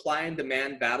crucial supply and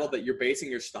demand battle that you're basing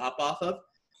your stop off of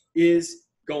is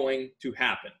going to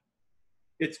happen.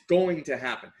 It's going to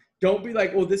happen. Don't be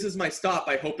like, well, this is my stop.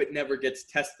 I hope it never gets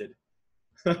tested.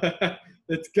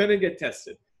 It's going to get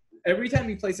tested. Every time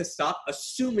you place a stop,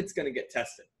 assume it's going to get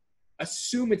tested.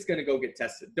 Assume it's going to go get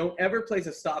tested. Don't ever place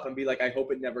a stop and be like, I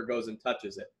hope it never goes and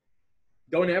touches it.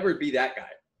 Don't ever be that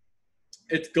guy.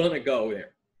 It's going to go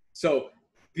there. So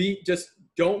just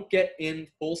don't get in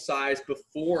full size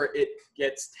before it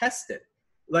gets tested.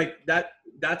 Like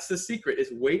that's the secret,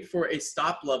 is wait for a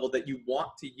stop level that you want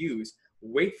to use.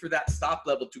 Wait for that stop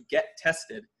level to get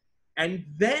tested, and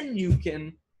then you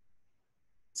can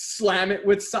slam it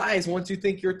with size once you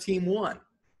think your team won,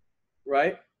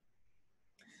 right?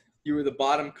 You were the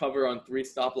bottom cover on 3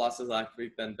 stop losses last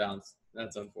week, then bounced.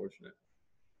 That's unfortunate.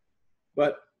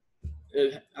 But,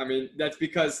 that's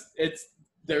because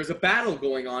there's a battle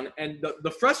going on, and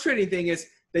the frustrating thing is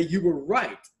that you were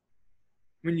right.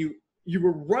 When you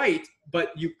were right,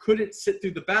 but you couldn't sit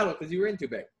through the battle because you were in too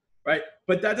big. Right?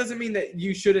 But that doesn't mean that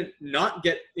you shouldn't not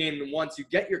get in once you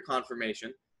get your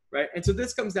confirmation, right? And so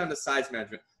this comes down to size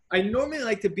management. I normally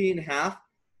like to be in half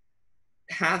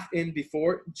in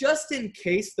before, just in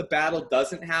case the battle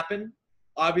doesn't happen.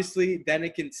 Obviously, then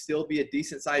it can still be a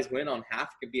decent size win on half.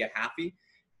 It could be a halfie.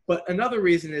 But another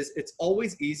reason is it's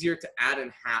always easier to add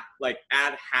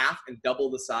half and double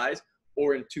the size,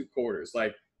 or in 2 quarters,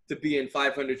 like to be in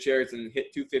 500 shares and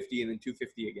hit 250 and then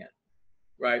 250 again,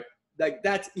 right? Like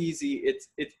that's easy. It's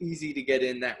easy to get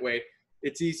in that way.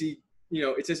 It's easy,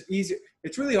 it's just easy.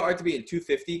 It's really hard to be in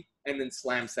 250 and then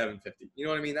slam 750. You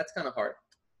know what I mean? That's kind of hard.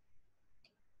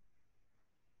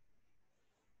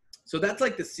 So that's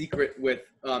like the secret with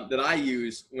that I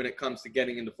use when it comes to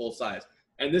getting into full size.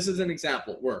 And this is an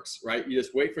example. It works, right? You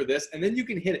just wait for this and then you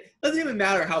can hit it. It doesn't even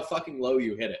matter how fucking low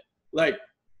you hit it. Like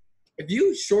if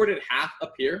you shorted half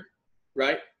up here,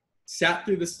 right? Sat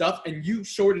through the stuff and you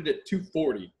shorted at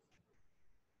 240.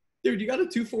 Dude, you got a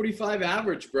 245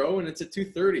 average, bro, and it's a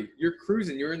 230. You're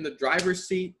cruising. You're in the driver's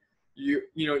seat. You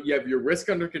have your risk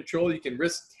under control. You can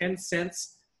risk 10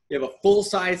 cents. You have a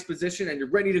full-size position, and you're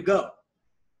ready to go,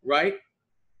 right?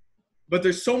 But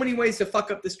there's so many ways to fuck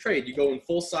up this trade. You go in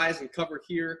full size and cover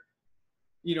here.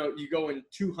 You go in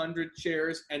 200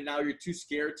 shares, and now you're too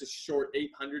scared to short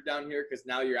 800 down here because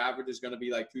now your average is going to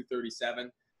be like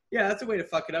 237. Yeah, that's a way to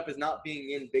fuck it up, is not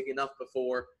being in big enough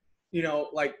before.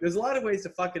 There's a lot of ways to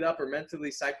fuck it up or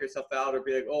mentally psych yourself out or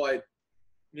be like, oh, I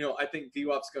think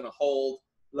VWAP's going to hold,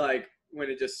 like when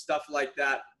it just stuff like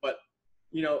that. But,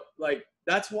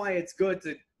 that's why it's good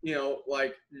to,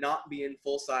 not be in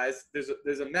full size.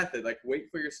 There's a method, like wait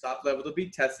for your stop level to be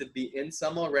tested, be in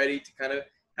some already to kind of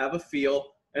have a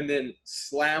feel, and then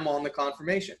slam on the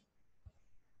confirmation.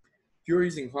 If you're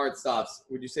using hard stops,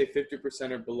 would you say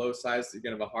 50% or below size so you're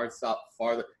going to have a hard stop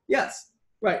farther? Yes.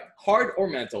 Right. Hard or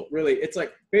mental, really. It's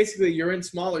like basically you're in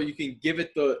smaller, you can give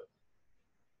it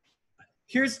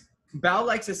Bao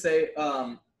likes to say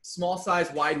small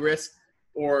size, wide risk,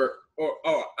 or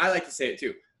I like to say it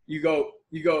too.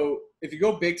 If you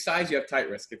go big size, you have tight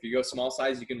risk. If you go small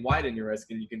size, you can widen your risk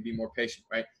and you can be more patient,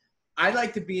 right? I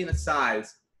like to be in a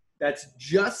size that's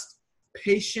just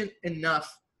patient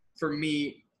enough for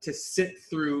me to sit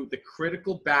through the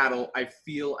critical battle I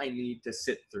feel I need to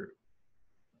sit through.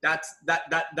 That's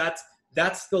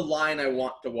the line I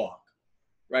want to walk,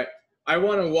 right? I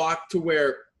want to walk to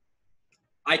where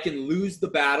I can lose the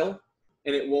battle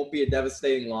and it won't be a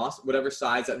devastating loss, whatever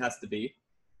size that has to be,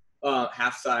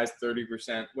 half size,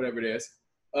 30%, whatever it is.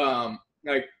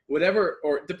 like whatever,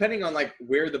 or depending on like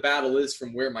where the battle is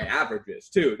from where my average is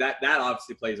too, that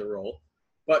obviously plays a role.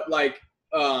 But like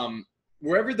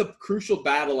wherever the crucial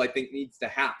battle I think needs to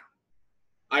happen,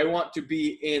 I want to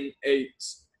be in a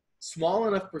small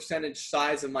enough percentage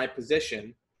size of my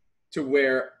position to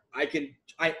where I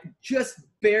just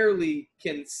barely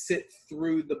can sit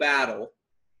through the battle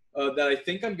that I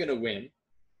think I'm going to win.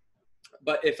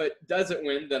 But if it doesn't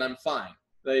win, then I'm fine.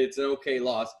 It's an okay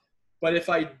loss. But if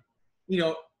I,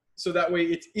 so that way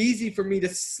it's easy for me to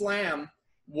slam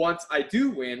once I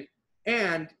do win.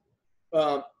 And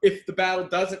if the battle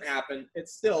doesn't happen,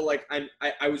 it's still like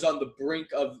I was on the brink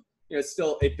of,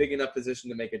 still a big enough position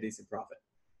to make a decent profit.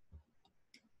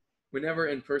 Whenever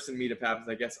in-person meetup happens,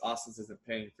 I guess Austin's isn't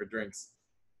paying for drinks.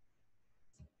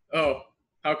 Oh,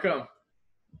 how come?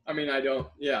 I mean,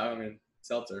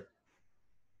 seltzer.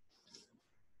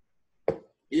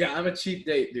 Yeah, I'm a cheap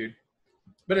date, dude.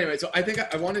 But anyway, so I think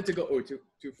I wanted to go,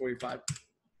 245.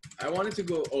 I wanted to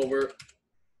go over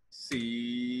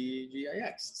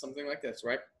CGIX, something like this,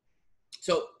 right?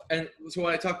 So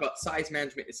what I talk about, size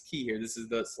management is key here. This is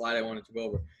the slide I wanted to go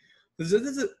over. This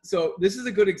is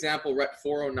a good example, right?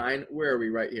 409. Where are we?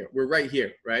 Right here. We're right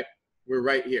here, right? We're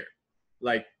right here.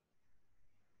 Like,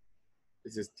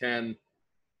 this is 10.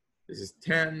 This is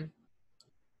 10,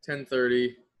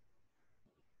 10:30.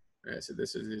 All right, so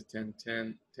this is 10,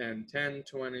 10, 10, 10,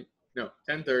 20. No,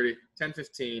 10:30,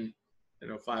 10:15,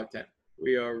 and 05:10.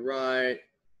 We are right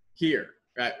here,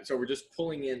 right? So we're just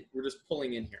pulling in. We're just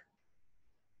pulling in here.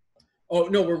 Oh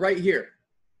no, we're right here.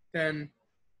 10,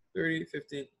 30,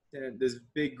 15. This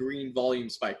big green volume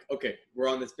spike. Okay, we're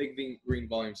on this big green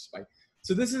volume spike.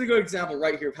 So this is a good example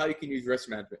right here of how you can use risk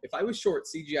management. If I was short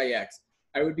CGIX,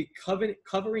 I would be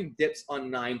covering dips on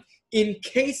 9 in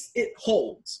case it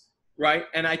holds, right?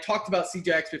 And I talked about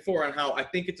CGIX before on how I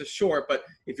think it's a short, but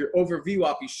if you're over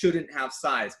VWAP, you shouldn't have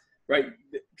size, right?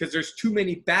 Because there's too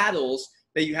many battles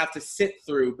that you have to sit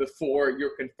through before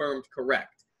you're confirmed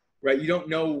correct, right? You don't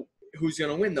know who's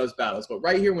going to win those battles. But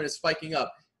right here when it's spiking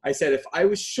up, I said if I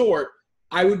was short,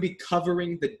 I would be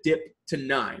covering the dip to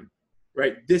 9,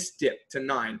 right? This dip to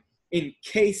 9 in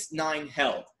case 9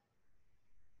 held.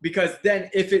 Because then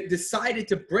if it decided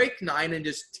to break 9 and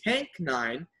just tank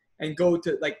 9 and go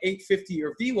to like 850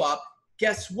 or VWAP,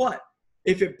 guess what?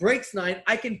 If it breaks 9,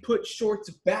 I can put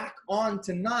shorts back on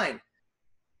to 9.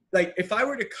 Like if I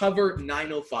were to cover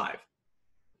 905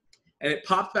 and it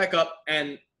popped back up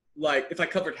and like if I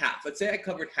covered half, let's say I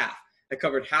covered half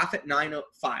at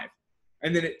 905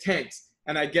 and then it tanks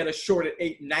and I get a short at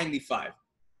 895.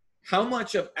 How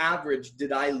much of average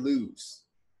did I lose,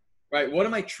 right? What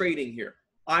am I trading here?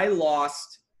 I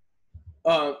lost,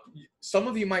 some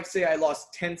of you might say I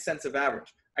lost 10 cents of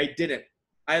average. I didn't.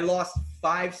 I lost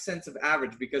 5 cents of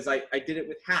average because I did it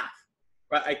with half,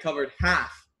 right? I covered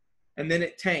half and then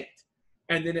it tanked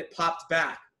and then it popped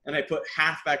back and I put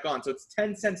half back on. So it's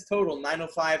 10 cents total,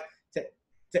 905 to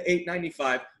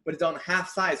 895, but it's on half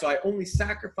size. So I only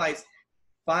sacrificed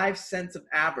 5 cents of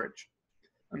average.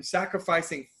 I'm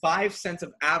sacrificing 5 cents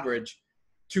of average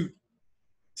to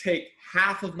take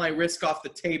half of my risk off the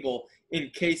table in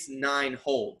case 9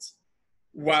 holds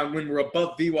when we're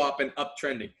above VWAP and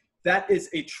uptrending. That is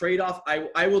a trade-off.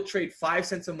 I will trade 5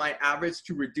 cents of my average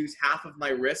to reduce half of my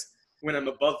risk when I'm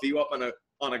above VWAP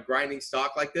on a grinding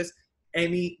stock like this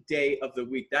any day of the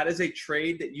week. That is a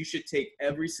trade that you should take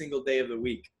every single day of the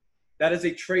week. That is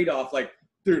a trade-off. Like,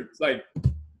 dude, like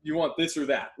you want this or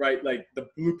that, right? Like the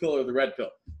blue pill or the red pill.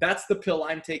 That's the pill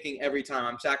I'm taking every time.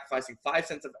 I'm sacrificing 5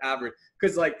 cents of average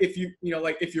because like if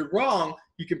if you're wrong,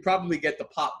 you can probably get the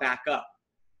pop back up,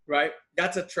 right?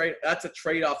 That's a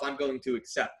trade-off I'm going to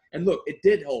accept. And look, it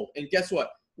did hold. And guess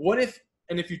what?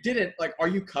 If you didn't, like, are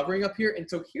you covering up here? And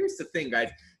so here's the thing, guys.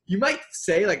 You might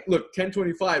say, like, look,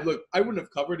 1025, look, I wouldn't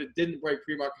have covered. It didn't break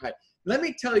pre-market high. Let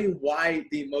me tell you why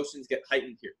the emotions get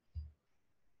heightened here.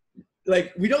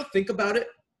 Like, we don't think about it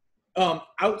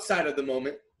outside of the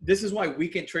moment. This is why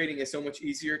weekend trading is so much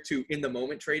easier to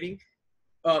in-the-moment trading.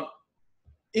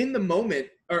 In the moment,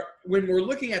 or when we're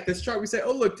looking at this chart, we say,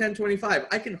 oh, look, 1025,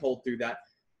 I can hold through that.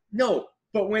 No,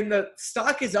 but when the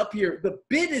stock is up here, the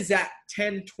bid is at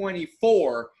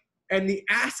 1024, and the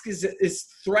ask is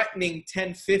threatening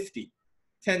 1050,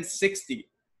 1060,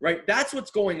 right? That's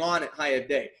what's going on at high of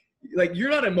day. Like, you're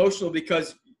not emotional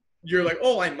because you're like,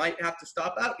 oh, I might have to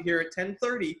stop out here at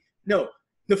 1030. No,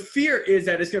 the fear is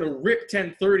that it's going to rip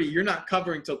 1030. You're not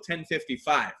covering till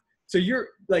 1055. So you're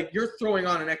throwing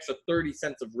on an extra 30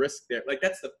 cents of risk there. Like,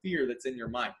 that's the fear that's in your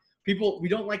mind. We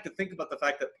don't like to think about the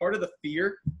fact that part of the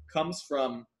fear comes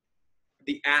from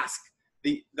the ask,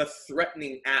 the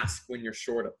threatening ask when you're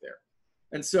short up there.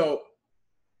 And so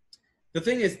The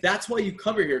thing is, that's why you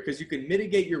cover here, because you can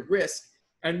mitigate your risk.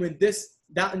 And when this,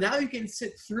 now you can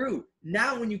sit through.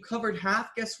 Now when you covered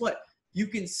half, guess what? You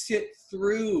can sit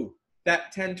through that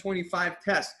 1025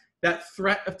 test, that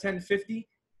threat of 1050,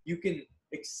 you can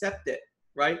accept it,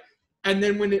 right? And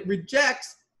then when it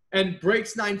rejects and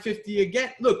breaks 950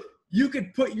 again, look, you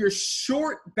could put your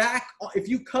short back. If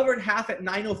you covered half at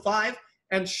 905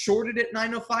 and shorted at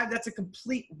 905, that's a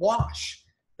complete wash.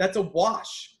 That's a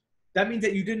wash. That means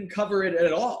that you didn't cover it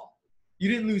at all. You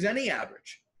didn't lose any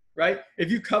average, right?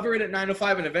 If you cover it at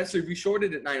 905 and eventually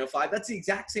reshorted at 905, that's the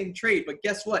exact same trade. But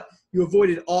guess what? You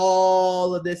avoided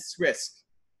all of this risk.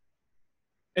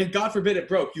 And God forbid it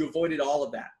broke. You avoided all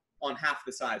of that on half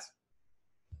the size.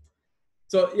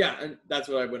 So yeah, and that's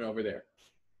what I went over there.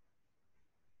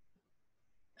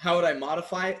 How would I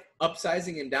modify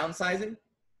upsizing and downsizing?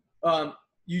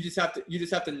 You just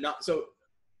have to not. So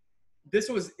this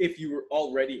was if you were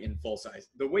already in full size.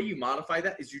 The way you modify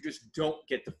that is you just don't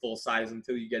get the full size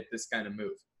until you get this kind of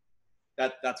move.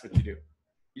 That's what you do.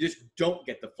 You just don't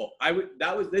get the full.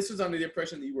 This was under the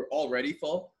impression that you were already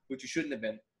full, which you shouldn't have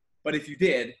been. But if you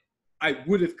did, I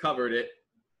would have covered it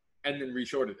and then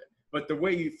reshorted it. But the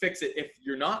way you fix it, if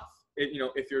you're under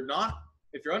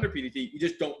PDT, you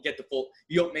just don't get the full.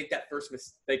 You don't make that first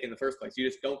mistake in the first place. You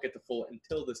just don't get the full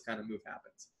until this kind of move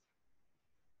happens.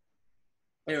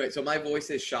 Anyway, so my voice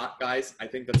is shot, guys. I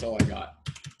think that's all I got.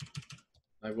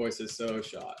 My voice is so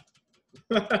shot.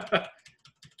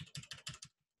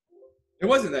 It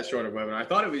wasn't that short of a webinar. I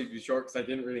thought it would be short because I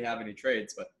didn't really have any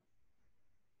trades, but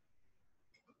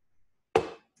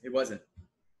it wasn't.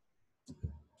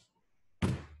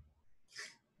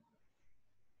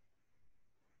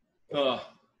 Oh.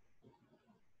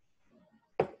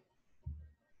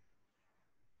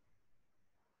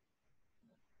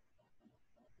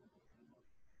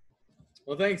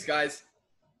 Well, thanks, guys.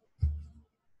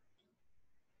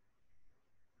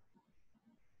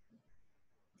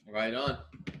 Right on.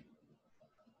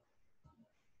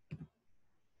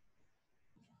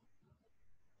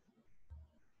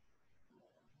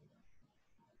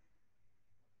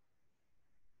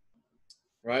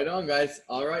 Right on, guys.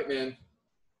 All right, man.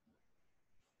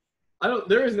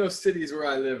 There is no cities where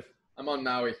I live. I'm on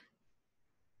Maui.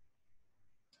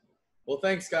 Well,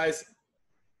 thanks, guys.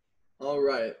 All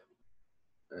right.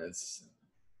 Let's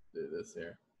do this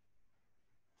here.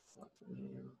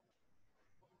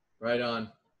 Right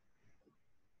on.